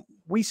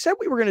 we said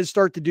we were going to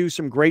start to do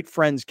some great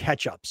friends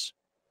catch-ups.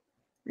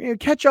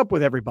 Catch up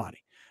with everybody.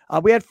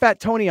 We had Fat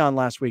Tony on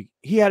last week.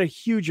 He had a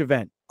huge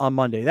event on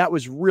Monday. That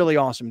was really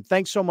awesome.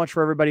 Thanks so much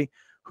for everybody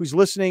who's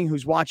listening,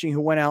 who's watching, who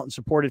went out and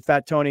supported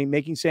Fat Tony,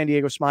 making San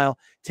Diego smile,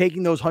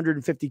 taking those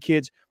 150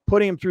 kids,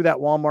 putting them through that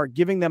Walmart,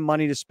 giving them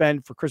money to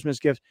spend for Christmas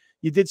gifts.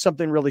 You did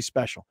something really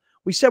special.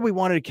 We said we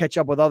wanted to catch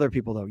up with other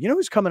people, though. You know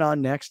who's coming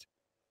on next?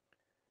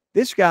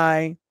 This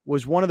guy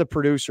was one of the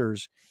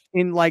producers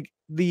in like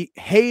the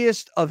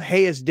hayest of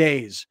hayest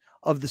days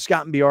of the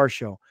Scott and BR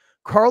show.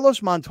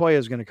 Carlos Montoya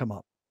is going to come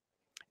up.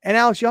 And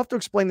Alex, you have to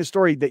explain the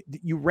story that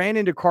you ran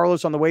into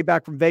Carlos on the way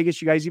back from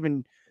Vegas. You guys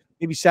even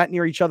maybe sat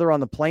near each other on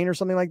the plane or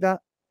something like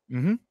that.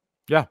 Mm-hmm.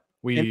 Yeah,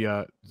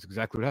 that's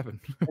exactly what happened.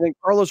 And then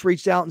Carlos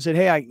reached out and said,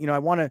 "Hey, I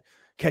want to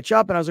catch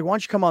up." And I was like, "Why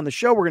don't you come on the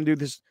show? We're going to do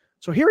this."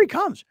 So here he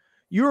comes.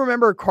 You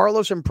remember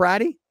Carlos and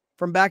Pratty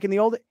from back in the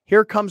old?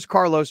 Here comes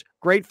Carlos.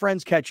 Great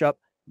friends catch up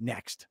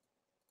next.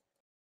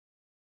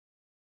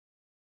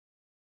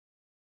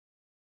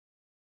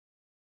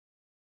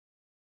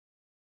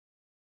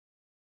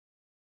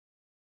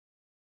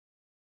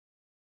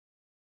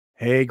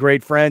 Hey,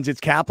 great friends. It's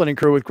Kaplan and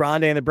Crew with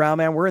Grande and the Brown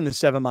Man. We're in the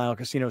 7 Mile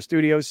Casino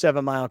Studios,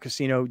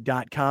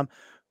 7milecasino.com.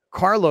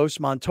 Carlos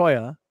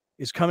Montoya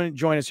is coming to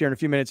join us here in a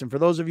few minutes. And for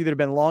those of you that have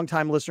been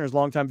longtime listeners,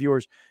 longtime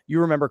viewers, you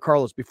remember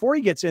Carlos. Before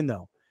he gets in,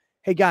 though,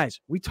 hey, guys,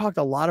 we talked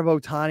a lot of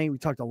Ohtani. We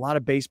talked a lot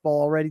of baseball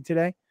already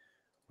today.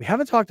 We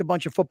haven't talked a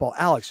bunch of football.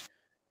 Alex,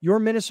 your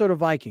Minnesota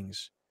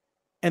Vikings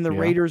and the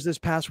Raiders this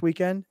past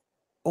weekend.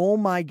 Oh,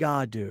 my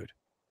God, dude.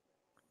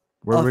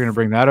 Were we going to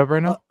bring that up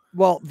right now?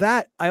 Well,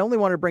 that I only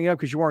wanted to bring it up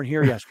because you weren't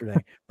here yesterday.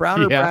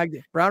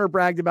 Browner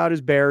bragged about his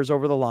Bears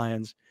over the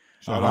Lions.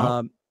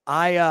 I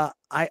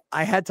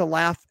had to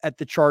laugh at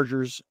the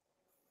Chargers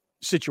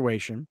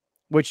situation,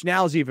 which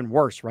now is even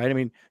worse, right? I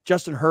mean,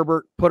 Justin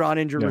Herbert put on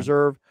injured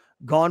reserve,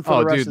 gone for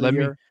the rest of the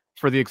year.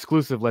 For the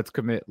exclusive,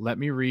 let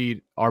me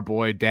read our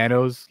boy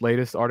Dano's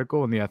latest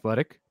article in The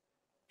Athletic.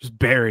 Just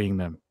burying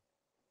them.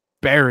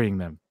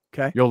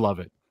 Okay. You'll love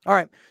it. All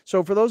right.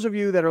 So for those of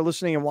you that are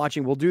listening and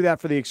watching, we'll do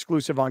that for the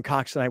exclusive on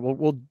Cox tonight.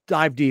 We'll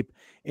dive deep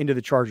into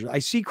the Chargers. I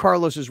see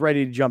Carlos is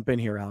ready to jump in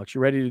here, Alex.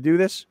 You ready to do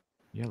this?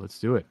 Yeah, let's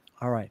do it.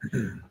 All right.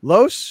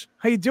 Los,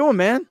 how you doing,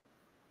 man?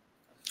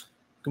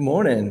 Good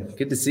morning.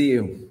 Good to see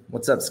you.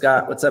 What's up,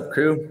 Scott? What's up,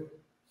 crew?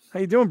 How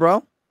you doing,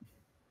 bro?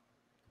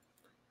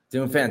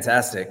 Doing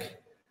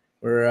fantastic.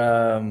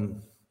 We're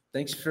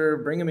thanks for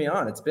bringing me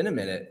on. It's been a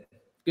minute.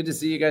 Good to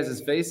see you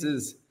guys'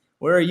 faces.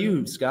 Where are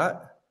you,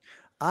 Scott?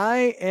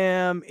 I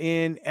am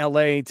in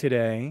LA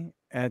today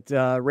at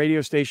a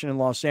radio station in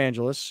Los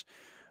Angeles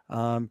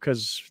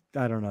because,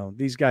 I don't know,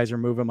 these guys are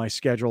moving my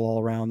schedule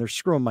all around. They're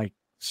screwing my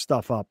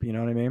stuff up, you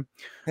know what I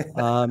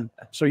mean?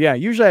 So, yeah,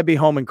 usually I'd be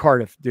home in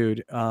Cardiff,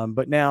 dude.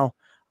 But now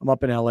I'm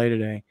up in LA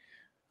today.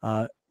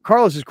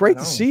 Carlos, it's great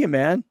to see you,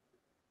 man.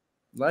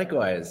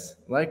 Likewise.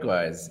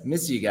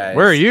 Miss you guys.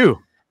 Where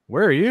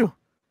are you?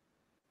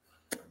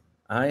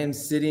 I am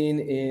sitting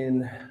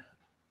in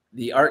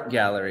the art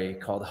gallery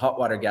called Hot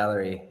Water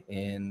Gallery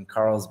in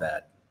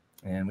Carlsbad.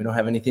 And we don't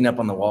have anything up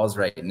on the walls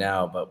right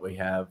now, but we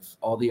have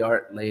all the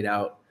art laid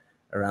out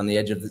around the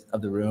edge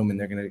of the room, and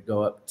they're going to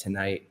go up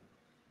tonight.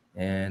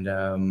 And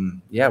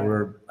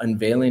we're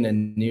unveiling a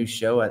new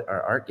show at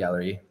our art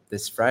gallery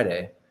this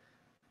Friday.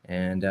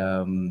 And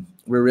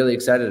we're really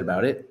excited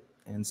about it.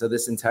 And so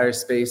this entire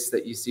space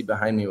that you see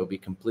behind me will be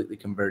completely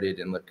converted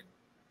and look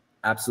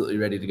absolutely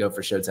ready to go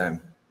for showtime.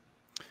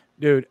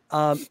 Dude,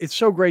 it's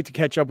so great to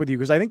catch up with you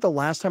because I think the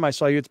last time I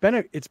saw you, it's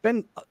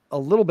been a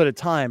little bit of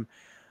time.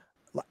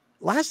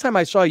 Last time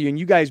I saw you, and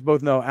you guys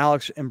both know,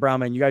 Alex and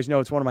Brownman, you guys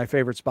know it's one of my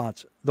favorite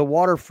spots, the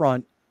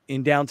waterfront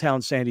in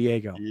downtown San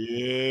Diego.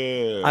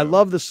 Yeah, I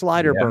love the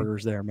slider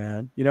burgers there,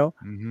 man. You know,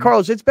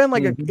 Carlos, it's been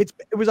like it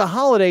was a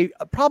holiday,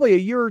 probably a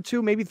year or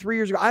two, maybe 3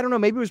 years ago. I don't know,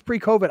 maybe it was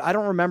pre-COVID. I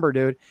don't remember,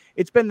 dude.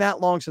 It's been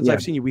that long since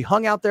I've seen you. We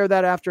hung out there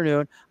that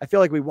afternoon. I feel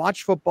like we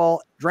watched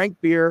football,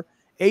 drank beer,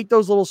 ate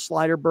those little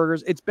slider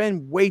burgers. It's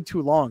been way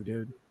too long,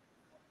 dude.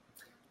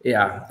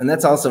 Yeah, and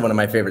that's also one of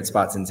my favorite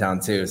spots in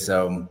town too.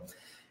 So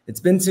it's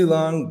been too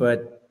long,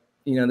 but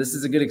this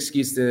is a good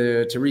excuse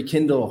to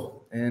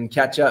rekindle and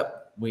catch up.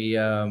 We,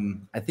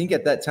 I think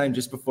at that time,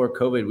 just before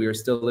COVID, we were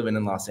still living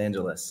in Los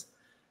Angeles,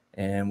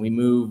 and we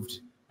moved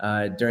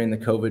during the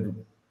COVID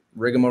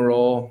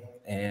rigmarole,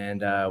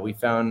 and we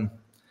found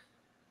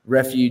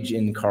refuge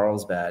in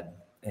Carlsbad,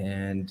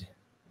 and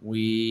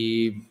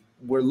we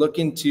were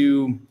looking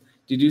to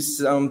do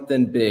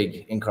something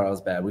big in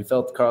Carlsbad. We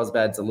felt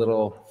Carlsbad's a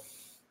little,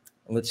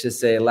 let's just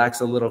say,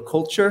 lacks a little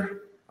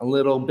culture, a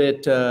little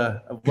bit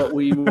of what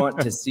we want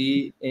to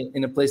see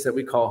in a place that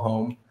we call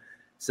home.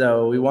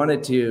 So we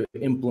wanted to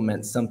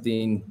implement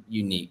something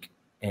unique,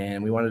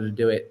 and we wanted to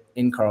do it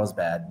in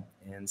Carlsbad.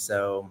 And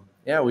so,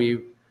 we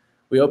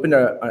opened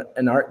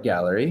an art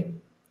gallery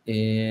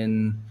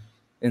in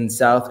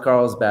South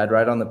Carlsbad,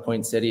 right on the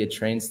Poinsettia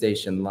train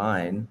station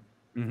line.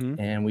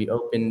 And we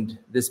opened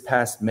this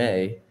past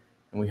May,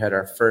 and we had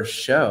our first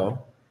show,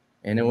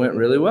 and it went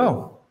really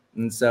well.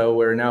 And so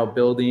we're now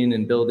building,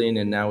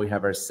 and now we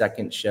have our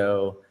second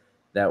show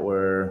that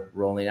we're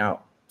rolling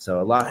out. So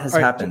a lot has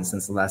happened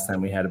since the last time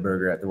we had a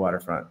burger at the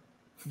waterfront.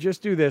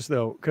 Just do this,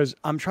 though, because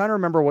I'm trying to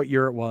remember what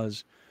year it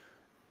was.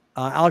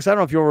 Alex, I don't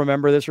know if you'll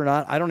remember this or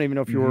not. I don't even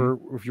know if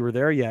you were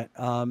there yet.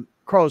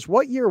 Carlos,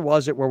 what year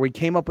was it where we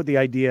came up with the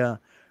idea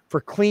for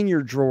Clean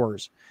Your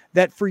Drawers?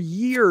 That for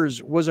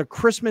years was a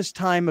Christmas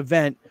time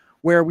event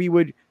where we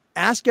would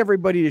ask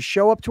everybody to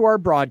show up to our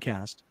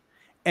broadcast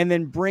and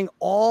then bring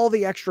all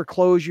the extra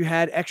clothes you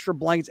had, extra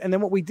blankets. And then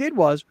what we did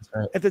was,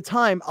 at the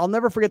time, I'll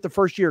never forget the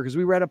first year, because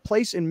we were at a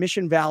place in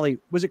Mission Valley.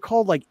 Was it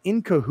called like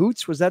In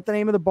Cahoots? Was that the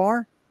name of the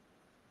bar?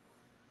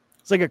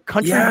 It's like a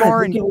country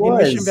bar in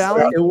Mission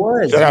Valley. It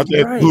was. Shout out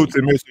to Cahoots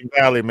in Mission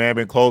Valley, man.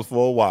 Been closed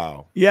for a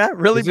while. Yeah,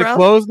 really, Is it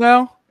closed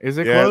now? Is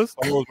it closed?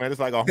 It's closed, man.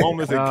 It's like a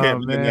homeless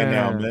encampment in there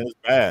now, man. It's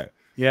bad.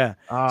 Yeah.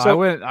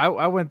 So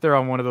I went there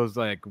on one of those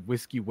like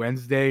Whiskey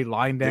Wednesday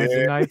line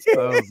dancing nights.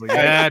 So I was like,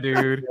 yeah,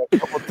 dude. A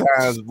couple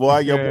times, boy.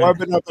 Your boy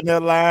been up in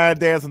that line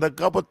dancing a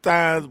couple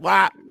times.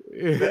 Why?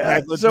 Yeah.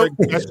 So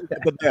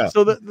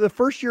the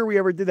first year we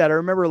ever did that, I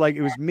remember like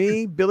it was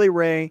me, Billy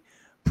Ray,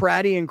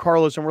 Pratty, and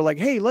Carlos, and we're like,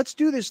 hey, let's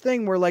do this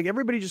thing where like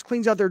everybody just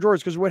cleans out their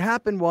drawers. Because what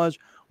happened was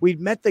we'd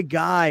met the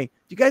guy. Do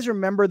you guys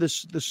remember the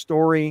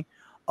story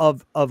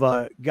of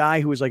a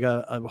guy who was like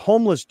a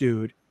homeless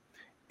dude.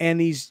 And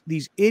these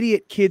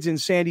idiot kids in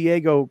San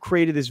Diego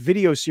created this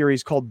video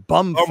series called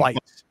Bum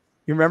Fights.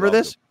 You remember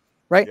this?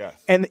 Right?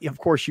 Yes. And of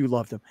course you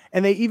loved him.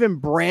 And they even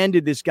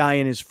branded this guy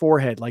in his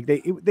forehead. Like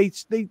they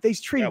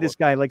treated this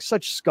guy like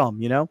such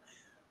scum, you know?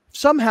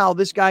 Somehow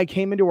this guy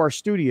came into our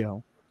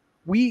studio.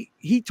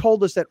 He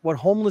told us that what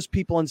homeless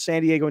people in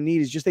San Diego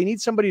need is just, they need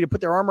somebody to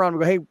put their arm around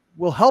and go, hey,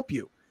 we'll help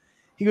you.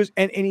 He goes,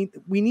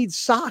 we need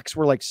socks.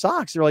 We're like,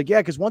 socks? They're like, yeah,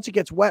 because once it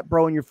gets wet,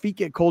 bro, and your feet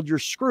get cold, you're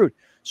screwed.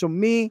 So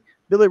me,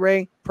 Billy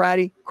Ray,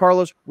 Pratty,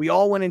 Carlos, we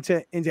all went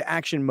into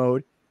action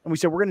mode. And we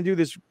said, we're going to do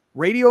this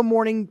radio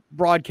morning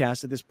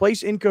broadcast at this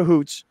place in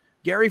Cahoots.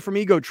 Gary from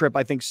Ego Trip,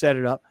 I think, set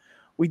it up.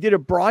 We did a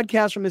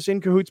broadcast from this in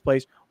Cahoots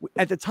place.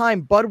 At the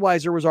time,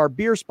 Budweiser was our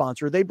beer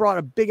sponsor. They brought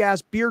a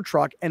big-ass beer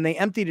truck, and they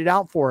emptied it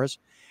out for us.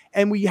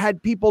 And we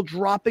had people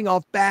dropping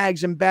off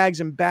bags and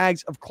bags and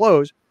bags of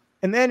clothes.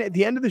 And then at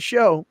the end of the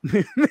show,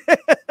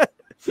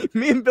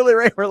 me and Billy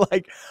Ray were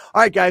like,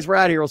 all right, guys, we're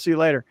out of here. We'll see you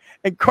later.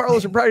 And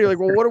Carlos and Brady are like,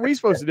 well, what are we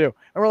supposed to do?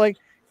 And we're like,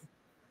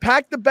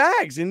 pack the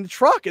bags in the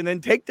truck and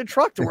then take the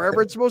truck to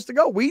wherever it's supposed to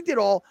go.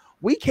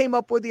 We came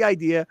up with the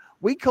idea.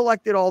 We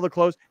collected all the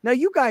clothes. Now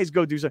you guys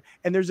go do something.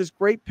 And there's this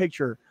great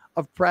picture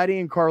of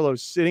Pratty and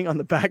Carlos sitting on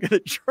the back of the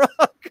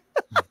truck,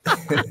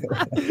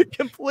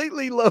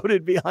 completely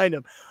loaded behind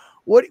them.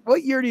 What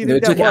year do you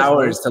think it took was?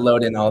 hours to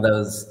load in all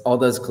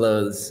those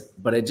clothes,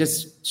 but it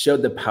just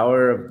showed the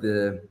power of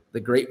the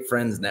Great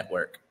Friends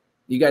Network.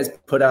 You guys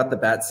put out the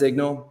bat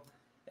signal,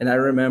 and I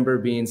remember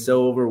being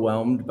so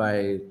overwhelmed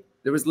by,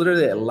 there was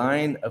literally a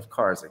line of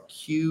cars, a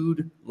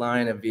queued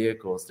line of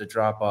vehicles to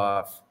drop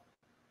off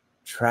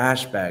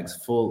trash bags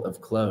full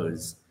of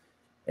clothes.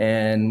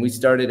 And we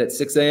started at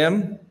 6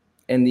 a.m.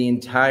 and the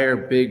entire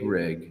big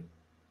rig,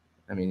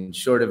 I mean,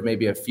 short of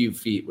maybe a few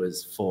feet,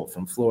 was full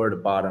from floor to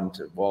bottom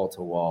to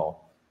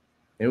wall.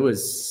 It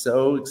was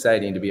so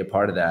exciting to be a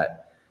part of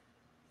that.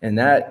 And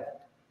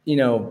that,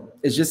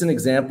 is just an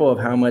example of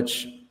how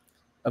much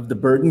of the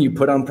burden you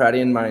put on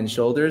Pratty and mine's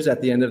shoulders.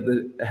 At the end of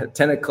at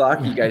 10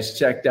 o'clock, you guys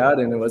checked out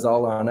and it was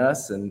all on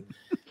us. And,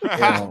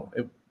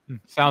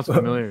 sounds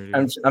familiar.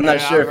 I'm not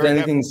sure if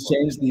anything's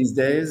changed these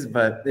days,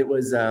 but it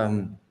was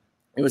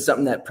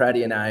something that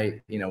Pratty and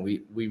I,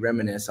 we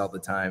reminisce all the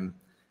time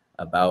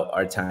about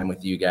our time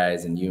with you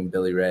guys and you and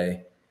Billy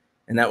Ray.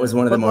 And that was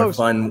one of the more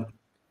fun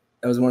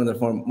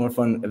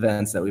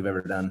events that we've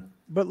ever done.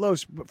 But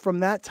Los, from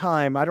that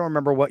time, I don't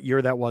remember what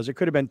year that was. It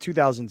could have been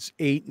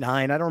 2008,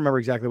 9. I don't remember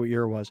exactly what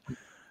year it was.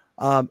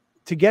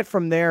 To get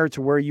from there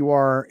to where you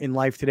are in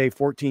life today,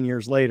 14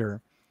 years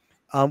later,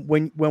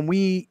 when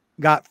we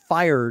got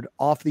fired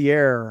off the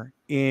air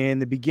in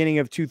the beginning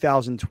of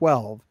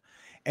 2012,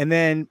 and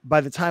then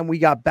by the time we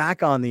got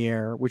back on the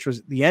air, which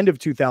was the end of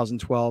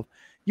 2012,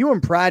 you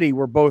and Pratty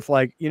were both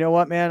like, you know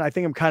what, man, I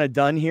think I'm kind of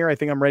done here. I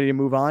think I'm ready to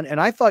move on.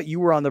 And I thought you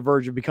were on the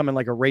verge of becoming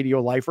like a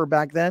radio lifer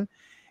back then.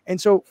 And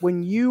so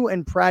when you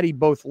and Pratty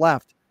both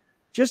left,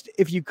 just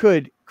if you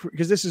could,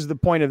 because this is the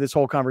point of this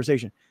whole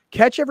conversation,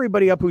 catch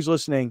everybody up who's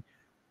listening,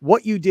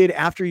 what you did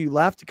after you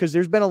left, because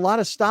there's been a lot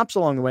of stops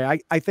along the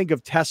way. I think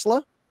of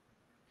Tesla.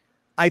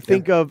 I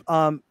think of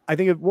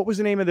what was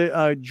the name of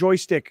the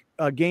joystick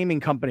gaming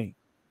company?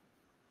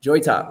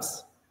 Joy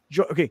Tops.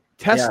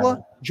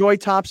 Tesla, Joy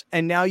Tops,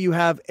 and now you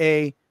have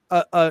an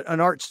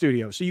art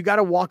studio. So you got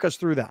to walk us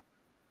through that.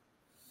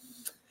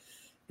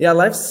 Yeah,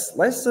 life's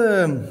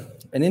an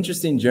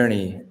interesting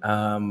journey.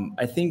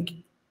 I think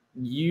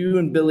you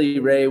and Billy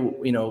Ray,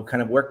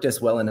 kind of worked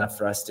us well enough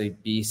for us to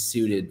be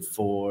suited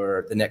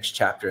for the next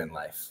chapter in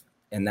life.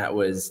 And that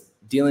was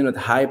dealing with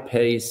high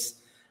pace,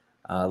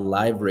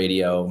 live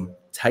radio,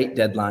 tight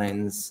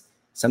deadlines,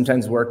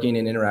 sometimes working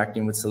and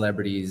interacting with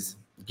celebrities,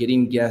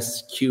 getting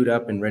guests queued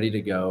up and ready to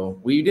go.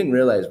 We didn't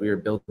realize we were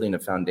building a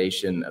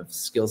foundation of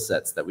skill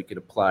sets that we could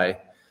apply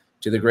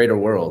to the greater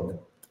world.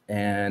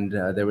 And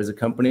there was a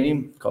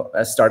company,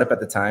 a startup at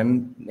the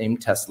time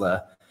named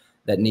Tesla,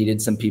 that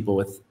needed some people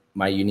with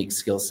my unique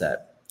skill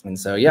set. And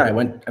so,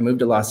 I moved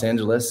to Los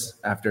Angeles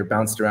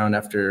bounced around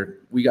after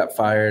we got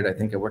fired. I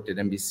think I worked at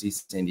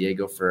NBC San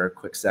Diego for a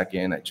quick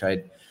second. I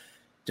tried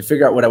to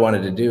figure out what I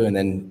wanted to do. And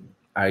then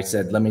I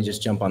said, let me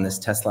just jump on this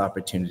Tesla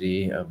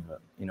opportunity of,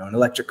 an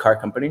electric car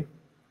company.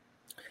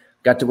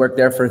 Got to work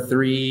there for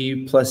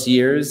 3+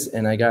 years,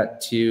 and I got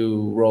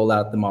to roll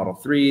out the Model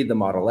 3, the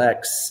Model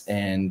X,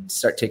 and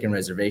start taking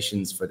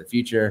reservations for the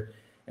future.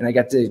 And I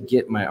got to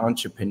get my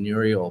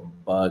entrepreneurial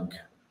bug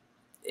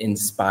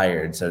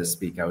inspired, so to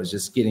speak.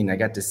 I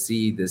got to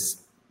see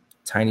this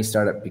tiny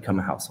startup become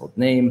a household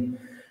name.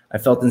 I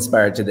felt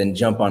inspired to then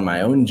jump on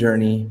my own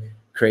journey,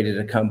 created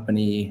a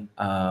company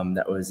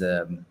that was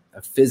a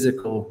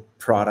physical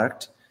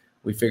product.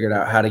 We figured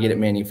out how to get it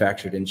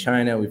manufactured in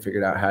China. We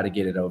figured out how to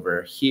get it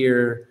over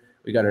here.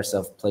 We got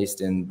ourselves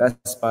placed in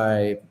Best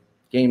Buy,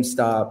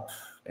 GameStop,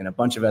 and a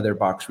bunch of other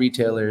box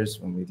retailers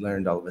when we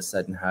learned all of a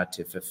sudden how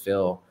to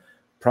fulfill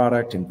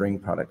product and bring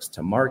products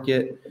to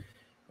market.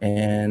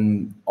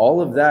 And all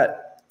of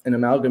that, an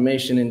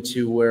amalgamation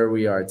into where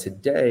we are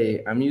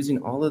today, I'm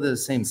using all of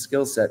those same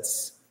skill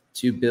sets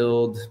to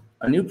build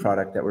a new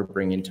product that we're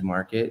bringing to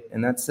market,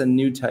 and that's a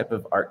new type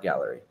of art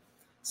gallery,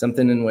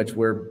 something in which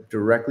we're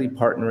directly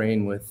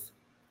partnering with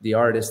the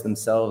artists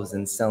themselves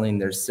and selling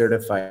their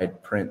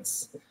certified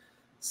prints.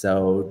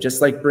 So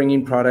just like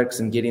bringing products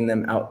and getting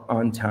them out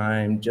on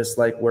time, just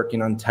like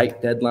working on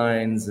tight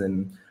deadlines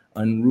and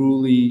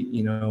unruly,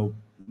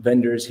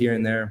 vendors here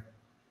and there,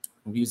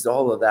 we've used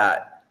all of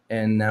that.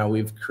 And now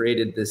we've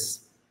created this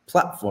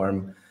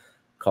platform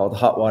called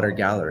Hot Water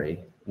Gallery,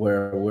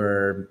 where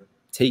we're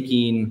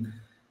taking,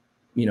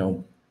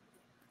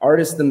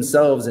 artists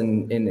themselves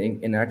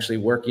and actually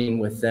working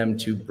with them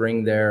to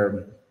bring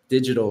their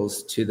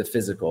digitals to the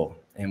physical.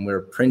 And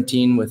we're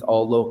printing with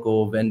all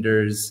local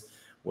vendors.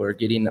 We're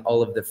getting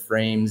all of the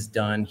frames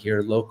done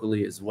here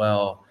locally as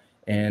well.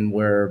 And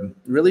we're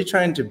really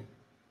trying to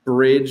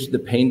bridge the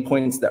pain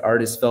points that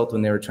artists felt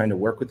when they were trying to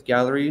work with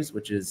galleries,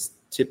 which is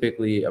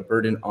typically a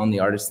burden on the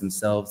artists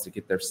themselves to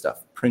get their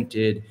stuff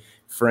printed,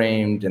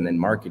 framed, and then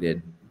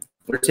marketed.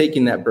 We're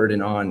taking that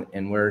burden on,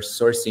 and we're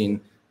sourcing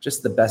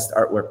just the best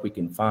artwork we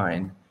can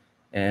find.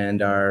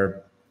 And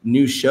our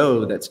new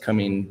show that's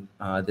coming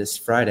this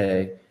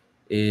Friday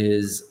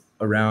is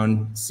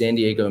around San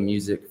Diego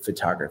music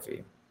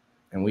photography.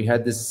 And we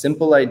had this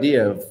simple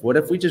idea of what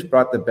if we just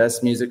brought the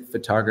best music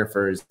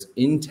photographers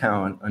in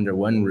town under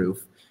one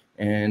roof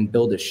and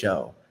build a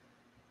show.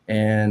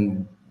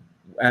 And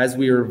as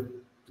we were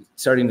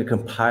starting to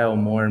compile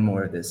more and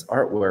more of this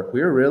artwork,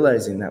 we were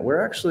realizing that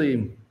we're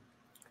actually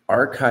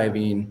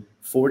archiving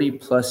 40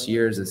 plus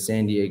years of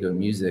San Diego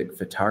music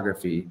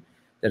photography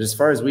that, as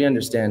far as we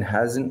understand,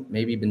 hasn't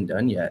maybe been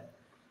done yet.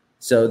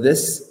 So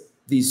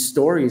these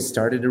stories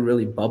started to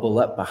really bubble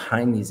up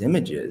behind these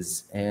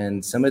images,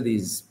 and some of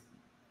these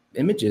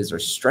images are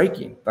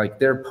striking, like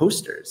they're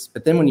posters.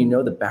 But then when you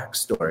know the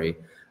backstory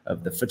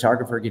of the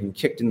photographer getting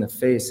kicked in the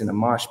face in a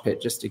mosh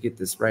pit just to get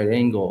this right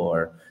angle,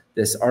 or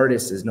this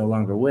artist is no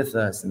longer with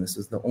us and this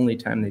was the only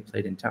time they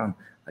played in town,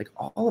 like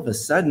all of a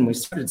sudden we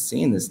started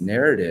seeing this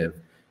narrative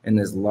and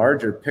this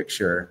larger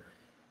picture.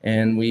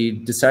 And we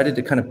decided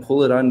to kind of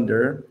pull it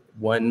under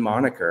one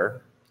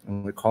moniker,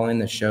 and we're calling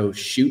the show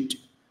Shoot.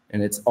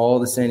 And it's all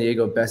the San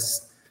Diego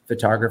best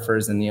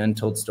photographers and the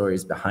untold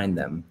stories behind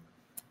them.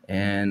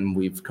 And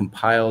we've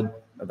compiled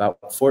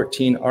about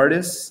 14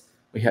 artists.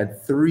 We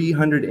had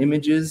 300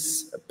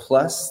 images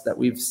plus that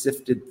we've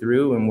sifted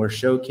through, and we're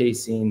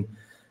showcasing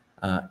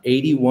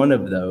 81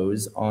 of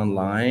those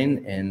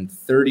online and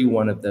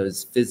 31 of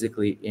those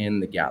physically in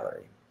the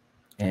gallery.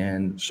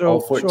 And so,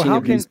 all 14 so how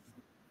of these.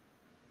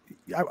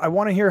 I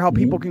want to hear how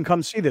people can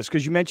come see this,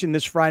 because you mentioned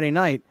this Friday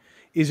night.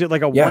 Is it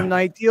like a one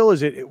night deal?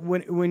 Is it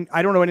when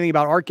I don't know anything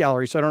about art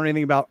galleries, so I don't know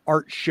anything about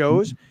art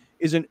shows.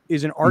 Is an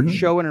art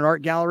show in an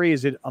art gallery?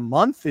 Is it a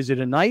month? Is it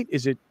a night?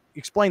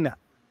 Explain that?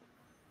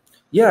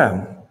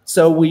 Yeah.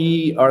 So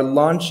we are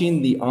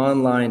launching the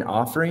online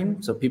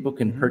offering, so people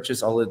can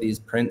purchase all of these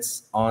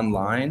prints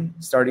online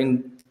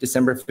starting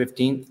December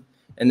 15th.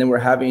 And then we're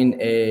having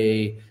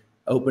a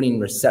opening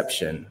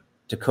reception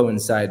to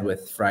coincide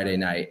with Friday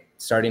night,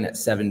 starting at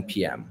 7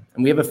 p.m.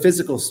 And we have a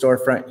physical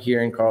storefront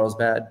here in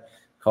Carlsbad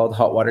called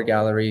Hot Water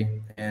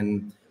Gallery.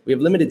 And we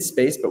have limited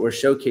space, but we're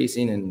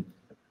showcasing and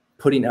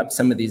putting up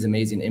some of these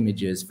amazing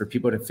images for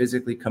people to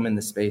physically come in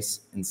the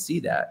space and see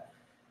that.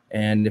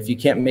 And if you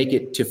can't make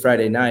it to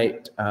Friday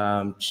night,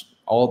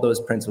 all those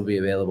prints will be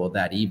available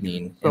that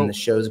evening. And the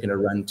show is going to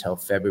run till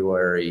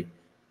February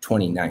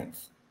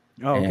 29th.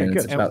 Oh, okay, and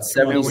good. It's about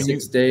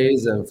 76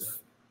 days of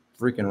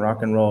freaking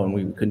rock and roll, and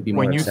we couldn't be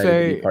more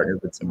excited to be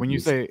partnered with some. When you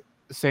say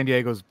San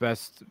Diego's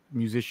best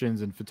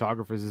musicians and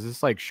photographers, is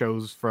this like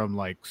shows from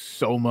like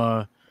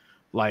Soma,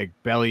 like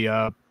Belly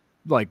Up,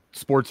 like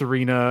Sports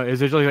Arena?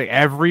 Is it like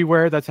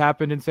everywhere that's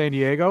happened in San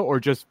Diego, or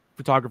just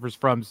photographers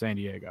from San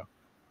Diego?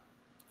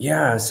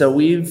 Yeah, so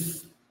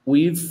we've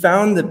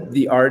found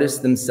the artists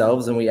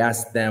themselves, and we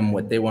asked them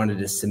what they wanted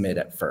to submit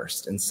at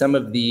first. And some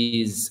of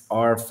these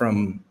are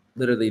from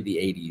literally the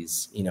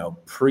 80s,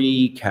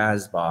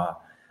 pre-Casbah,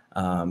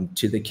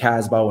 to the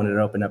Casbah when it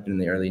opened up in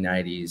the early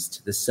 90s,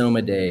 to the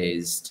Soma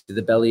days, to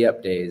the Belly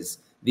Up days.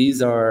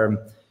 These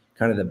are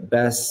kind of the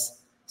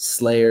best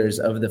slayers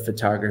of the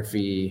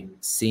photography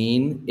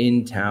scene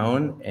in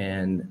town,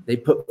 and they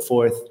put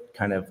forth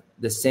kind of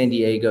the San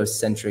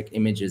Diego-centric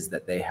images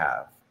that they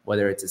have.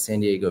 Whether it's a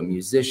San Diego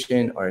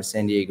musician or a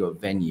San Diego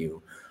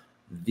venue,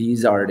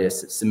 these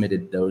artists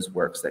submitted those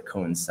works that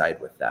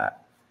coincide with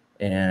that.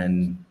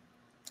 And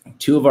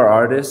two of our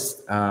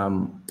artists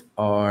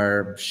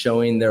are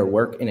showing their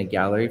work in a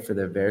gallery for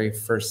the very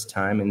first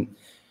time.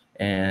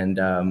 And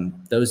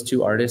those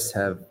two artists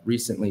have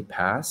recently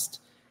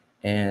passed.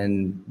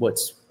 And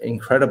what's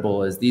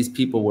incredible is these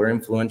people were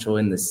influential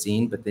in the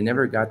scene, but they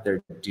never got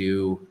their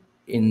due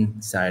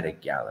inside a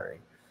gallery.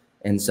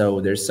 And so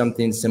there's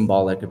something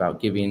symbolic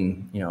about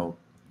giving,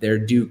 their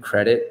due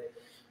credit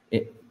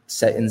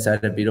set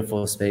inside a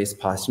beautiful space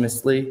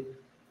posthumously.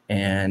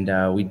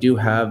 And we do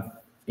have,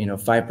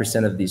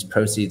 5% of these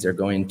proceeds are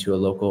going to a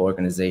local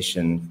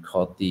organization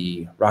called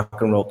the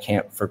Rock and Roll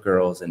Camp for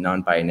Girls and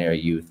Non-Binary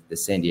Youth, the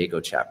San Diego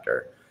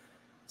chapter.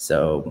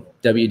 So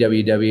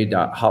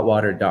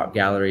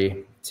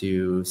www.hotwater.gallery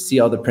to see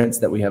all the prints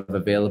that we have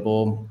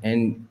available.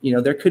 And,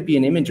 there could be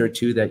an image or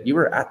two that you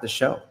were at the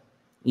show.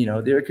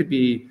 There could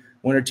be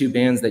one or two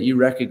bands that you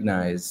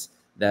recognize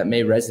that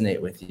may resonate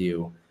with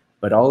you,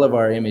 but all of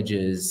our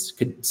images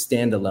could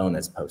stand alone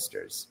as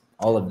posters.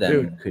 All of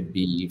them could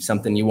be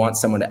something you want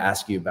someone to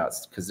ask you about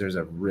because there's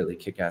a really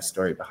kick-ass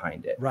story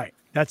behind it. Right.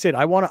 That's it.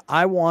 I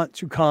want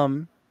to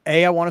come.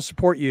 A, I want to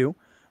support you.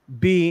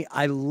 B,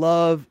 I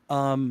love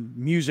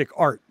music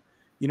art.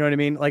 You know what I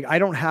mean? Like, I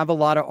don't have a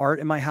lot of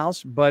art in my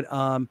house, but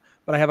I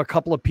have a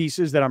couple of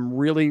pieces that I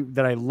love.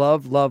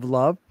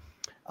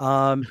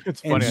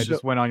 It's funny. I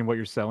just went on what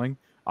you're selling.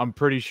 I'm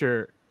pretty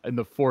sure in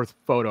the fourth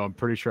photo, I'm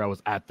pretty sure I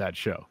was at that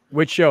show.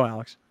 Which show,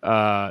 Alex?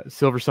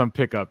 Silver Sun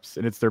Pickups,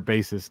 and it's their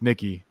bassist,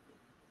 Nikki.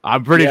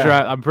 I'm pretty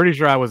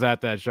sure I was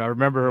at that show. I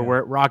remember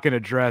her rocking a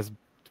dress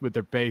with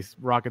their bass,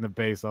 rocking the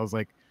bass. I was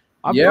like,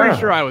 I'm pretty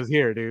sure I was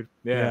here, dude.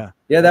 Yeah.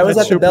 That was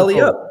at the Belly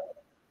Up.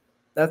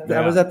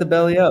 That was at the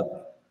Belly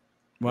Up.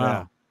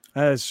 Wow.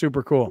 Yeah. That is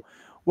super cool.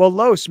 Well,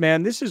 Los,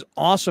 man, this is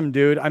awesome,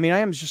 dude. I mean, I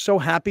am just so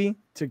happy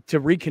to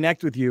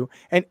reconnect with you.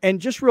 And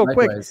just real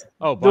quick.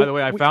 Oh, by the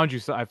way, I found you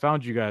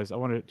guys. I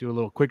want to do a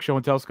little quick show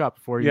and tell, Scott,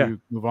 before you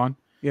move on.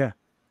 Yeah.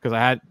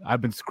 Because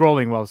I've been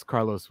scrolling while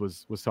Carlos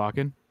was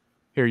talking.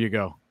 Here you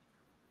go.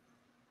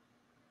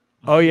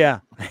 Oh yeah.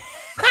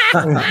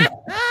 Look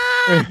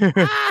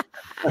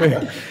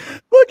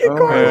at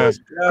Carlos.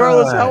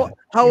 Carlos,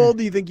 how old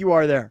do you think you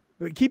are there?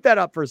 Keep that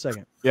up for a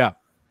second. Yeah.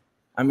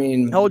 I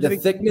mean, the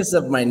thickness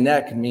of my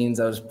neck means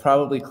I was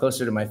probably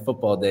closer to my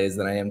football days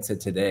than I am to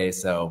today.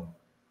 So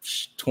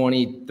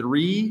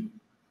 23,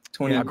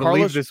 20. I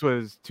believe this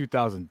was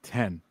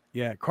 2010.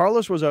 Yeah.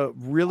 Carlos was a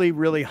really,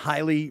 really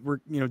highly,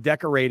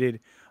 decorated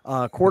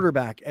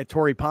quarterback at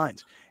Torrey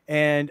Pines.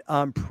 And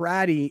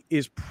Pratty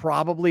is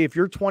probably, if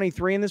you're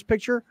 23 in this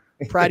picture,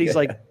 Pratty's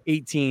like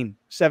 17,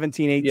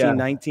 18,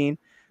 19.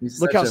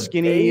 Look how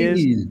skinny he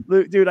is.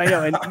 Dude, I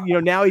know. And,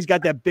 now he's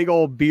got that big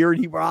old beard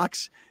he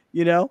rocks,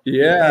 Yeah.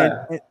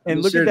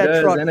 And look at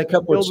that truck. And a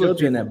couple of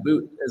children that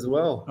boot as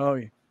well. Oh,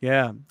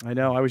 yeah. I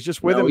know. I was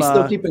just with him. We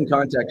still keep in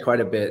contact quite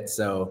a bit.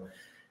 So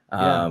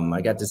I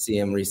got to see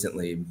him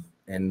recently.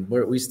 And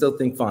we still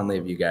think fondly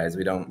of you guys.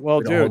 We don't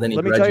hold any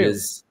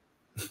grudges.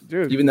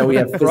 Dude, even though we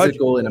have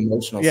physical and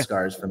emotional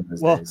scars from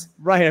those days.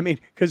 Right. I mean,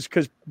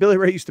 because Billy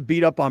Ray used to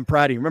beat up on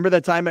Pratty. Remember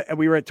that time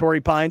we were at Torrey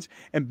Pines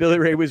and Billy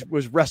Ray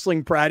was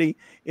wrestling Pratty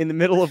in the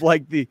middle of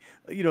like the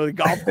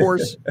golf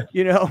course,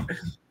 That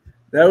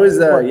was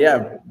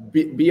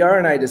BR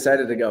and I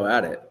decided to go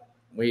at it.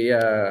 We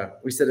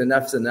said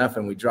enough's enough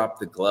and we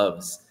dropped the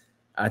gloves.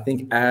 I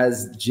think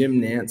as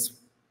Jim Nance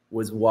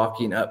was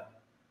walking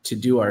up to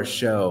do our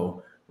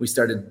show, we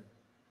started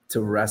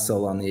to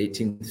wrestle on the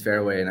 18th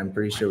fairway, and I'm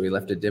pretty sure we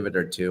left a divot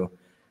or two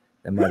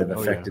that might have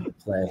affected the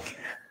play.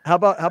 How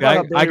about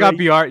I got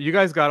BR? You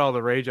guys got all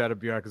the rage out of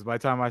BR because by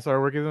the time I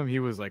started working with him, he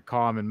was like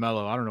calm and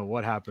mellow. I don't know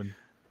what happened.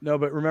 No,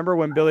 but remember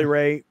when Billy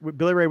Ray would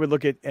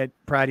look at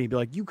Pratty and be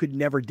like, "You could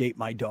never date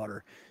my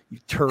daughter, you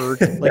turd."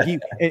 Like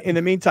in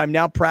the meantime,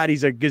 now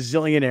Pratty's a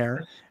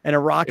gazillionaire and a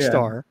rock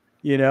star,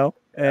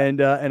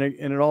 and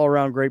an all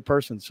around great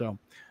person. So,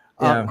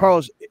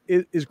 Carlos,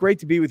 it is great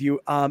to be with you.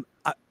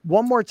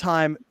 One more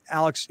time,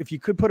 Alex, if you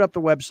could put up the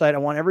website, I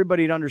want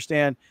everybody to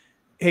understand,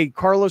 hey,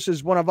 Carlos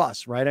is one of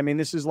us, right? I mean,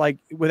 this is like,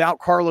 without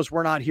Carlos,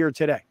 we're not here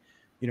today.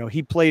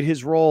 He played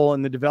his role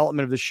in the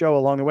development of the show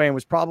along the way and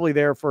was probably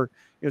there for,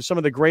 some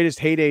of the greatest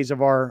heydays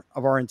of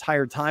our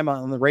entire time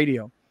on the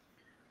radio.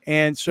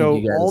 And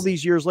so all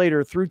these years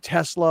later, through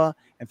Tesla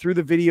and through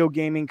the video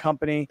gaming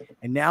company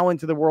and now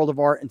into the world of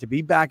art, and to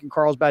be back in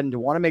Carlsbad and to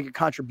want to make a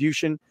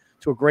contribution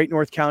to a great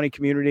North County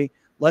community,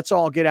 let's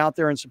all get out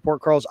there and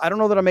support Carlos. I don't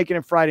know that I'm making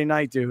it Friday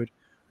night, dude,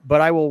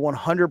 but I will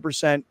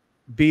 100%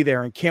 be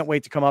there and can't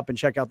wait to come up and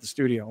check out the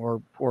studio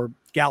or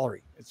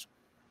gallery.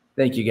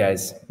 Thank you,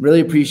 guys. Really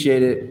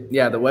appreciate it.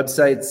 Yeah, the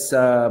website's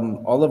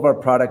all of our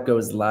product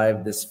goes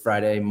live this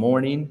Friday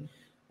morning.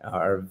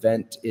 Our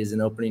event is an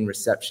opening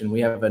reception.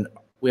 We have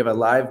a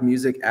live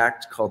music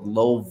act called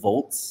Low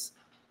Volts.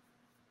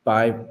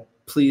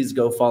 Please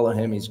go follow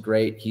him. He's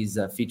great. He's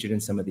featured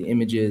in some of the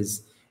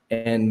images.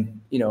 And,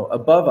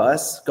 above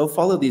us, go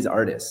follow these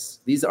artists.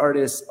 These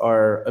artists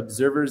are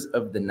observers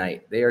of the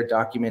night. They are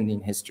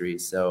documenting history.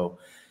 So,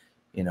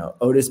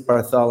 Otis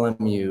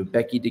Bartholomew,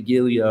 Becky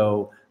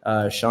DeGilio,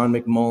 Sean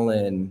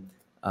McMullen,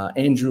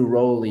 Andrew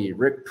Rowley,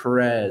 Rick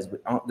Perez.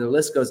 The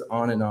list goes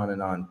on and on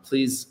and on.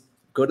 Please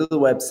go to the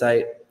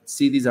website,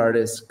 see these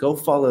artists, go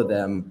follow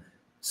them,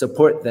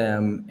 support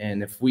them.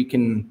 And if we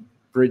can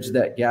bridge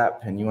that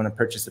gap and you want to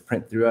purchase a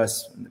print through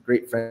us, and the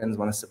great friends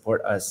want to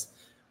support us,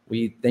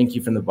 we thank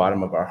you from the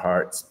bottom of our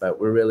hearts, but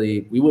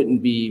we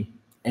wouldn't be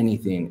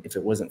anything if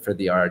it wasn't for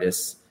the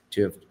artists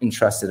to have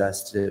entrusted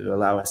us to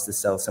allow us to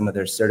sell some of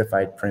their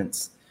certified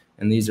prints.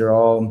 And these are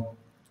all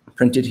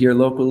printed here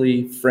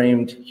locally,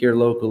 framed here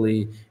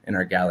locally, in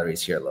our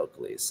galleries here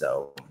locally.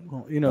 So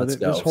let's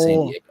go,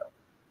 San Diego.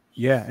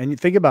 Yeah, and you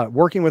think about it,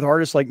 working with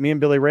artists like me and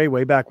Billy Ray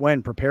way back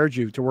when prepared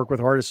you to work with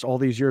artists all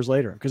these years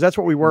later, because that's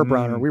what we were,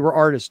 Browner. We were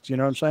artists. You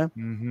know what I'm saying?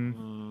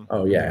 Mm-hmm.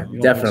 Oh yeah,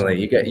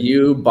 definitely. You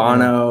got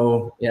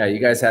Bono. Yeah, you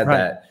guys had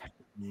that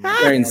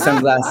wearing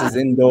sunglasses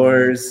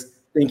indoors,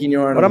 thinking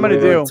you're on a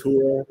world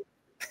tour.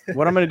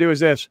 What I'm going to do is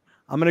this: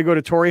 I'm going to go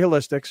to Torrey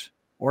Holistics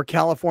or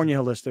California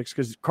Holistics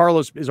because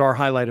Carlos is our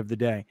highlight of the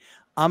day.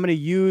 I'm going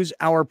to use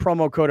our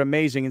promo code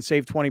AMAZING and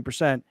save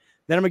 20%.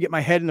 Then I'm going to get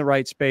my head in the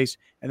right space,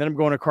 and then I'm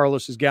going to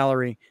Carlos's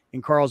gallery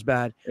in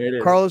Carlsbad.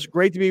 Carlos,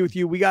 great to be with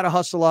you. We got to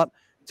hustle up.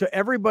 To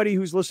everybody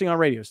who's listening on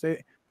radio,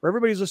 for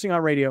everybody who's listening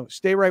on radio,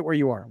 stay right where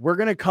you are. We're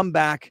going to come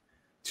back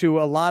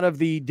to a lot of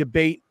the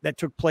debate that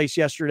took place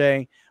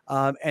yesterday.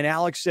 And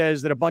Alex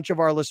says that a bunch of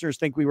our listeners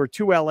think we were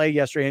too LA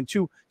yesterday and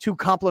too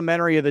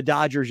complimentary of the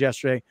Dodgers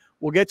yesterday.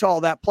 We'll get to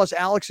all that, plus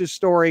Alex's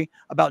story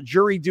about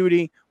jury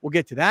duty. We'll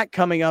get to that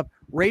coming up.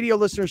 Radio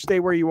listeners,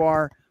 stay where you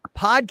are.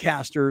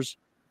 Podcasters,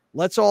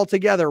 let's all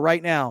together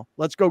right now.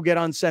 Let's go get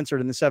uncensored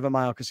in the 7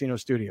 Mile Casino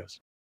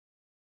Studios.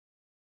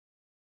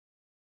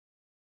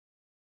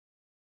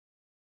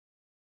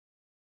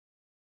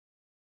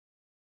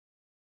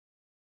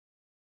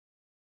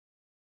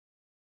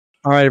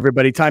 All right,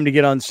 everybody, time to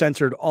get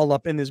uncensored all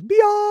up in this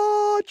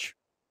biatch.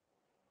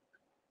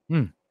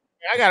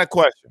 I got a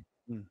question.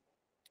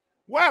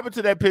 What happened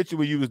to that picture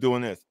where you was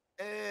doing this?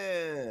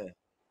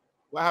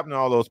 What happened to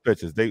all those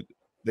pictures? They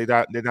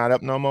not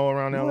up no more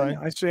around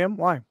LA? I see them.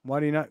 Why?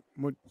 Why do you not?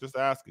 Just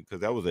asking,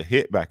 because that was a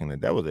hit back in the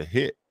day. That was a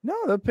hit. No,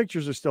 the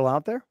pictures are still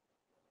out there.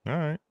 All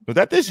right. Was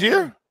that this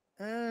year?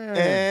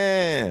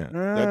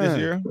 That this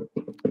year?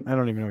 I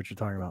don't even know what you're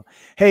talking about.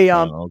 Hey,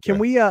 okay. Can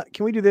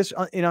we do this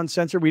in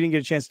Uncensored? We didn't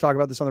get a chance to talk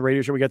about this on the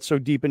radio show. We got so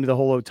deep into the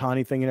whole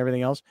Ohtani thing and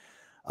everything else.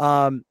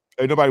 Ain't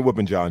nobody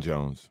whooping John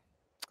Jones.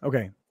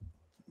 Okay.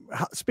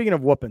 Speaking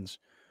of whoopings,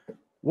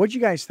 what'd you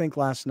guys think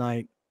last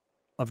night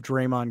of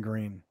Draymond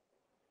Green?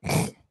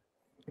 Okay.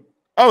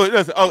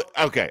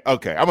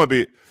 I'm gonna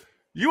be.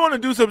 You want to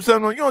do something?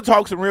 You want to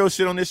talk some real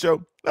shit on this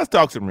show? Let's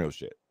talk some real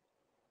shit.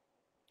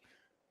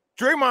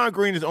 Draymond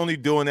Green is only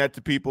doing that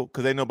to people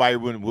because ain't nobody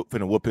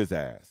finna whoop his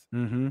ass.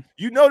 Mm-hmm.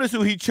 You notice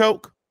who he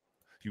choked?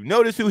 You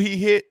notice who he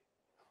hit?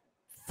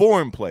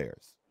 Foreign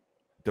players.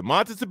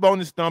 DeMontis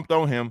Sabonis stumped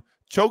on him,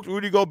 choked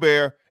Rudy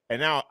Gobert,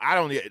 and now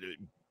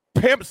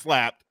pimp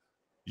slapped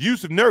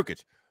Yusuf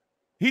Nurkic.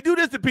 He do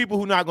this to people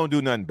who not gonna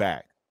do nothing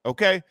back,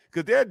 okay?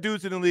 Because there are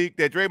dudes in the league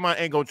that Draymond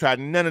ain't gonna try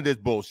none of this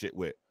bullshit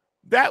with.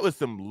 That was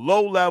some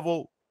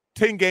low-level,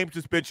 10-game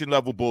suspension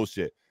level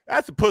bullshit.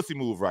 That's a pussy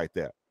move right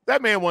there.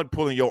 That man wasn't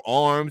pulling your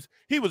arms.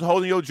 He was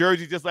holding your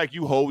jersey just like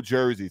you hold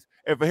jerseys.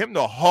 And for him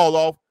to haul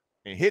off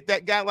and hit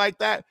that guy like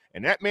that,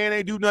 and that man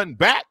ain't do nothing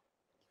back,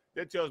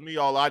 that tells me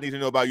all I need to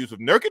know about Yusuf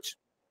Nurkic.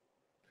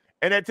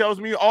 And that tells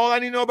me all I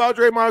need to know about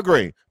Draymond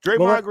Green.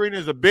 Draymond Green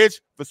is a bitch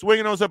for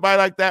swinging on somebody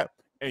like that.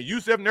 And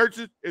Yusuf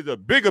Nurkic is a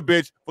bigger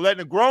bitch for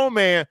letting a grown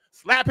man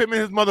slap him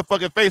in his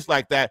motherfucking face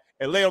like that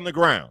and lay on the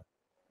ground.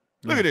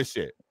 Look at this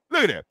shit.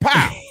 Look at that.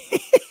 Pow.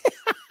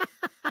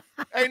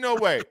 Ain't no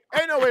way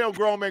no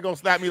grown man gonna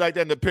slap me like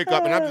that in the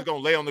pickup and I'm just gonna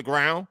lay on the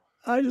ground.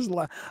 I just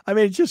laugh. I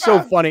mean, it's just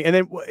so funny. And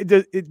then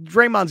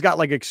Draymond's got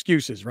like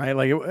excuses, right?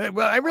 Like,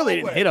 well, I really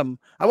didn't hit him.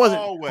 I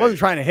wasn't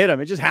trying to hit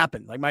him. It just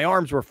happened. Like my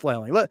arms were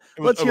flailing.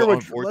 Let's hear what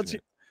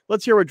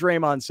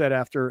Draymond said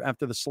after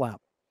the slap.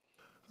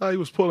 He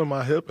was pulling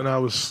my hip and I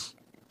was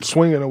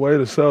swinging away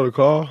to sell the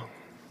call.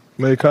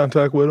 Made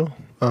contact with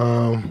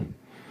him.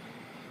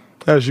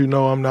 As you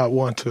know, I'm not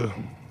one to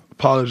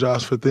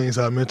apologize for things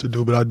I meant to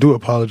do, but I do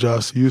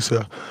apologize to you,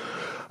 sir.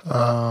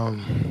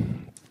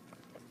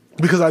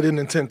 Because I didn't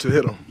intend to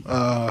hit him.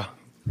 I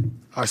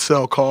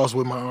sell calls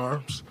with my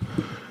arms.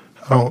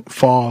 I don't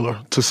fall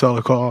or to sell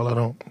a call.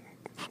 I'm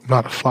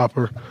not a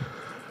flopper.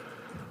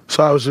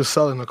 So I was just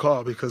selling the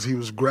call because he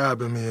was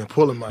grabbing me and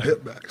pulling my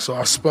hip back. So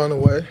I spun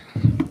away,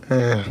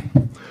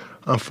 and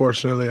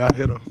unfortunately, I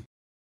hit him.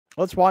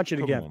 Let's watch it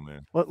again. On,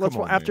 man. Let's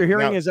after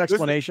hearing his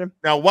explanation.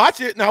 Now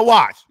watch it. Now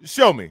watch.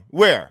 Show me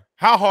where.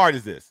 How hard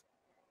is this?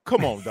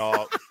 Come on,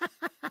 dog.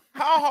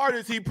 How hard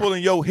is he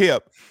pulling your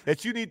hip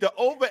that you need to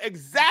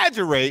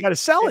over-exaggerate? You got to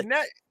sell it.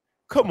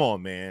 Come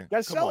on, man. Got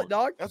to sell it,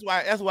 dog. That's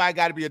why I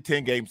got to be a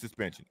 10-game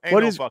suspension. Ain't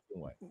What no is- fucking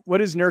way. What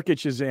is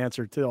Nurkic's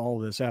answer to all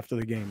this after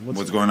the game?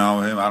 What's going on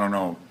with him? I don't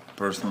know.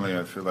 Personally,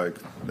 I feel like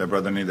that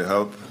brother needed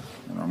help.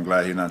 I'm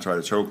glad he not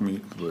trying to choke me,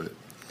 but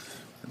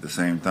at the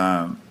same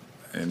time,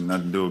 it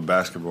nothing to do with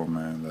basketball,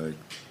 man. Like,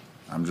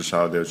 I'm just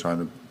out there trying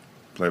to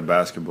play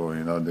basketball,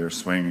 they're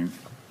swinging.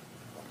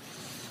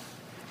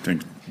 I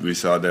think we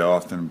saw that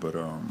often, but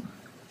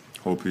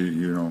hope he,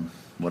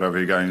 whatever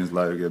he got in his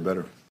life, get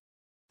better.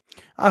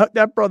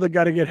 That brother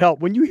got to get help.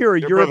 When you hear a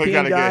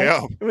European guy,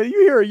 when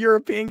you hear a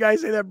European guy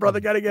say that brother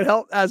got to get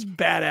help, that's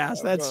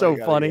badass. That's so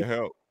funny.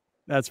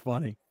 That's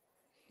funny.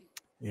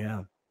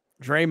 Yeah,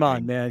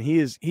 Draymond, man,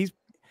 he's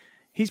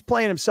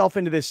playing himself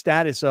into this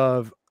status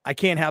of I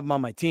can't have him on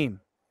my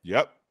team.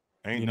 Yep.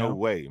 Ain't no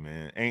way,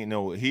 man. Ain't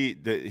no he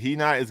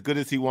not as good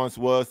as he once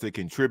was to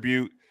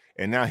contribute,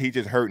 and now he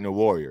just hurting the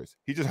Warriors.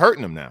 He just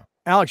hurting them now.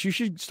 Alex, you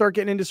should start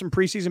getting into some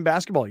preseason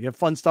basketball. You have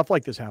fun stuff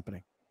like this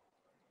happening.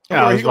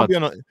 Yeah, he's gonna be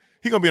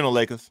on the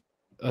Lakers.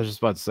 I was just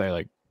about to say,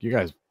 like, you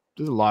guys,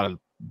 there's a lot of,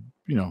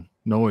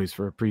 noise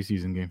for a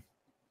preseason game.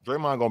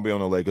 Draymond gonna be on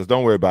the Lakers.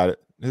 Don't worry about it.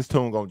 His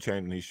tune gonna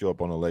change when he show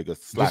up on the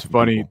Lakers. It's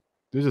funny.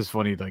 This is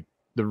funny, like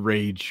the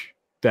rage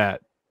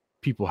that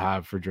people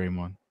have for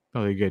Draymond.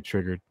 How they get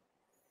triggered.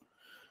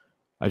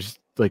 I just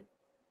like,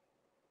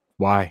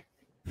 why,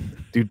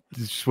 dude?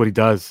 It's just what he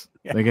does.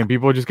 Yeah. Again,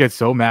 people just get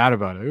so mad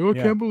about it. Oh, I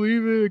can't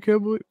believe it. I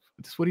can't believe it.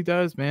 It's what he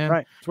does, man.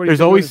 Right.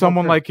 There's always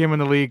someone like him in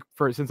the league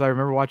since I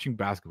remember watching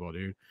basketball,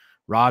 dude.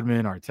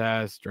 Rodman,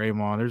 Artest,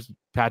 Draymond. There's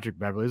Patrick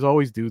Beverly. There's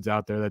always dudes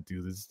out there that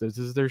do this. This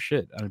is their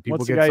shit. I mean,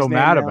 people get so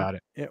mad about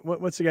it. Yeah,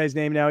 what's the guy's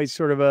name now? He's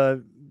sort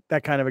of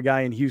that kind of a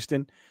guy in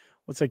Houston.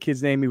 What's that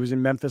kid's name? He was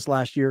in Memphis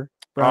last year.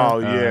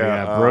 Brooks.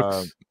 Dylan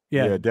Brooks.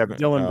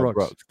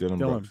 Dylan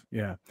Brooks.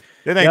 Yeah,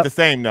 that ain't the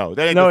same. No,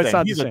 that ain't the same. It's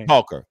not He's the a same.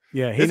 talker.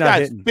 Yeah, this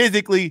guy's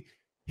physically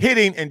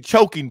hitting and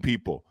choking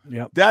people.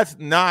 Yep. That's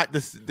not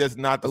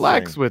the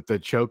Relax with the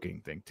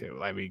choking thing too.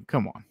 I mean,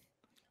 come on.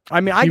 I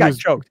mean, I got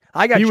choked.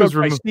 I got choked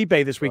by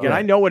Stipe this weekend.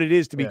 I know what it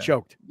is to be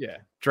choked. Yeah.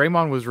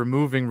 Draymond was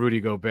removing Rudy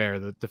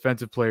Gobert, the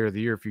defensive player of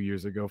the year a few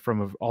years ago,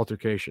 from an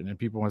altercation, and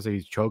people want to say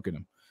he's choking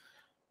him.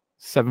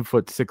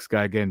 7'6"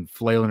 guy getting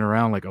flailing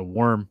around like a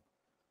worm.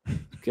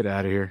 Get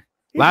out of here.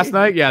 Last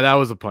night, that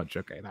was a punch.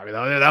 Okay, I mean,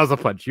 that was a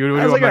punch. You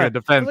were like a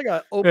defense, like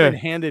an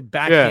open-handed,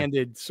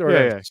 backhanded sort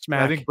of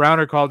smack. I think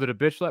Browner called it a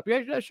bitch slap.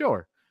 Yeah,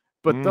 sure.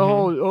 But the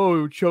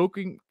whole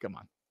choking, come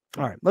on.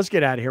 All right, let's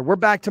get out of here. We're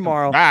back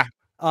tomorrow.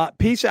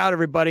 Peace out,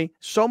 everybody.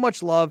 So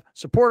much love.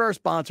 Support our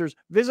sponsors.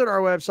 Visit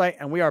our website,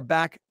 and we are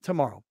back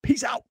tomorrow.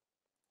 Peace out.